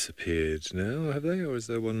disappeared now, have they? Or is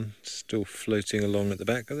there one still floating along at the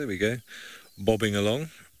back? Oh, there we go. Bobbing along.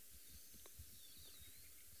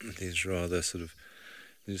 These sort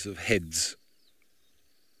of heads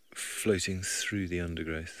floating through the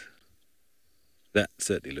undergrowth. That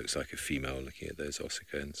certainly looks like a female looking at those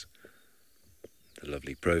ossicones. The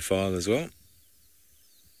lovely profile as well.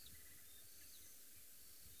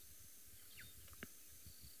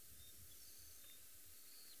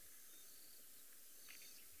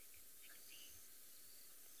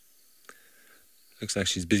 Looks like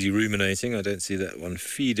she's busy ruminating. I don't see that one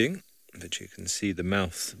feeding, but you can see the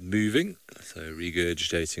mouth moving, so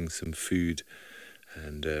regurgitating some food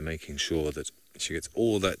and making sure that She gets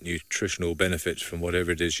all that nutritional benefit from whatever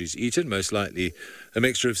it is she's eaten, most likely a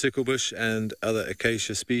mixture of sicklebush and other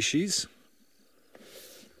acacia species.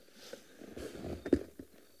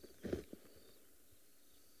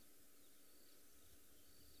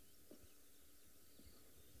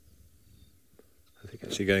 I think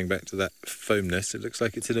actually going back to that foam nest, it looks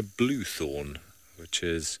like it's in a blue thorn, which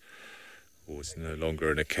is... it's no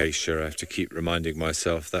longer an acacia. I have to keep reminding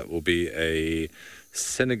myself that will be a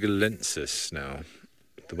senegalensis now.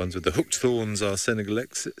 The ones with the hooked thorns are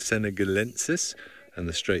senegalensis, and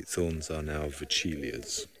the straight thorns are now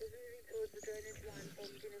vachelias.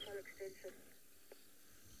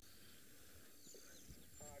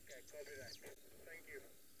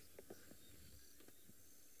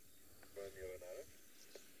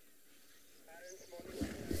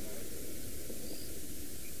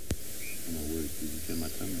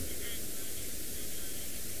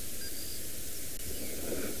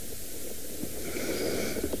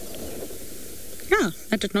 Yeah,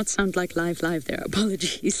 that did not sound like live there.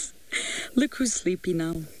 Apologies. Look who's sleepy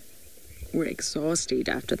now. We're exhausted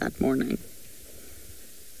after that morning.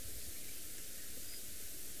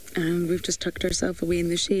 And we've just tucked ourselves away in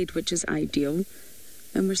the shade, which is ideal.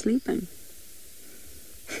 And we're sleeping.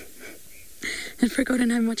 I'd forgotten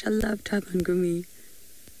how much I love Tabangumi.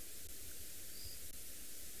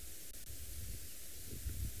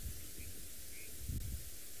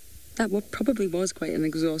 That probably was quite an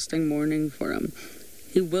exhausting morning for him.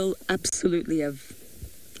 He will absolutely have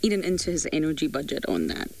eaten into his energy budget on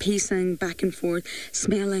that. Pacing back and forth,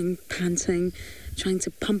 smelling, panting, trying to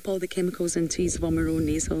pump all the chemicals into his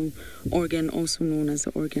vomeronasal organ, also known as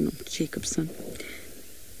the organ of Jacobson,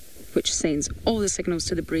 which sends all the signals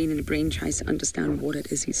to the brain, and the brain tries to understand what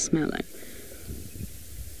it is he's smelling.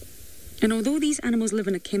 And although these animals live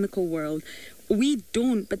in a chemical world, we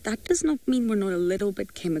don't, but that does not mean we're not a little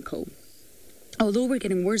bit chemical. Although we're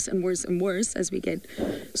getting worse and worse and worse as we get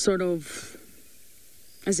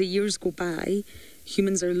as the years go by,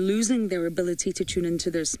 humans are losing their ability to tune into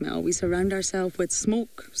their smell. We surround ourselves with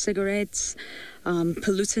smoke, cigarettes,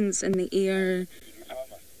 pollutants in the air,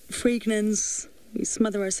 fragrance. We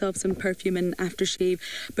smother ourselves in perfume and aftershave.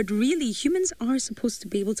 But really, humans are supposed to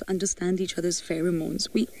be able to understand each other's pheromones.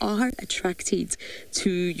 We are attracted to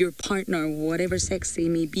your partner, whatever sex they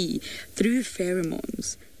may be, through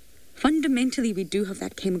pheromones. Fundamentally, we do have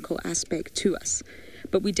that chemical aspect to us.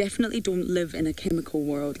 But we definitely don't live in a chemical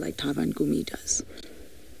world like Tabangumi does.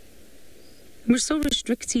 We're so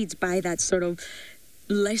restricted by that sort of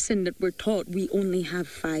lesson that we're taught we only have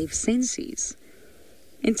 5 senses.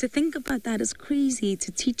 And to think about that is crazy,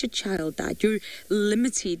 to teach a child that you're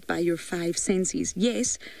limited by your 5 senses.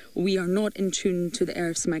 Yes, we are not in tune to the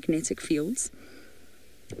Earth's magnetic fields.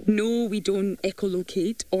 No, we don't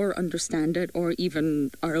echolocate or understand it or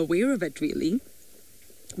even are aware of it, really.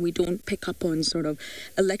 We don't pick up on sort of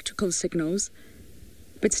electrical signals.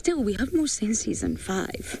 But still, we have more senses than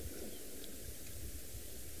 5.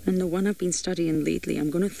 And the one I've been studying lately, I'm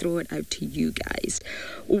going to throw it out to you guys.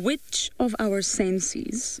 Which of our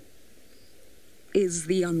senses is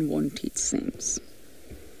the unwanted sense?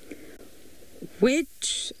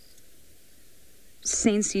 Which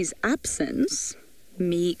sense's absence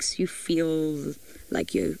makes you feel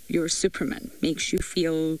like you're Superman, makes you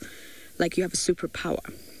feel like you have a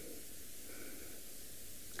superpower?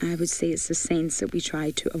 I would say it's the sense that we try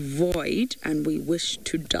to avoid and we wish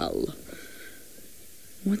to dull.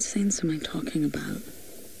 What sense am I talking about?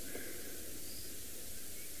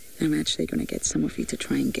 I'm actually going to get some of you to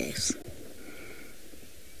try and guess.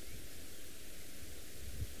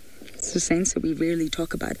 It's a sense that we rarely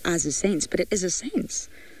talk about as a sense, but it is a sense.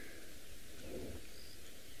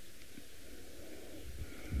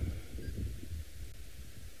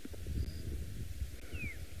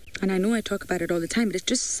 And I know I talk about it all the time, but it's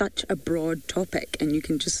just such a broad topic, and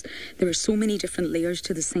there are so many different layers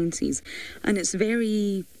to the senses, and it's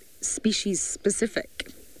very species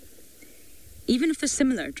specific. Even if they're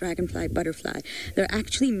similar, dragonfly, butterfly, they're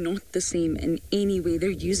actually not the same in any way.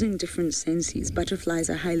 They're using different senses. Butterflies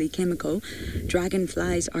are highly chemical,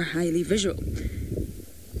 dragonflies are highly visual.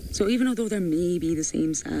 So even although they may be the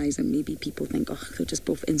same size and maybe people think, oh, they're just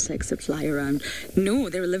both insects that fly around. No,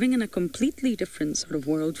 they're living in a completely different sort of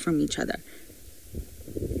world from each other.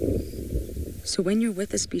 So when you're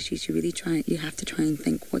with a species, you have to try and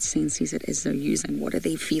think what senses it is they're using. What are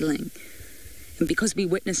they feeling? And because we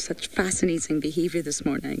witnessed such fascinating behavior this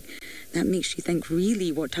morning, that makes you think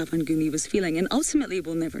really what Tabangumi was feeling. And ultimately,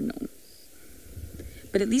 we'll never know.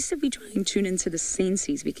 But at least if we try and tune into the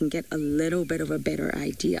senses, we can get a little bit of a better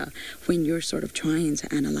idea when you're sort of trying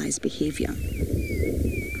to analyze behavior.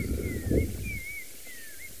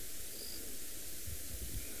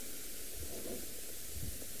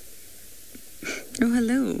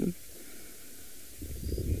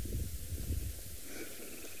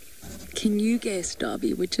 guess,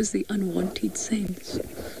 Darby, which is the unwanted sense?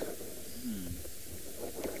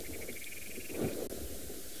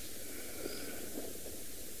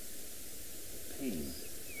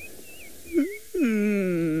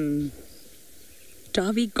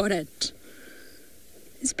 Darby got it.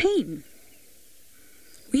 It's pain.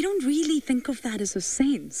 We don't really think of that as a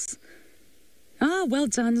sense. Ah, well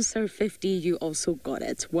done, Sir 50. You also got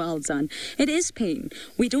it. Well done. It is pain.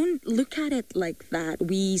 We don't look at it like that.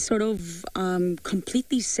 We sort of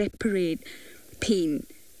completely separate pain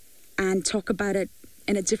and talk about it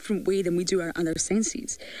in a different way than we do our other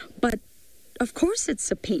senses. But of course it's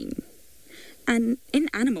a pain. And in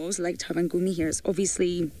animals like Tavangumi here,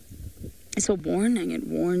 it's a warning. It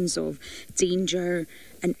warns of danger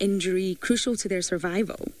and injury crucial to their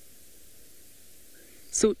survival.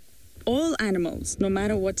 So all animals, no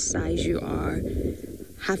matter what size you are,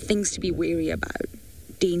 have things to be wary about.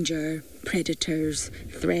 Danger, predators,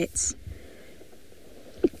 threats.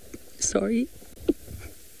 Sorry.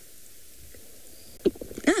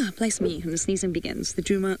 Bless me, and the sneezing begins. The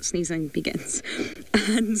Juma sneezing begins.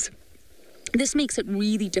 And this makes it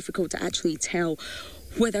really difficult to actually tell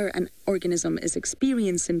whether an organism is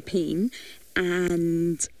experiencing pain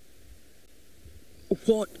and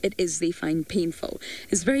what it is they find painful.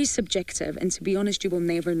 It's very subjective, and to be honest, you will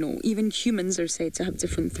never know. Even humans are said to have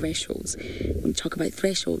different thresholds. When you talk about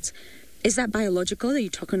thresholds, is that biological? Are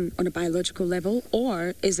you talking on a biological level?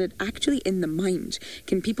 Or is it actually in the mind?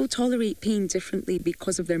 Can people tolerate pain differently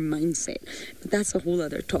because of their mindset? But that's a whole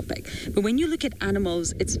other topic. But when you look at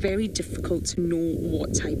animals, it's very difficult to know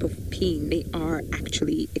what type of pain they are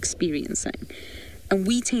actually experiencing. And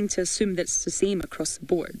we tend to assume that it's the same across the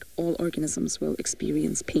board. All organisms will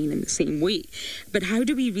experience pain in the same way. But how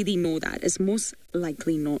do we really know that? It's most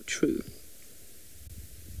likely not true.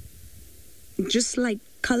 Just like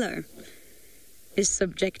colour is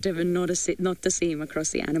subjective and not the same across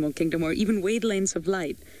the animal kingdom, or even wavelengths of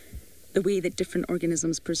light. The way that different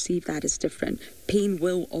organisms perceive that is different. Pain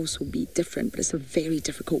will also be different, but it's a very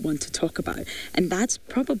difficult one to talk about. And that's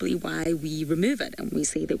probably why we remove it and we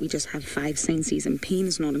say that we just have 5 senses and pain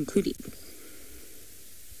is not included.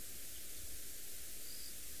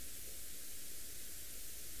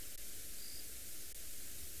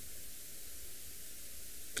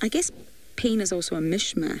 I guess pain is also a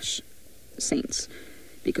mishmash sense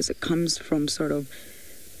because it comes from sort of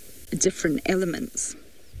different elements.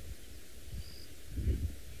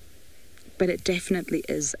 But it definitely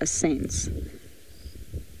is a sense.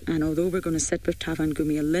 And although we're going to sit with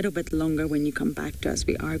Tavangumi a little bit longer when you come back to us,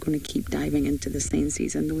 we are going to keep diving into the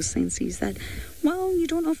senses, and those senses that, well, you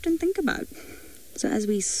don't often think about. So as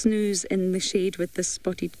we snooze in the shade with the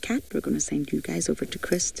spotted cat, we're going to send you guys over to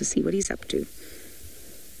Chris to see what he's up to.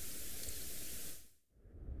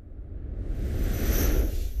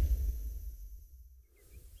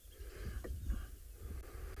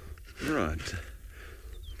 Right.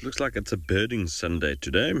 Looks like it's a birding Sunday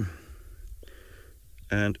today.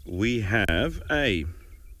 And we have a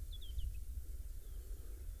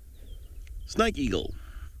snake eagle.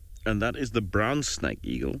 And that is the brown snake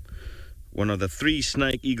eagle. One of the 3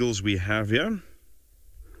 snake eagles we have here.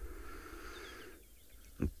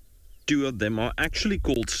 2 of them are actually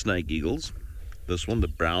called snake eagles. This one, the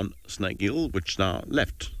brown snake eagle, which now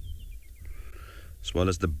left. As well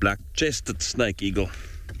as the black-chested snake eagle.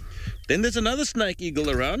 Then there's another snake eagle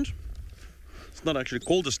around. It's not actually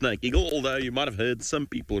called a snake eagle, although you might have heard some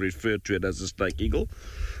people refer to it as a snake eagle.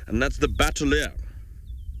 And that's the batelier.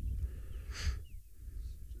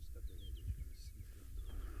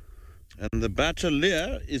 And the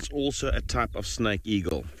batelier is also a type of snake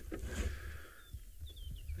eagle.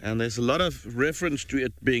 And there's a lot of reference to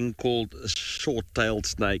it being called a short-tailed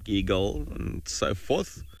snake eagle and so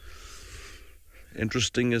forth.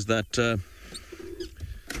 Interesting is that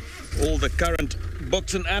all the current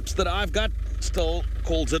books and apps that I've got still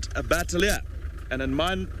calls it a batelier. And in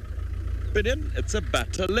my opinion, it's a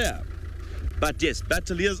batelier. But yes,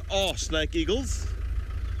 bateliers are snake eagles.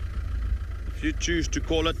 If you choose to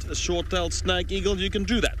call it a short-tailed snake eagle, you can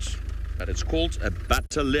do that. But it's called a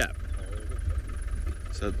batelier.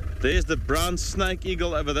 So there's the brown snake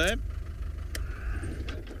eagle over there.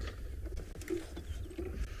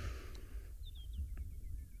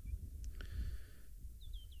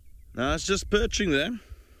 Now it's just perching there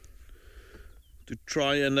to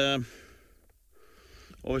try and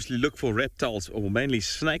obviously look for reptiles, or mainly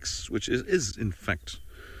snakes, which is in fact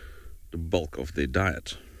the bulk of their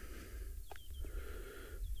diet.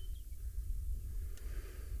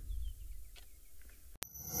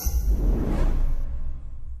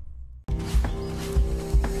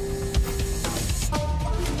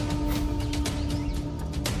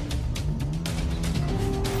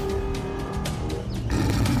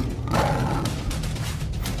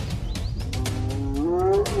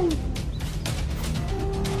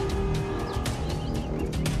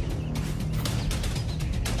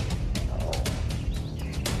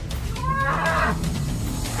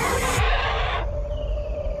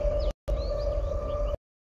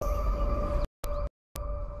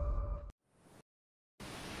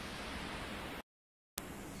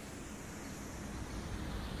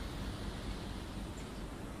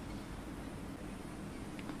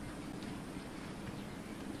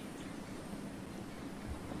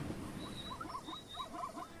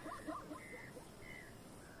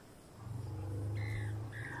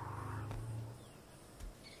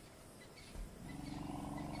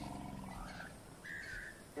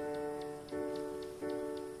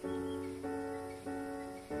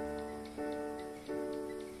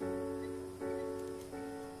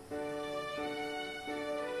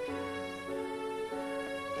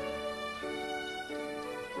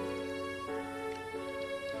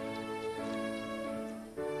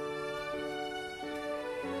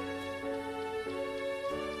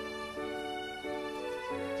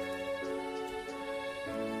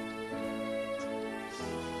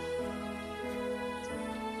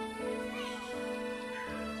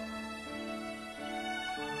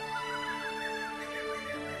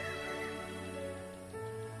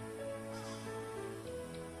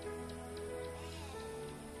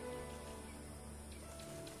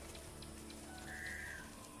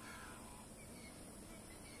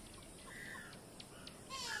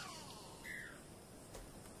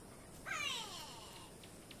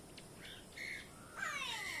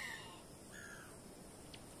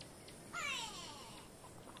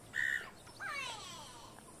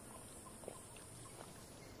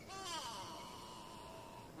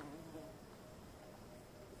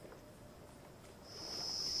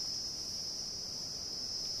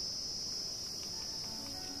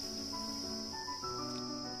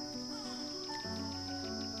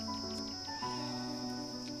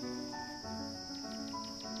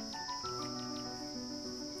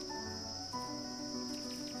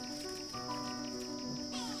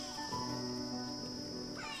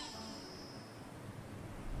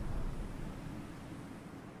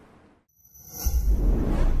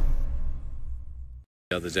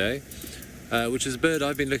 the other day, which is a bird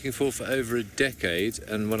I've been looking for over a decade.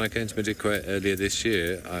 And when I came to Madikwe earlier this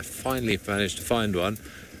year, I finally managed to find one.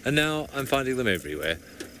 And now I'm finding them everywhere,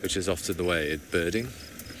 which is often the way at birding.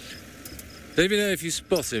 Let me know if you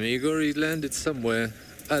spot him, Igor. He landed somewhere.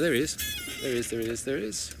 Ah, there he is. There he is, there he is, there he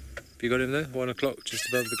is. Have you got him there? 1 o'clock, just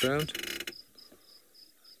above the ground.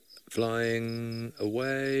 Flying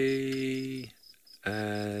away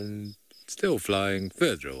and still flying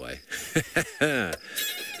further away.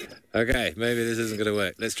 Okay, maybe this isn't going to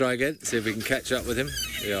work. Let's try again, see if we can catch up with him.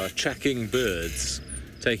 We are tracking birds,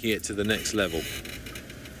 taking it to the next level.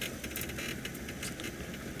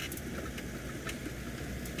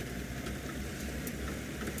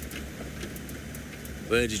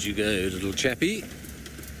 Where did you go, little chappie?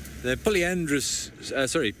 They're polygynous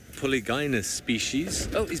species.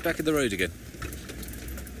 Oh, he's back in the road again.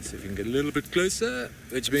 Let's see if we can get a little bit closer,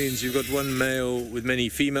 which means you've got one male with many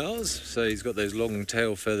females. So he's got those long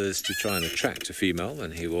tail feathers to try and attract a female,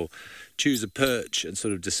 and he will choose a perch and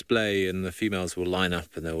sort of display, and the females will line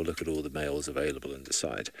up and they will look at all the males available and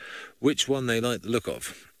decide which one they like the look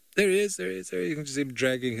of. There he is, there he is, there he is. You can just see him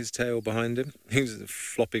dragging his tail behind him. He's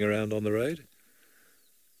flopping around on the road.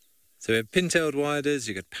 So we have pin-tailed widers,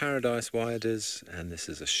 you've got paradise widers, and this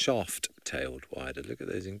is a shaft-tailed wider. Look at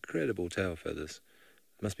those incredible tail feathers.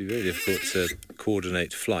 It must be very difficult to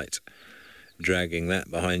coordinate flight, dragging that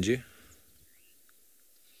behind you.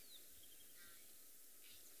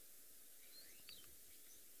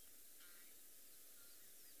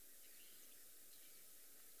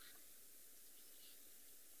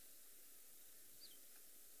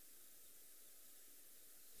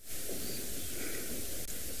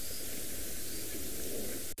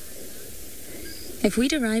 If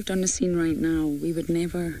we'd arrived on the scene right now, we would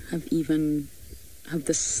never have even have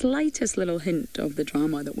the slightest little hint of the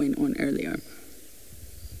drama that went on earlier.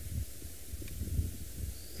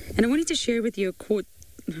 And I wanted to share with you a quote,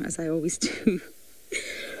 as I always do,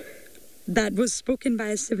 that was spoken by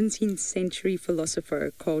a 17th century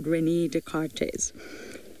philosopher called René Descartes.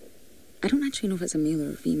 I don't actually know if it's a male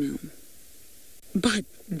or a female, but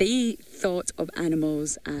they thought of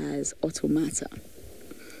animals as automata.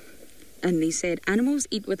 And they said, animals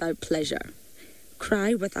eat without pleasure,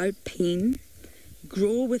 cry without pain,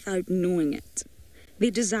 grow without knowing it.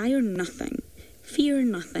 They desire nothing, fear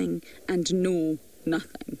nothing, and know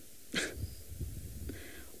nothing.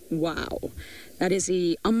 Wow, that is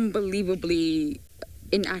an unbelievably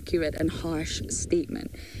inaccurate and harsh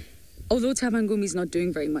statement. Although Tavangumi's not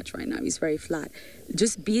doing very much right now, he's very flat.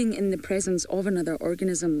 Just being in the presence of another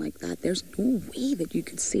organism like that, there's no way that you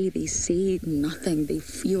could say they say nothing, they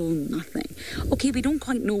feel nothing. Okay, we don't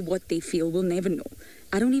quite know what they feel, we'll never know.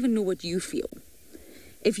 I don't even know what you feel.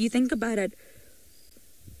 If you think about it,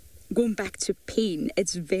 going back to pain,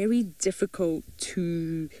 it's very difficult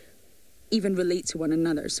to even relate to one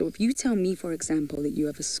another. So if you tell me, for example, that you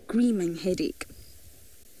have a screaming headache,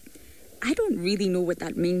 I don't really know what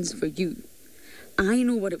that means for you. I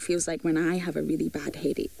know what it feels like when I have a really bad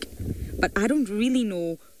headache, but I don't really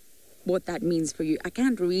know what that means for you. I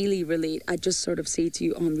can't really relate. I just sort of say to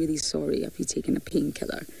you, oh, I'm really sorry, have you taken a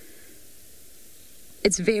painkiller?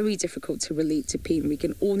 It's very difficult to relate to pain. We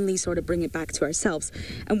can only sort of bring it back to ourselves.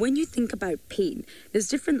 And when you think about pain, there's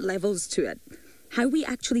different levels to it. How we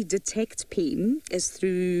actually detect pain is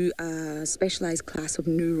through a specialized class of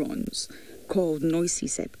neurons called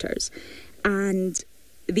nociceptors. And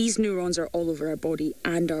these neurons are all over our body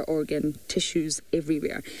and our organ tissues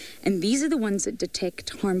everywhere. And these are the ones that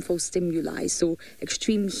detect harmful stimuli. So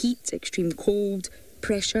extreme heat, extreme cold,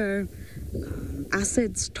 pressure,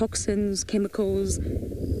 acids, toxins, chemicals,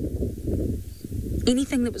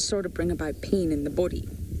 anything that would sort of bring about pain in the body.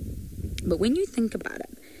 But when you think about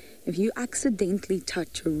it, if you accidentally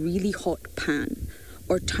touch a really hot pan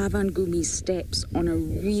or Tavangumi's steps on a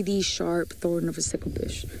really sharp thorn of a sickle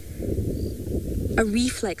bush, a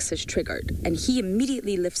reflex is triggered and he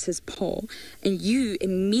immediately lifts his paw and you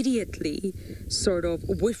immediately sort of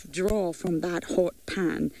withdraw from that hot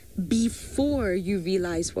pan before you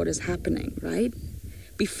realize what is happening, right?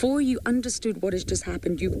 Before you understood what has just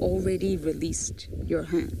happened, you've already released your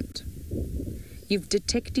hand. You've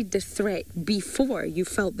detected the threat before you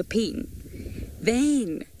felt the pain.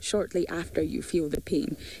 Then, shortly after you feel the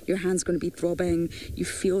pain, your hand's going to be throbbing, you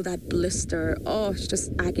feel that blister. Oh, it's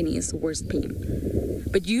just agony, it's the worst pain.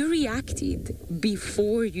 But you reacted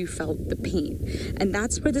before you felt the pain. And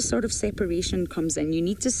that's where the sort of separation comes in. You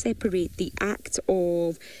need to separate the act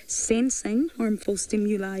of sensing harmful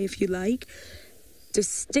stimuli, if you like,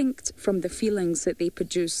 distinct from the feelings that they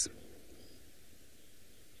produce.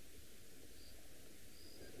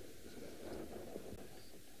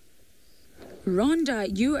 Rhonda,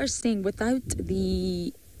 you are saying without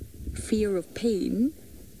the fear of pain,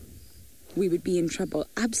 we would be in trouble.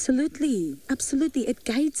 Absolutely, absolutely. It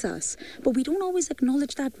guides us. But we don't always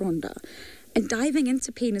acknowledge that, Rhonda. And diving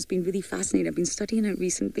into pain has been really fascinating. I've been studying it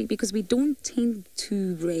recently because we don't tend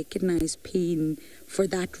to recognize pain for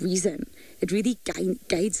that reason. It really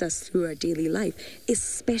guides us through our daily life,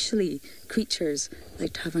 especially creatures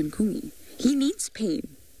like Tavangumi. He needs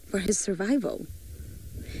pain for his survival.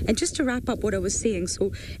 And just to wrap up what I was saying,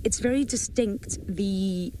 so it's very distinct,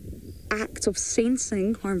 the act of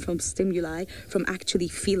sensing harmful stimuli from actually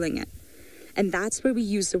feeling it. And that's where we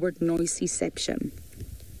use the word nociception.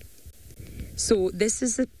 So this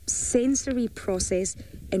is a sensory process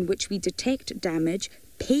in which we detect damage.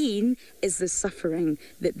 Pain is the suffering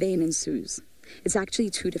that then ensues. It's actually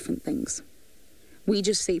two different things. We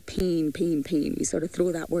just say pain, pain, pain. We sort of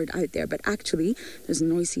throw that word out there, but actually there's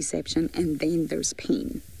nociception and then there's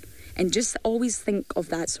pain. And just always think of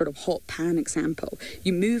that sort of hot pan example.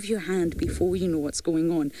 You move your hand before you know what's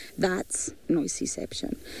going on. That's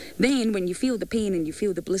nociception. Then when you feel the pain and you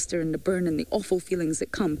feel the blister and the burn and the awful feelings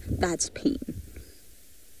that come, that's pain.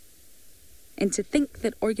 And to think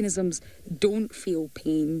that organisms don't feel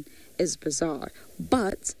pain is bizarre.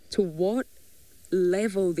 But to what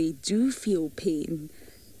level they do feel pain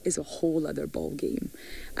is a whole other ballgame.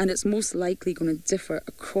 And it's most likely going to differ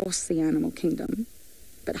across the animal kingdom.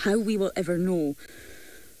 But how we will ever know,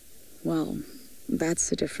 well,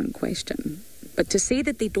 that's a different question. But to say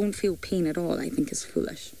that they don't feel pain at all, I think is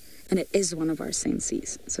foolish. And it is one of our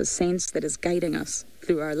senses. It's a sense that is guiding us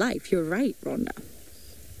through our life. You're right, Rhonda.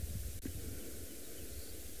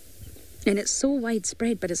 And it's so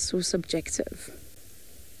widespread, but it's so subjective.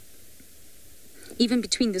 Even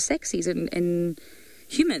between the sexes and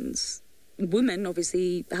humans, women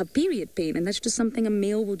obviously have period pain, and that's just something a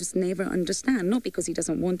male will just never understand, not because he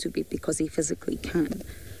doesn't want to, but because he physically can.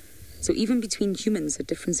 So even between humans, the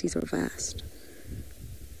differences are vast.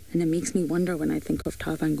 And it makes me wonder when I think of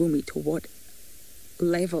Tavangumi, to what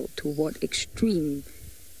level, to what extreme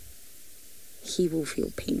he will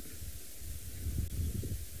feel pain.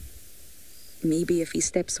 Maybe if he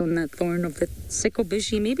steps on that thorn of the sickle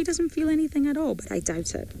bush, he maybe doesn't feel anything at all, but I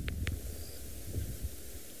doubt it.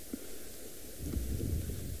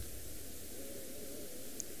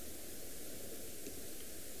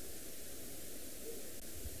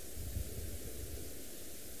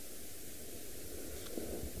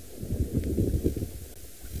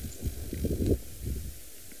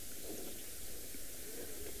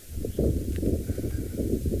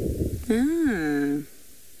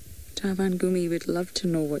 Tavangumi would love to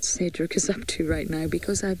know what Cedric is up to right now,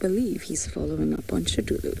 because I believe he's following up on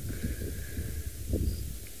Shadulu.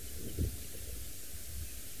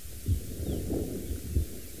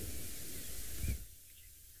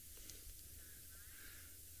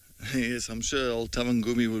 Yes, I'm sure old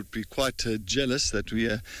Tavangumi would be quite jealous that we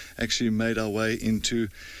actually made our way into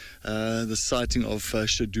the sighting of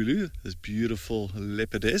Shadulu, this beautiful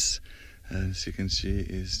leopardess. As you can see,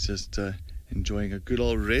 is just enjoying a good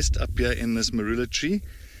old rest up here in this marula tree.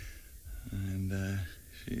 And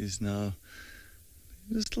she is now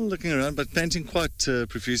just still looking around, but panting quite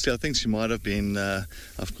profusely. I think she might have been,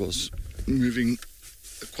 of course, moving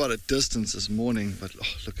quite a distance this morning, but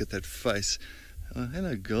oh, look at that face.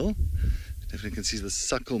 Hello, girl. Definitely can see the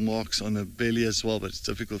suckle marks on her belly as well, but it's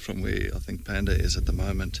difficult from where I think Panda is at the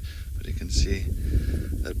moment. But you can see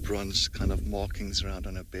that bronze kind of markings around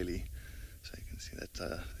on her belly. So you can see that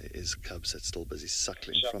there is cubs that's still busy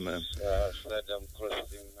suckling from her.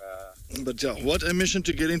 But yeah, what a mission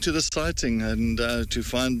to get into the sighting and to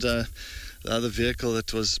find the other vehicle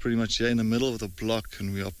that was pretty much here in the middle of the block,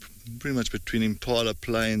 and we are pretty much between Impala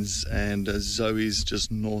Plains and Zoe's,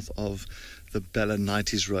 just north of the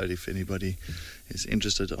Ballinites Road, if anybody is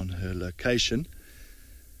interested on her location.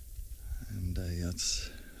 And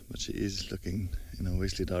but she is looking in a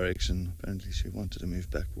westerly direction. Apparently she wanted to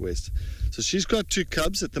move back west. So she's got 2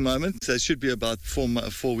 cubs at the moment. They should be about 4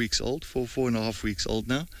 weeks old, 4.5 weeks old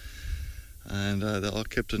now. And they are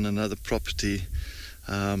kept in another property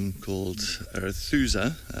called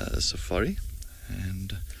Arethusa Safari.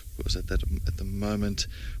 And of course at the moment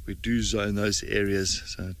we do zone those areas,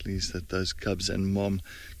 so at least that those cubs and mom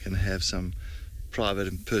can have some private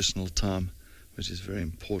and personal time, which is very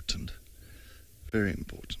important. Very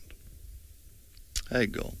important. Hey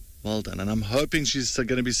girl, well done. And I'm hoping she's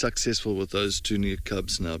going to be successful with those 2 new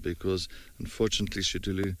cubs now, because unfortunately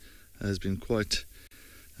Shadulu has been quite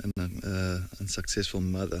an unsuccessful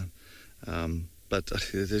mother. but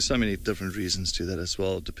there's so many different reasons to that as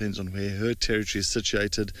well. It depends on where her territory is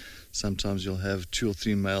situated. Sometimes you'll have 2 or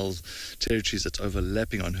 3 male territories that's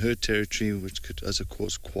overlapping on her territory, which could also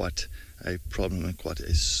cause quite a problem and quite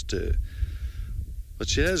a stir. But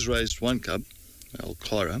she has raised one cub,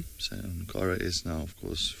 Cara. So Cara is now, of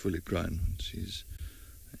course, fully grown. She's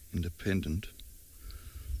independent.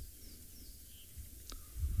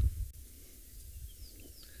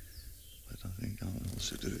 But I think I'll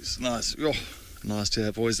also do this. Nice. Oh, nice to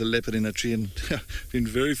have always a leopard in a tree, and been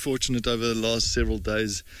very fortunate over the last several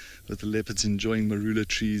days with the leopards enjoying marula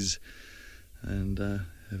trees and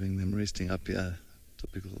having them resting up here.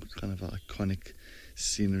 Typical kind of iconic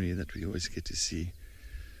scenery that we always get to see.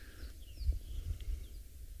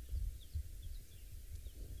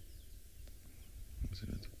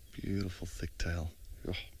 Beautiful thick tail.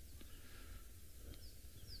 Oh.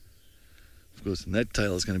 Of course, and that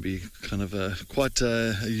tail is going to be kind of quite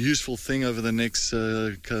a useful thing over the next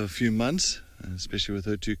few months, especially with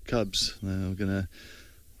her 2 cubs. We're going to,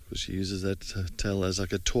 of course, she uses that tail as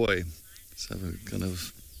like a toy. So we're kind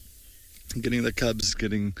of getting the cubs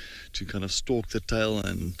getting to kind of stalk the tail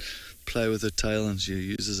and play with the tail, and she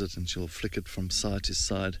uses it and she'll flick it from side to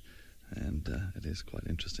side. And it is quite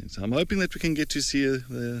interesting. So I'm hoping that we can get to see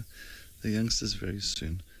the youngsters very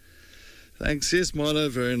soon. Thanks. Yes, Marlo,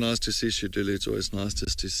 very nice to see Shiduli. It's always nice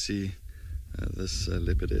just to see this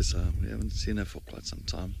leopardess. We haven't seen her for quite some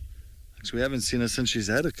time. Actually, we haven't seen her since she's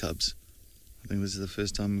had her cubs. I think this is the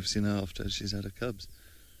first time we've seen her after she's had her cubs.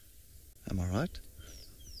 Am I right?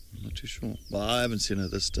 I'm not too sure. Well, I haven't seen her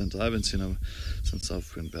this stint. I haven't seen her since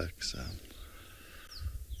I've been back, so...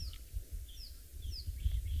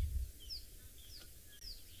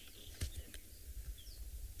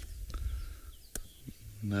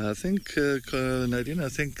 No, I think, Nadine, I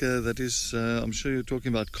think that is, I'm sure you're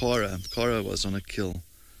talking about Cara. Cara was on a kill.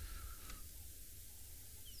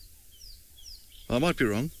 I might be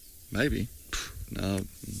wrong. Maybe. Now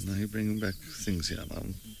you're bringing back things here.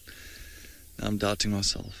 I'm doubting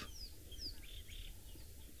myself.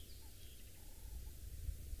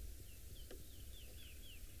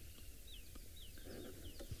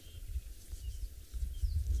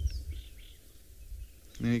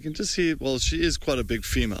 You can just see, well, she is quite a big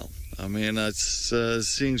female. I mean, it's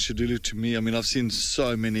seeing Shidulu to me, I mean, I've seen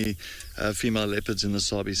so many female leopards in the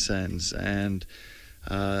Sabi Sands, and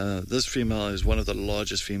this female is one of the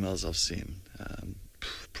largest females I've seen.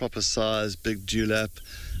 Proper size, big dewlap,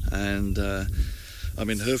 and I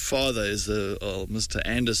mean, her father is Mr.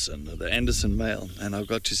 Anderson, the Anderson male, and I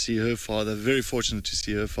got to see her father, very fortunate to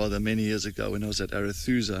see her father many years ago when I was at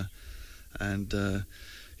Arathusa, and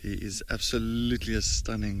he is absolutely a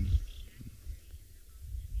stunning.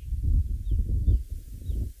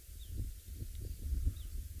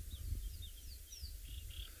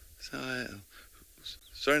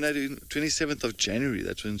 Sorry, Nadine, 27th of January,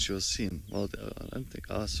 that's when she was seen. Well, I don't think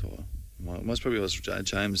I saw her. Well, most probably was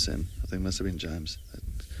James then. I think it must have been James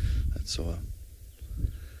that saw her.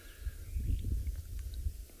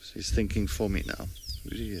 She's thinking for me now.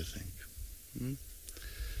 What do you think?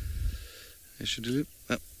 I should do it.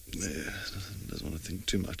 Oh, yeah, doesn't want to think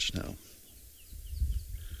too much now.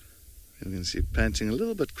 You can see it panting a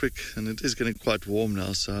little bit quick, and it is getting quite warm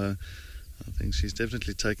now, so I think she's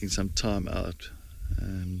definitely taking some time out,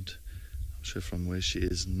 and I'm sure from where she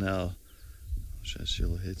is now, I'm sure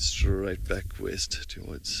she'll head straight back west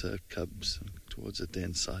towards cubs, towards a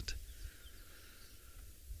den site.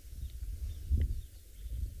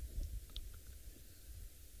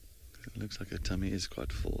 It looks like her tummy is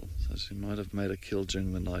quite full, so she might have made a kill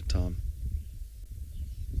during the night time.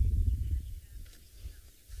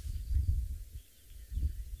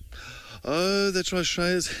 Oh, that's right,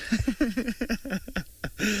 Shreyas.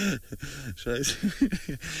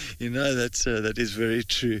 Shreyas, you know, that is very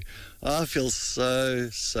true. I feel so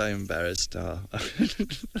embarrassed now.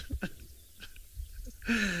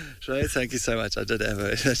 Shreyas, thank you so much. I did have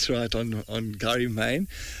her. That's right, on Gary Main.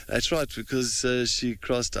 That's right, because she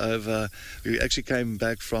crossed over. We actually came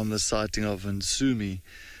back from the sighting of Nsumi,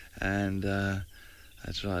 and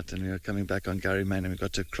that's right, and we were coming back on Gary Main, and we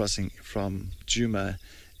got to crossing from Juma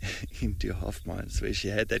into Half Mines, where she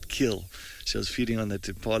had that kill. She was feeding on that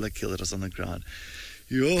impala kill that was on the ground.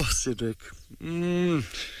 Yo, Cedric.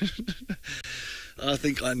 I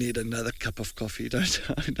think I need another cup of coffee,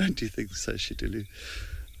 don't you think so, Shidulu?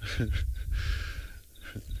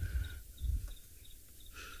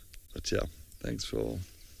 But yeah, thanks for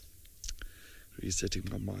resetting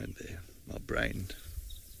my mind there, my brain.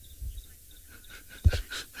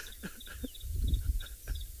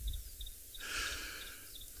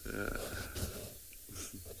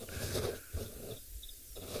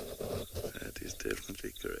 That is definitely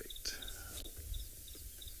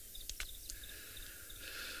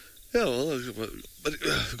Yeah, well, but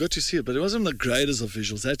we got to see it, but it wasn't the greatest of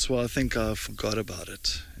visuals. That's why I think I forgot about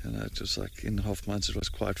it. You know, it was like in half months, it was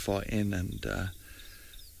quite far in, and yeah,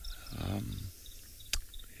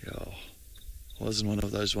 it wasn't one of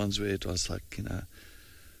those ones where it was like, you know,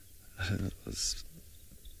 it was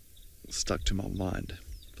stuck to my mind.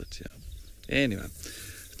 But yeah, anyway,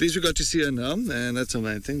 at least we got to see her now, and that's the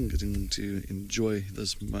main thing, getting to enjoy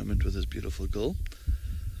this moment with this beautiful girl.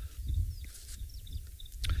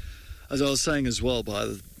 As I was saying as well, by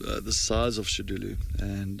the size of Shadulu,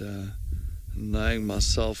 and knowing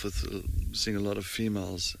myself with seeing a lot of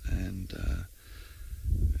females, and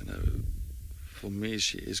you know, for me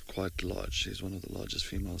she is quite large. She's one of the largest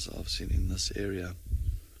females I've seen in this area.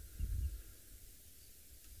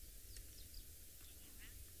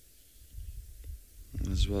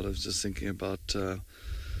 As well, I was just thinking about her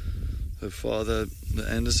father, the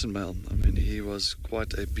Anderson male. I mean, he was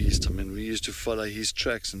quite a beast. I mean, we used to follow his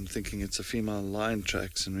tracks and thinking it's a female lion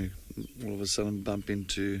tracks, and we all of a sudden bump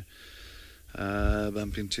into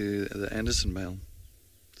the Anderson male.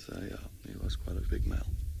 So yeah, he was quite a big male.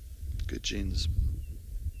 Good genes.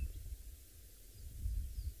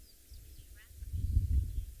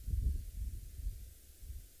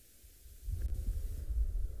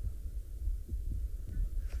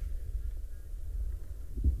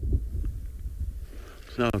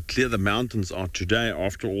 So how clear the mountains are today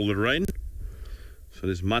after all the rain. So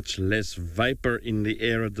there's much less vapor in the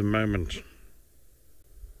air at the moment.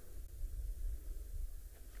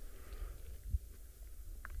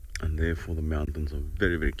 And therefore the mountains are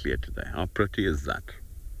very, very clear today. How pretty is that?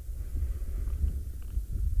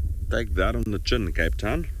 Take that on the chin, Cape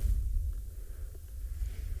Town.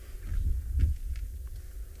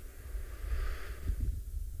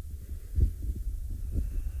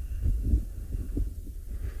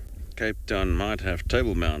 Cape Town might have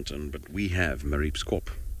Table Mountain, but we have Mariepskop.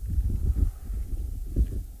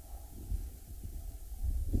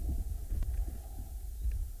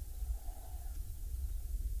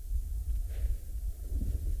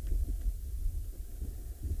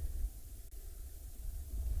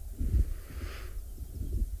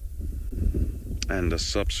 And a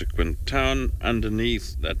subsequent town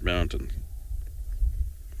underneath that mountain.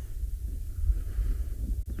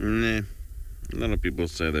 Nah. A lot of people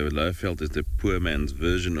say that Lowveld is the poor man's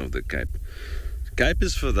version of the Cape. The Cape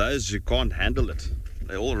is for those who can't handle it.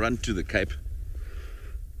 They all run to the Cape.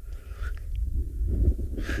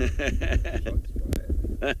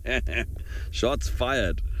 Shots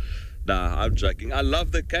fired. Nah, I'm joking. I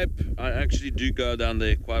love the Cape. I actually do go down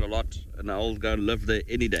there quite a lot, and I'll go and live there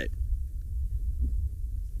any day.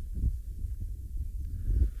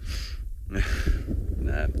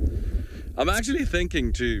 Nah. I'm actually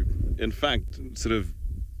thinking to, in fact, sort of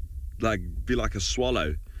like be like a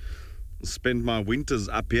swallow, spend my winters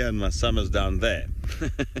up here and my summers down there.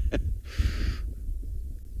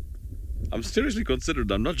 I'm seriously considering,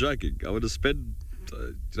 I'm not joking. I would have spent,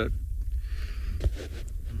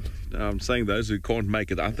 I'm saying those who can't make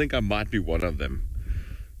it, I think I might be one of them.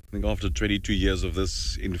 I think after 22 years of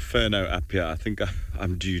this inferno up here, I think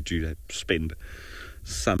I'm due to spend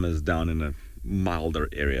summers down in a milder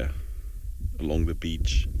area along the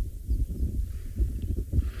beach.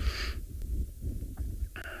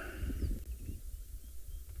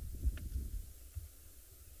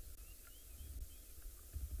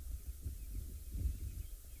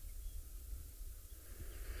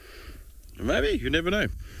 Maybe, you never know.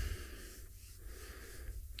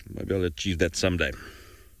 Maybe I'll achieve that someday.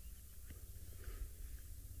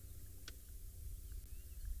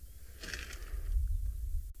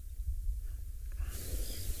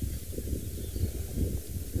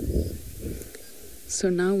 So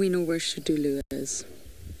now we know where Shadulu is.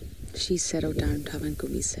 She's settled down,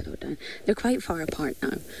 Tavankumi's settled down. They're quite far apart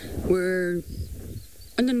now. We're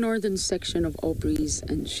in the northern section of Aubrey's,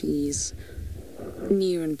 and she's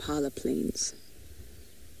near Impala Plains.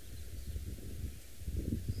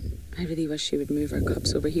 I really wish she would move her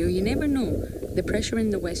cubs over here. You never know. The pressure in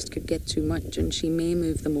the west could get too much, and she may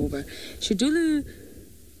move them over. Shadulu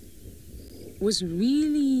was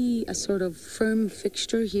really a sort of firm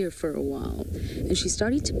fixture here for a while, and she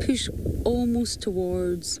started to push almost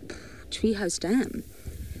towards Treehouse Dam,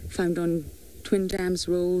 found on Twin Dams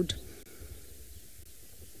Road,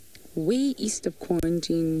 way east of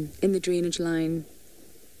Quarantine in the drainage line.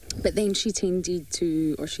 But then she tended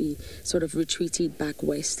to, or she sort of retreated back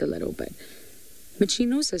west a little bit. But she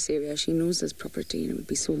knows this area, she knows this property, and it would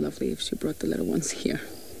be so lovely if she brought the little ones here.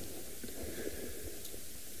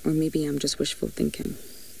 Or maybe I'm just wishful thinking.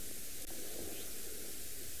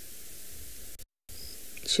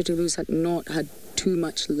 Shadulu's had not had too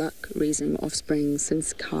much luck raising offspring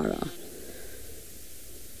since Kara.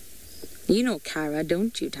 You know Kara,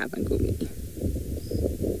 don't you, Tabangumi?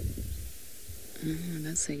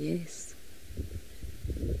 That's a yes.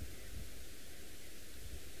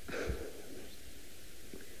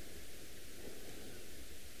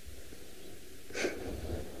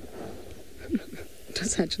 It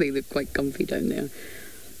does actually look quite comfy down there.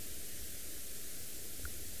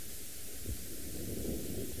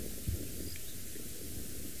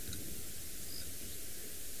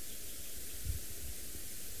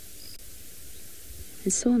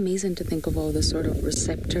 It's so amazing to think of all the sort of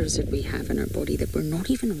receptors that we have in our body that we're not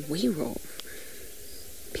even aware of.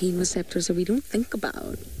 Pain receptors that we don't think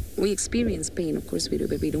about. We experience pain, of course we do,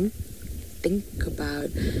 but we don't think about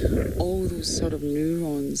all those sort of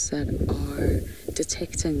neurons that are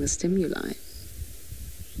detecting the stimuli.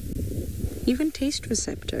 Even taste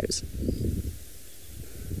receptors.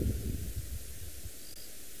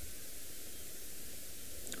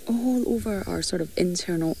 All over our sort of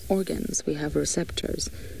internal organs, we have receptors.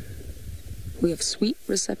 We have sweet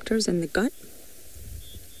receptors in the gut.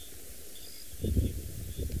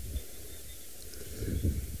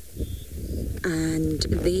 And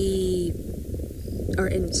they are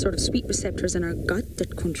in sort of sweet receptors in our gut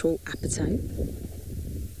that control appetite.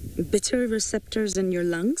 Bitter receptors in your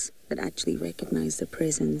lungs that actually recognize the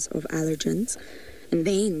presence of allergens and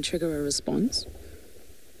then trigger a response.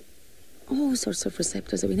 All sorts of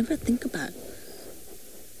receptors that we never think about.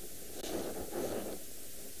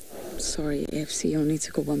 Sorry, FC, I'll need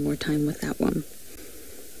to go one more time with that one.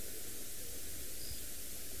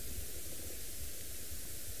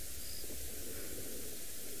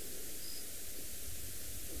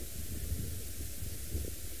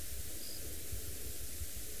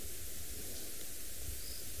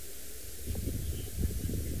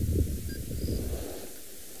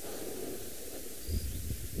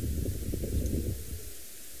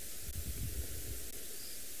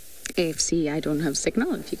 AFC, I don't have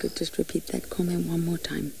signal. If you could just repeat that comment one more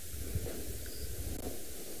time.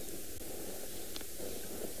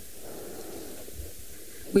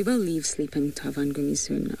 We will leave sleeping Tavangumi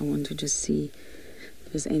soon. I want to just see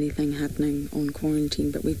if there's anything happening on quarantine,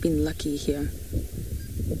 but we've been lucky here.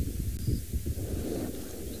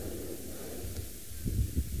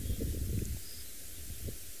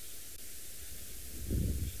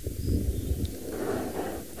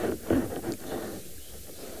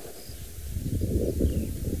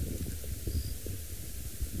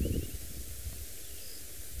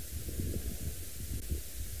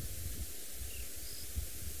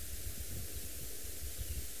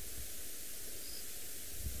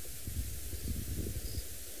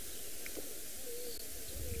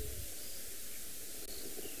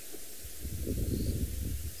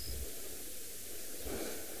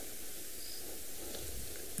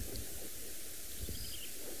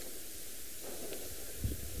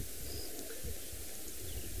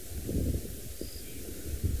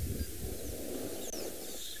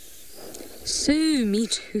 So, me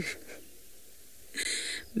too.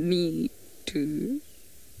 Me too.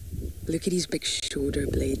 Look at his big shoulder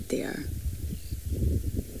blade there.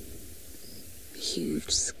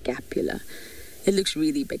 Huge scapula. It looks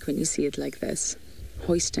really big when you see it like this.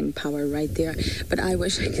 Hoisting power right there. But I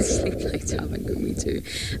wish I could sleep like Tavangumi too.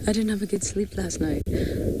 I didn't have a good sleep last night.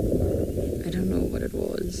 I don't know what it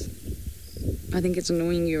was. I think it's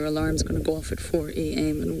knowing your alarm's going to go off at 4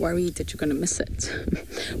 a.m. and worried that you're going to miss it.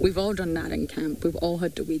 We've all done that in camp. We've all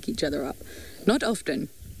had to wake each other up. Not often.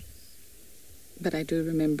 But I do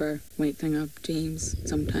remember waking up James,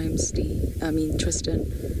 sometimes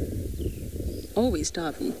Tristan. Always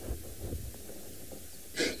Davy.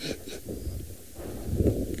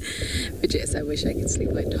 But yes, I wish I could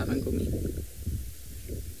sleep like Tavangumi.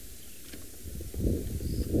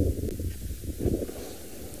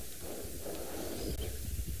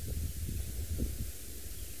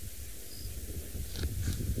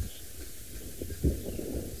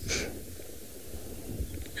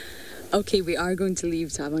 Okay, we are going to leave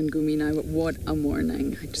Tavangumi now, but what a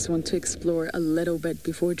morning. I just want to explore a little bit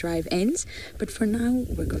before drive ends, but for now,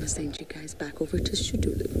 we're going to send you guys back over to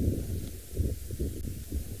Shudulu.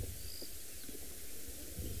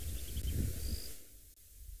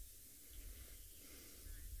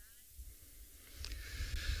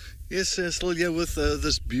 Yes, still here with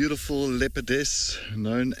this beautiful leopardess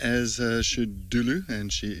known as Shudulu,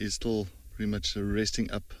 and she is still pretty much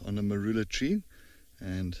resting up on a marula tree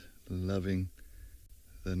and loving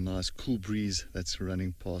the nice cool breeze that's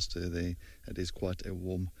running past her there. It is quite a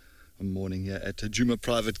warm morning here at Djuma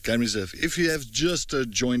Private Game Reserve. If you have just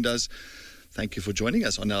joined us, Thank you for joining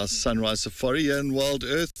us on our sunrise safari here in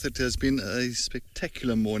WildEarth. It has been a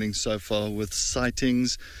spectacular morning so far with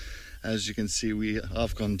sightings. As you can see,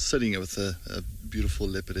 I've gone sitting with a beautiful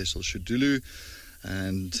leopardess shudulu,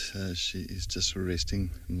 and she is just resting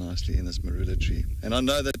nicely in this marula tree. And I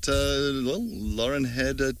know that Lauren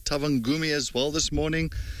had a tavangumi as well this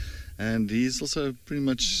morning, and he's also pretty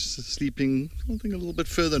much sleeping, I think, a little bit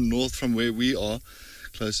further north from where we are,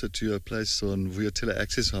 closer to a place on Vuyatela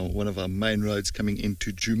Access, on one of our main roads coming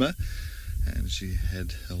into Djuma. And she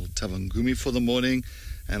had a tavangumi for the morning.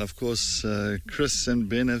 And of course, Chris and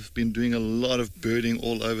Ben have been doing a lot of birding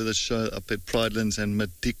all over the show up at Pridelands and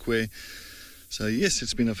Madikwe. So yes,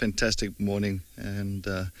 it's been a fantastic morning, and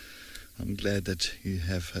I'm glad that you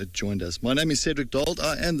have joined us. My name is Cedric Dold.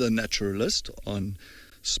 I am the naturalist on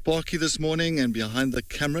Sparky this morning, and behind the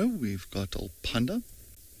camera we've got old Panda,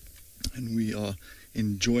 and we are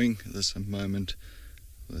enjoying this moment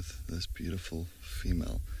with this beautiful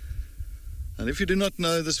female. And if you do not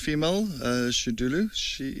know this female, Shudulu,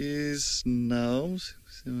 she is now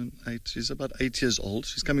she's about 8 years old.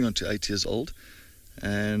 She's coming on to 8 years old,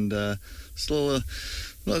 and still,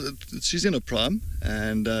 she's in her prime,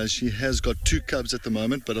 and she has got 2 cubs at the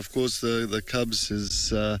moment. But of course, the cubs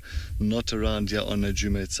is not around here on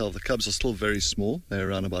Djuma itself. The cubs are still very small. They're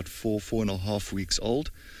around about 4.5 weeks old.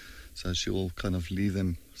 So she will kind of leave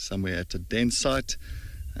them somewhere at a den site,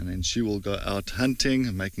 and then she will go out hunting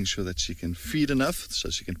and making sure that she can feed enough so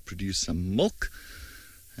she can produce some milk.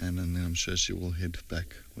 And then I'm sure she will head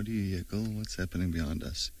back. What do you hear, girl? What's happening behind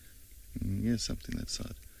us? Yeah, something that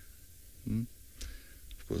side.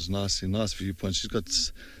 Of course, nice viewpoint. She's got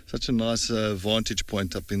such a nice vantage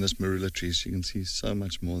point up in this marula tree. She can see so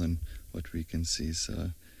much more than what we can see.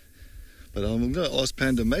 So, but I'm going to ask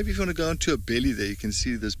Panda, maybe if you want to go onto her belly there, you can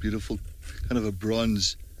see this beautiful kind of a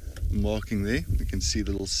bronze marking there. You can see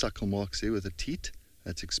the little suckle marks there with the teat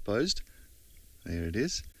that's exposed. There it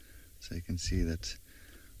is. So you can see that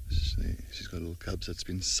she's got little cubs that's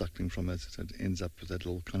been suckling from it. So it ends up with that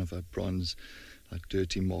little kind of a bronze, like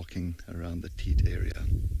dirty marking around the teat area.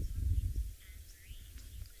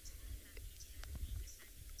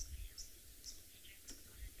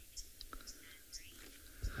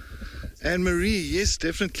 Anne Marie, yes,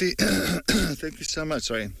 definitely. Thank you so much.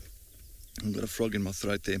 Sorry, I've got a frog in my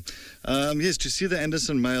throat there. Yes, to see the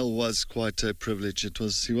Anderson male was quite a privilege.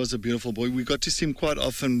 He was a beautiful boy. We got to see him quite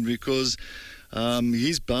often because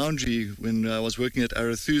his boundary, when I was working at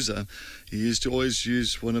Arathusa, he used to always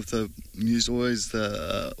use one of the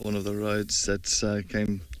roads that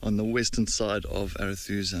came on the western side of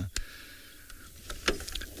Arathusa.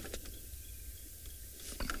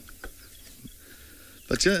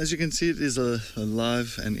 But yeah, as you can see, it is a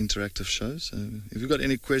live and interactive show. So if you've got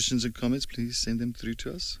any questions and comments, please send them through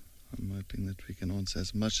to us. I'm hoping that we can answer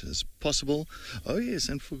as much as possible. Oh yes,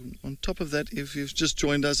 and on top of that, if you've just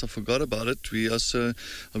joined us, I forgot about it. We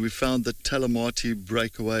found the Talamati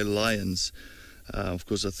breakaway lions. Of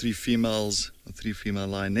course, three female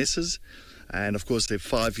lionesses, and of course there are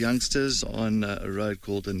 5 youngsters on a road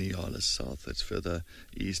called the Nialis South. That's further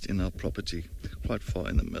east in our property, quite far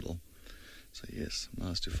in the middle. So yes,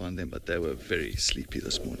 nice to find them, but they were very sleepy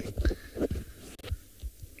this morning.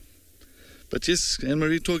 But yes,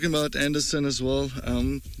 Anne-Marie, talking about Anderson as well,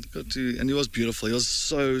 and he was beautiful. He was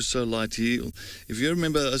so light. If you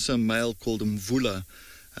remember, also a male called Mvula.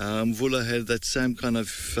 Mvula had that same kind of,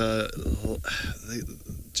 the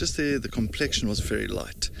complexion was very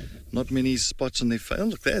light. Not many spots on their face.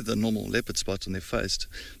 Look, they had the normal leopard spots on their face,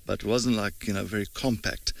 but it wasn't like, very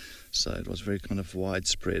compact. So it was very kind of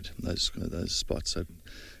widespread, those spots. So it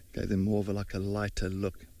gave them more of a lighter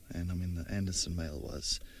look. And I mean, the Anderson male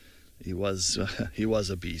he was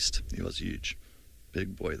a beast. He was huge.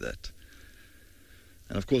 Big boy, that.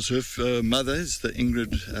 And of course, her mother is the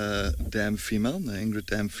Ingrid Dam female. The Ingrid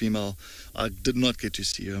Dam female, I did not get to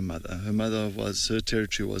see her mother. Her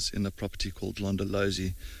territory was in a property called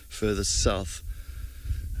Londolozi, further south.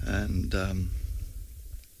 And and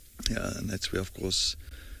that's where, of course,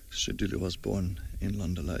 Shudulu was born, in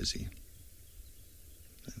Londolozi.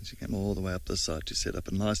 And she came all the way up the side to set up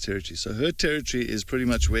a nice territory. So her territory is pretty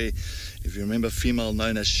much where, if you remember, female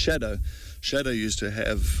known as Shadow. Shadow used to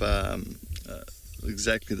have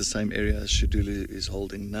exactly the same area as Shudulu is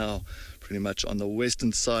holding now, pretty much on the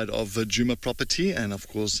western side of the Djuma property, and of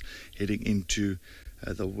course heading into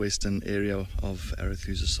the western area of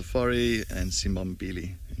Arathusa Safari and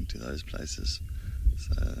Simbambili, into those places.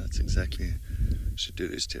 So that's exactly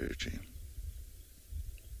Shudulu's territory.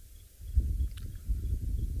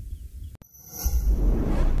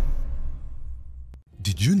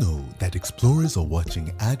 Did you know that explorers are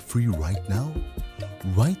watching ad-free right now?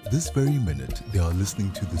 Right this very minute, they are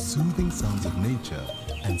listening to the soothing sounds of nature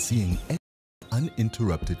and seeing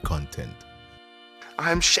uninterrupted content.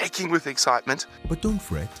 I'm shaking with excitement. But don't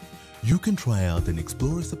fret. You can try out an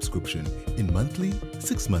Explorer subscription in monthly,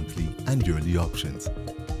 6-monthly, and yearly options.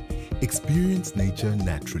 Experience nature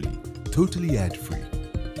naturally, totally ad-free.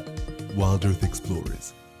 WildEarth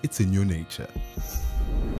Explorers. It's in your nature.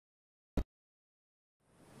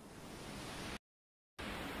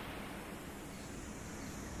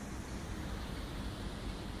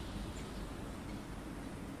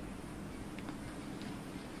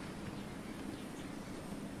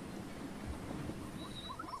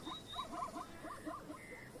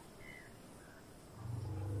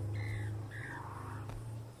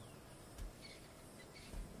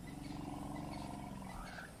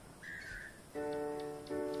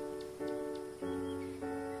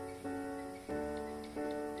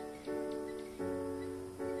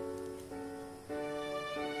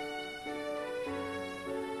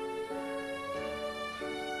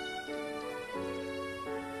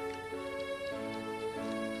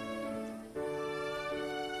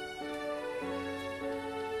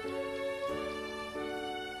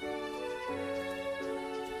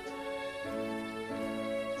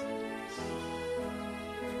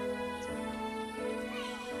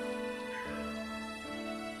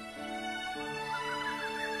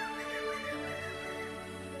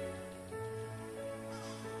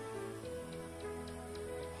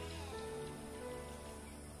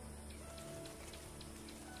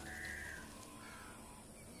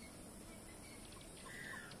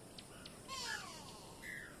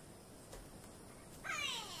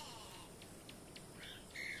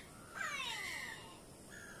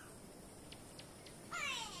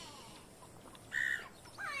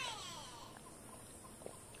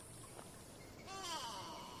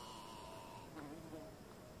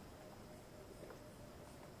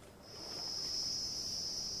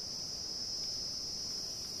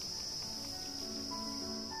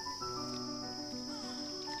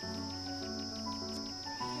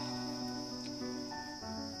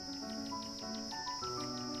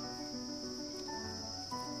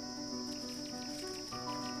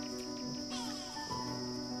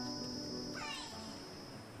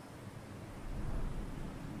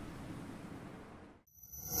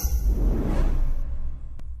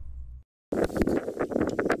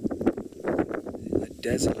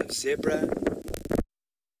 Dazzle of zebra,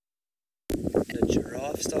 and a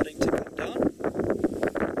giraffe starting to come down.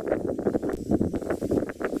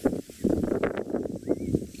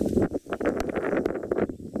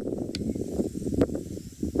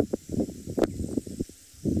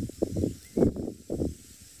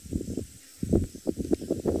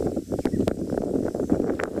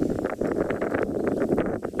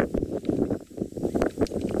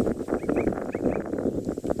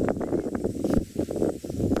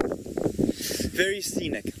 Very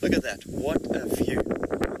scenic. Look at that. What a view.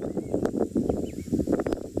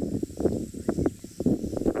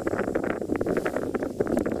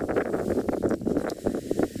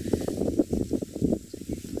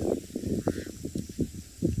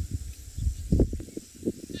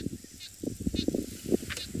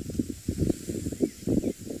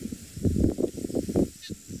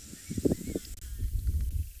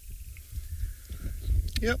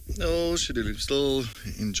 Yep, oh, still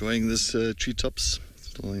enjoying this treetops,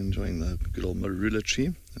 still enjoying the good old marula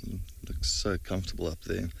tree. It looks so comfortable up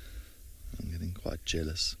there. I'm getting quite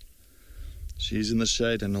jealous. She's in the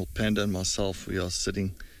shade, and old Panda and myself, we are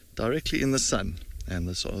sitting directly in the sun. And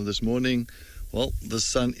this morning, well, the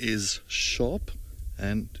sun is sharp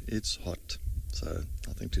and it's hot. So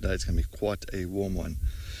I think today it's going to be quite a warm one.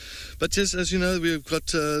 But yes, as you know, we've got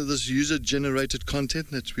this user-generated content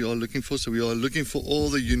that we are looking for. So we are looking for all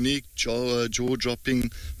the unique, jaw-dropping,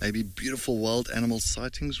 maybe beautiful wild animal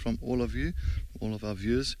sightings from all of you, all of our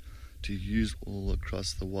viewers, to use all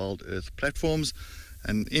across the WildEarth platforms.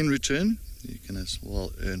 And in return, you can as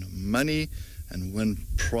well earn money and win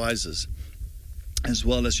prizes, as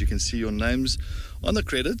well as you can see your names on the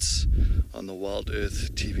credits on the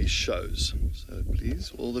WildEarth TV shows. So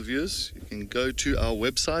please, all the viewers, you can go to our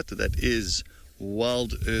website, that is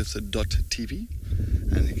wildearth.tv,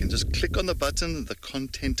 and you can just click on the button, the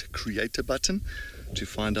content creator button, to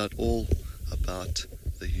find out all about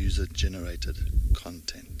the user-generated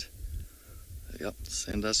content. Yep,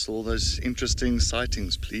 send us all those interesting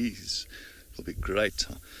sightings, please. It'll be great.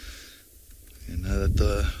 You know that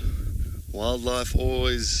the wildlife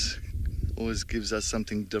always gives us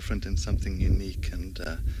something different and something unique, and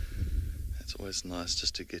it's always nice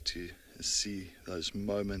just to get to see those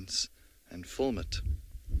moments and film it.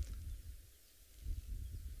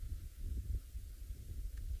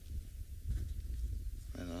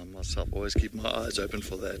 myself always keep my eyes open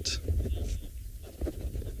for that.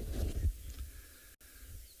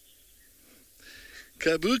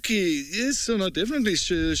 Kabuki, yes, so no, definitely.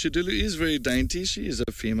 Shidulu is very dainty. She is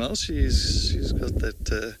a female. She's got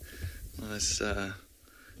that nice, how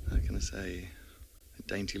can I say,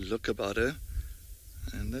 dainty look about her.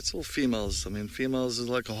 And that's all females. I mean, females is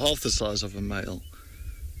like half the size of a male.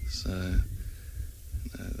 So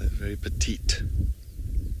they're very petite.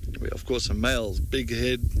 Of course, a male, big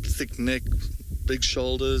head, thick neck, big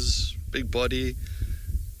shoulders, big body.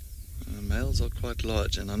 Males are quite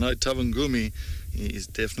large, and I know Tavangumi is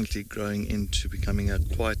definitely growing into becoming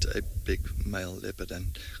quite a big male leopard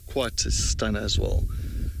and quite a stunner as well.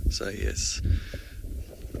 So yes,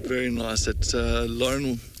 very nice that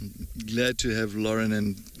Lauren, glad to have Lauren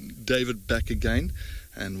and David back again,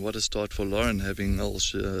 and what a start for Lauren having old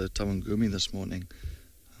Tavangumi this morning.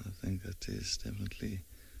 I think that is definitely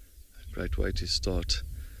a great way to start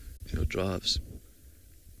your drives.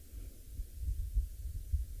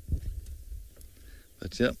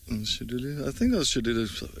 But yeah, Shidulu, I think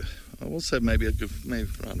Shidulu, I will say maybe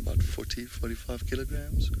around about 40, 45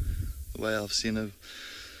 kilograms. The way I've seen her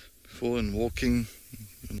before and walking,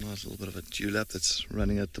 a nice little bit of a dewlap that's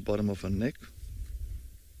running at the bottom of her neck.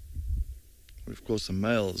 But of course the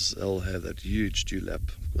males, they'll have that huge dewlap,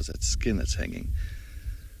 of course that skin that's hanging.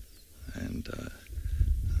 And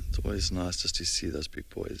it's always nice just to see those big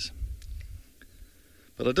boys.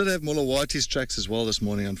 But I did have Mulawati's tracks as well this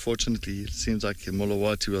morning. Unfortunately, it seems like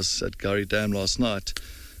Mulawati was at Gurry Dam last night.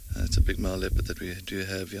 It's a big male leopard that we do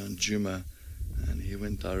have here in Djuma. And he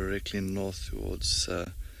went directly north towards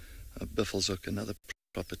Biffelshoek, another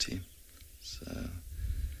property. So,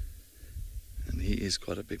 and he is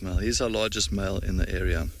quite a big male. He's our largest male in the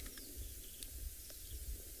area.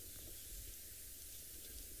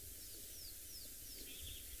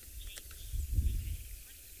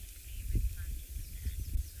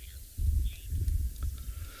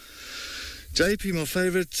 JP, my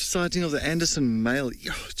favourite sighting of the Anderson male.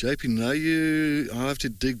 JP, I have to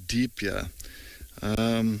dig deep here.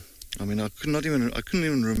 I mean, I couldn't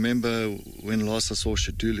even remember when last I saw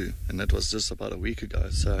Shidulu, and that was just about a week ago.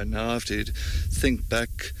 So now I have to think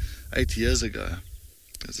back 8 years ago.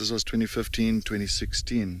 This was 2015,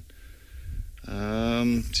 2016.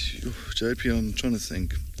 JP, I'm trying to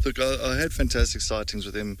think. Look, I had fantastic sightings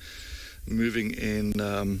with him moving in,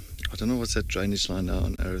 I don't know what's that drainage line now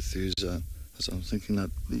on Arethusa. So I'm thinking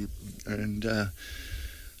that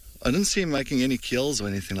I didn't see him making any kills or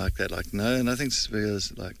anything like that. Like, no, nothing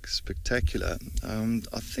like spectacular.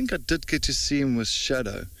 I think I did get to see him with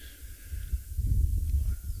shadow.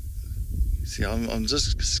 See, I'm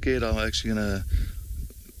just scared I'm actually gonna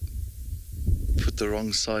put the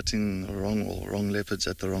wrong sighting or wrong leopards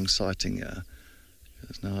at the wrong sighting. Yeah,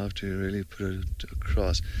 because now I have to really put it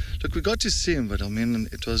across. Look, we got to see him, but I mean,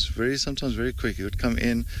 it was sometimes very quick. He would come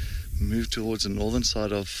in, move towards the northern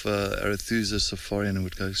side of Arethusa Safari, and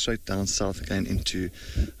would go straight down south again into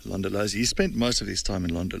Londolozi. He spent most of his time in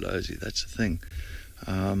Londolozi, that's the thing.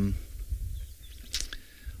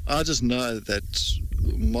 I just know that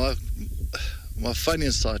my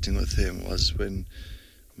funniest sighting with him was when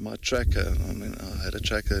my tracker, I had a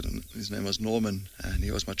tracker, and his name was Norman, and he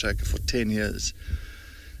was my tracker for 10 years.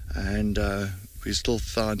 And we still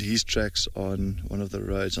found his tracks on one of the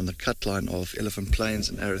roads on the cut line of Elephant Plains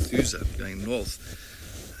and Arethusa going north.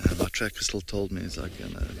 And my tracker still told me, it's like,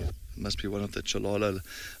 it must be one of the Chalala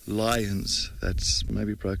lions that's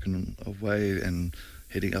maybe broken away and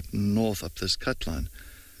heading up north up this cut line.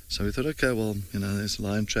 So we thought, okay, well, there's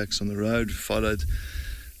lion tracks on the road. Followed,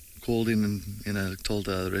 called in and, told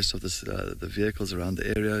the rest of the vehicles around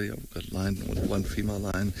the area, we've got one female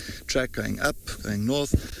lion track going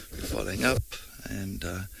north. We're following up, and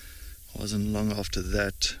it wasn't long after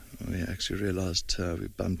that we actually realized we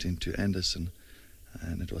bumped into Anderson,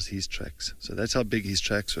 and it was his tracks. So that's how big his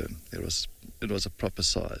tracks were. It was a proper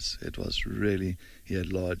size. It was really, he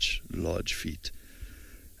had large feet,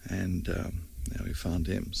 and we found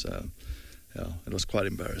him. So yeah, it was quite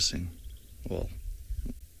embarrassing. Well,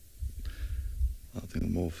 I think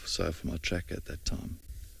more so for my tracker at that time.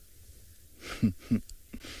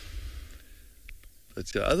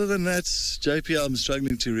 But yeah, other than that, JP, I'm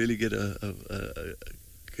struggling to really get a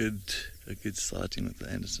good sighting with the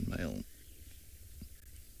Anderson male.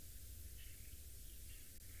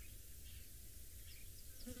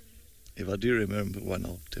 If I do remember one,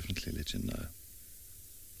 I'll definitely let you know.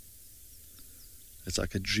 It's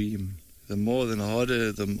like a dream. The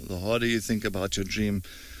harder you think about your dream,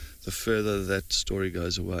 the further that story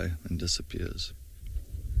goes away and disappears.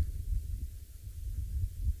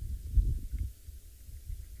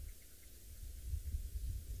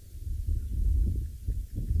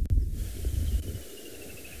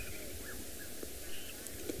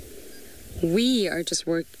 We are just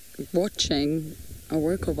watching a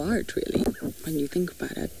work of art, really, when you think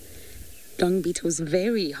about it. Dung beetles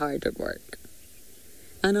very hard at work.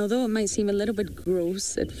 And although it might seem a little bit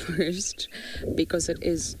gross at first, because it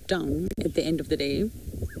is dung at the end of the day,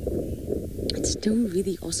 it's still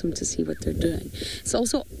really awesome to see what they're doing. It's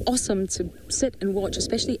also awesome to sit and watch,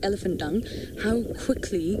 especially elephant dung, how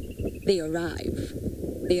quickly they arrive.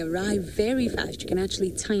 They arrive very fast. You can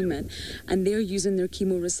actually time it. And they're using their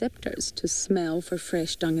chemoreceptors to smell for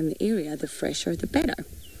fresh dung in the area. The fresher, the better.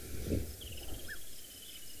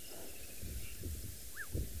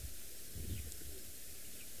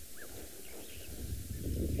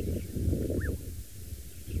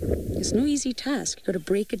 It's no easy task. You've got to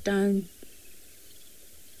break it down,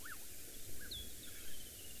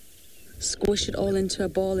 squish it all into a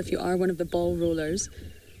ball if you are one of the ball rollers,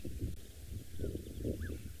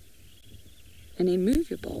 and then move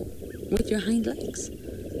your ball with your hind legs.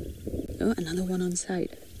 Oh, another one on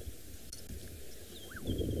side.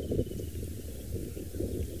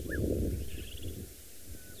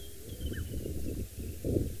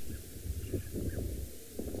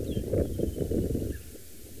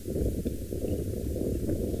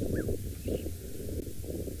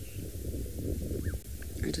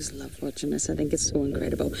 I just love watching this. I think it's so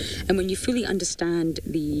incredible. And when you fully understand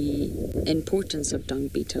the importance of dung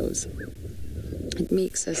beetles, it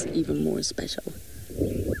makes us even more special.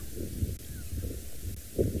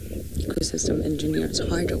 Ecosystem engineers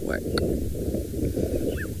hard at work.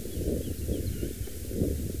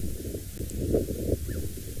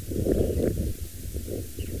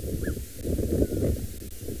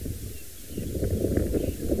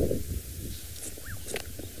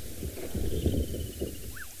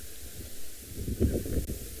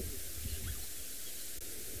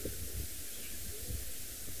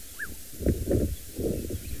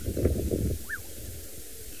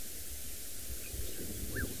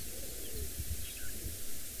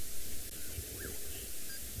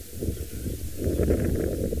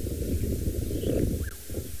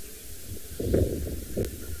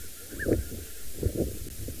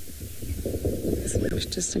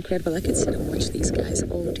 It's just incredible. I could sit and watch these guys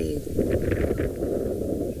all day.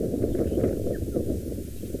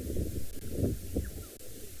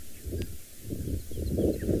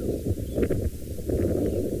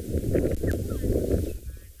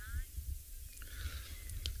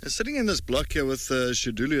 Sitting in this block here with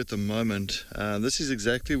Shidulu at the moment, this is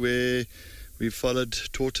exactly where we followed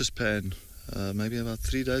Tortoisepan. Maybe about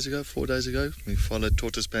 4 days ago, we followed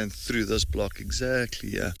Tortoisepan through this block exactly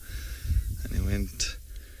here. And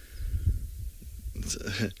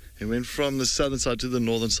he went from the southern side to the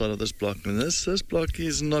northern side of this block. And this block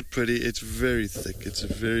is not pretty. It's very thick.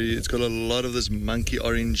 It's got a lot of this monkey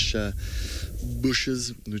orange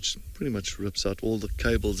bushes, which pretty much rips out all the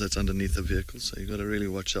cables that's underneath the vehicle. So you got to really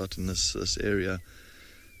watch out in this area.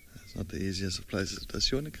 It's not the easiest of places. Does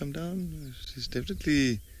she want to come down? She's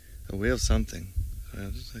definitely aware of something. So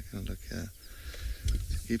I'm just taking a look here.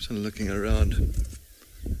 She keeps on looking around.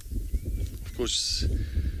 Of course,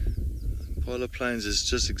 Impala Plains is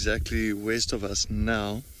just exactly west of us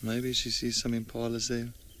now. Maybe she sees some impalas there.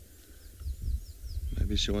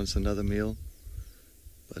 Maybe she wants another meal.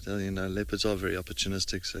 But leopards are very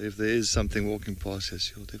opportunistic, so if there is something walking past her,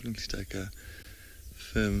 she'll definitely take a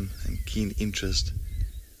firm and keen interest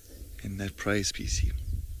in that prey species.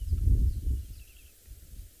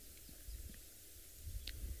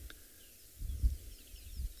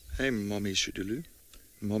 Hey, Mommy Shidulu.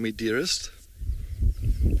 Mommy dearest.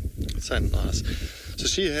 So nice. So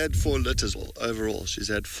she had 4 litters overall. She's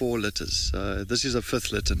had 4 litters. This is her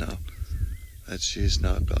 5th litter now that she's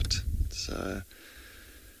now got. So,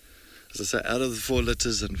 as I say, out of the 4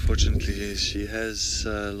 litters, unfortunately, she has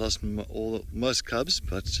lost most cubs,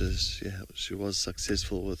 but she was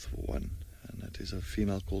successful with one, and that is a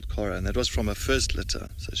female called Cora, and that was from her first litter.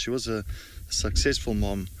 So she was a successful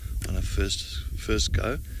mom on her first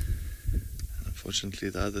go. And unfortunately,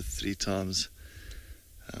 the other 3 times,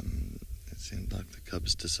 it seemed like the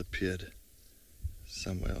cubs disappeared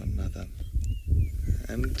somewhere or another.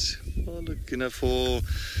 And well, look, for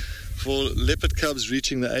leopard cubs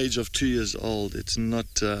reaching the age of 2 years old, it's not,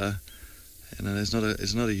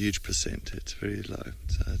 it's not a huge percent. It's very low.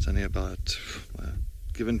 So it's only about,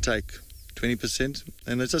 give and take, 20%.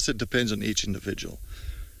 And it depends on each individual.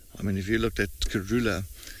 I mean, if you looked at Karula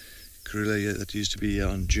that used to be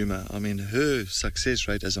on Juma, I mean, her success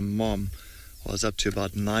rate as a mom was up to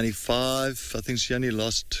about 95. I think she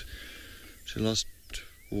lost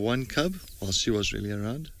 1 cub while she was really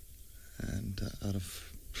around, and out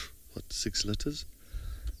of 6 litters.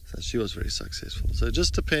 So she was very successful. So it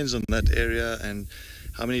just depends on that area and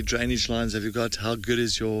how many drainage lines have you got, how good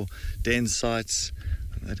is your den sites,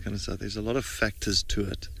 and that kind of stuff. There's a lot of factors to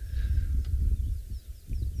it.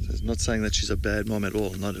 So it's not saying that she's a bad mom at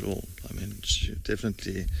all, not at all. I mean, she's a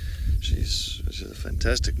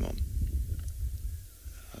fantastic mom.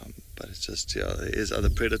 But it's just, yeah, there is other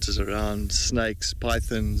predators around, snakes,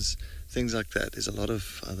 pythons, things like that. There's a lot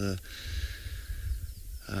of other,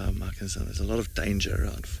 there's a lot of danger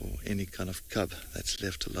around for any kind of cub that's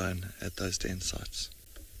left alone at those den sites.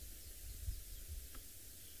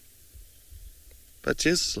 But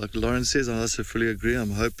yes, like Lauren says, I also fully agree.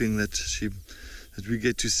 I'm hoping that we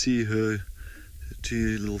get to see her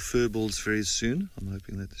two little furballs very soon. I'm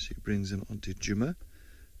hoping that she brings them onto Juma.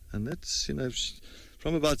 And that's,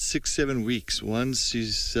 from about 6-7 weeks. Once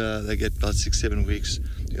they get about 6-7 weeks,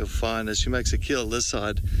 you'll find as she makes a kill this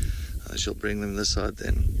side, she'll bring them this side.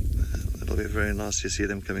 Then it'll be very nice to see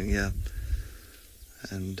them coming here,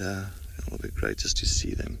 and it'll be great just to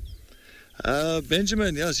see them.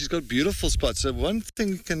 Benjamin, yeah, she's got beautiful spots. So one thing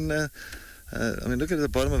you can, look at the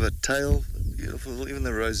bottom of her tail, beautiful. Even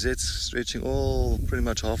the rosettes stretching all pretty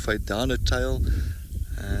much halfway down her tail,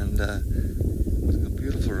 and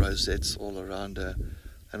beautiful rosettes all around her.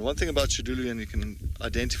 And one thing about Shadulu, and you can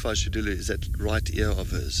identify Shadulu, is that right ear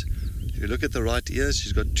of hers. If you look at the right ear,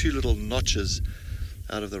 she's got two little notches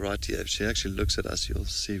out of the right ear. If she actually looks at us, you'll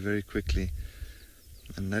see very quickly.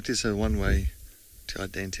 And that is one way to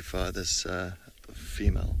identify this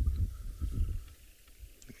female.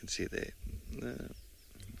 You can see there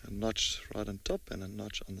a notch right on top and a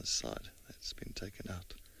notch on the side that's been taken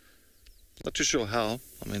out. Not too sure how.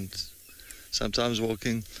 I mean, sometimes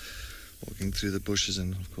walking through the bushes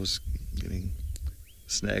and, of course, getting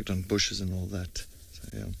snagged on bushes and all that. So,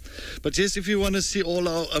 yeah. But yes, if you want to see all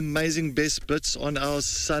our amazing best bits on our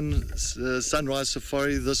sunrise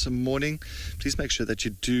safari this morning, please make sure that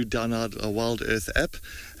you do download a WildEarth app,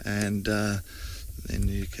 and then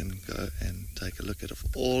you can go and take a look at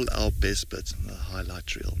all our best bits in the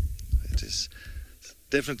highlight reel. It is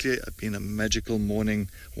definitely been a magical morning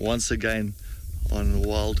once again on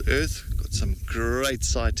WildEarth. Got some great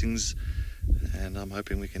sightings, and I'm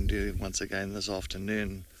hoping we can do it once again this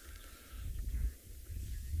afternoon.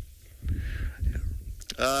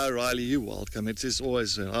 Riley, you're welcome. It is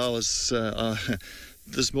always, this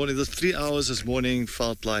morning, the 3 hours this morning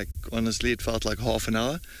felt like half an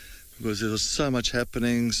hour, because there was so much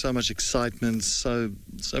happening, so much excitement, so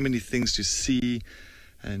many things to see.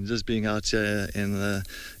 And just being out here in the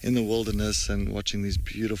wilderness and watching these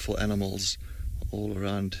beautiful animals all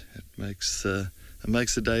around, it makes the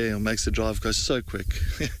day, or makes the drive go so quick,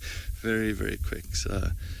 very, very quick.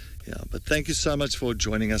 So, yeah. But thank you so much for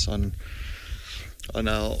joining us on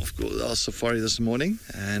our safari this morning,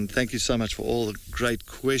 and thank you so much for all the great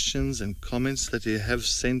questions and comments that you have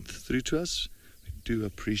sent through to us. We do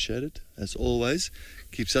appreciate it, as always.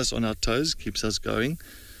 Keeps us on our toes, keeps us going,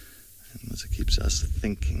 and also keeps us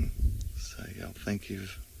thinking. So, yeah, thank you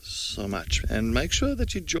so much. And make sure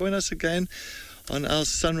that you join us again on our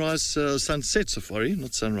sunset safari,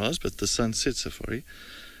 not sunrise, but the sunset safari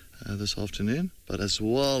this afternoon, but as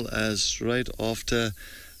well as straight after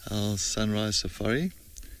our sunrise safari.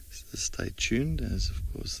 So stay tuned, as of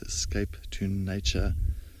course the Escape to Nature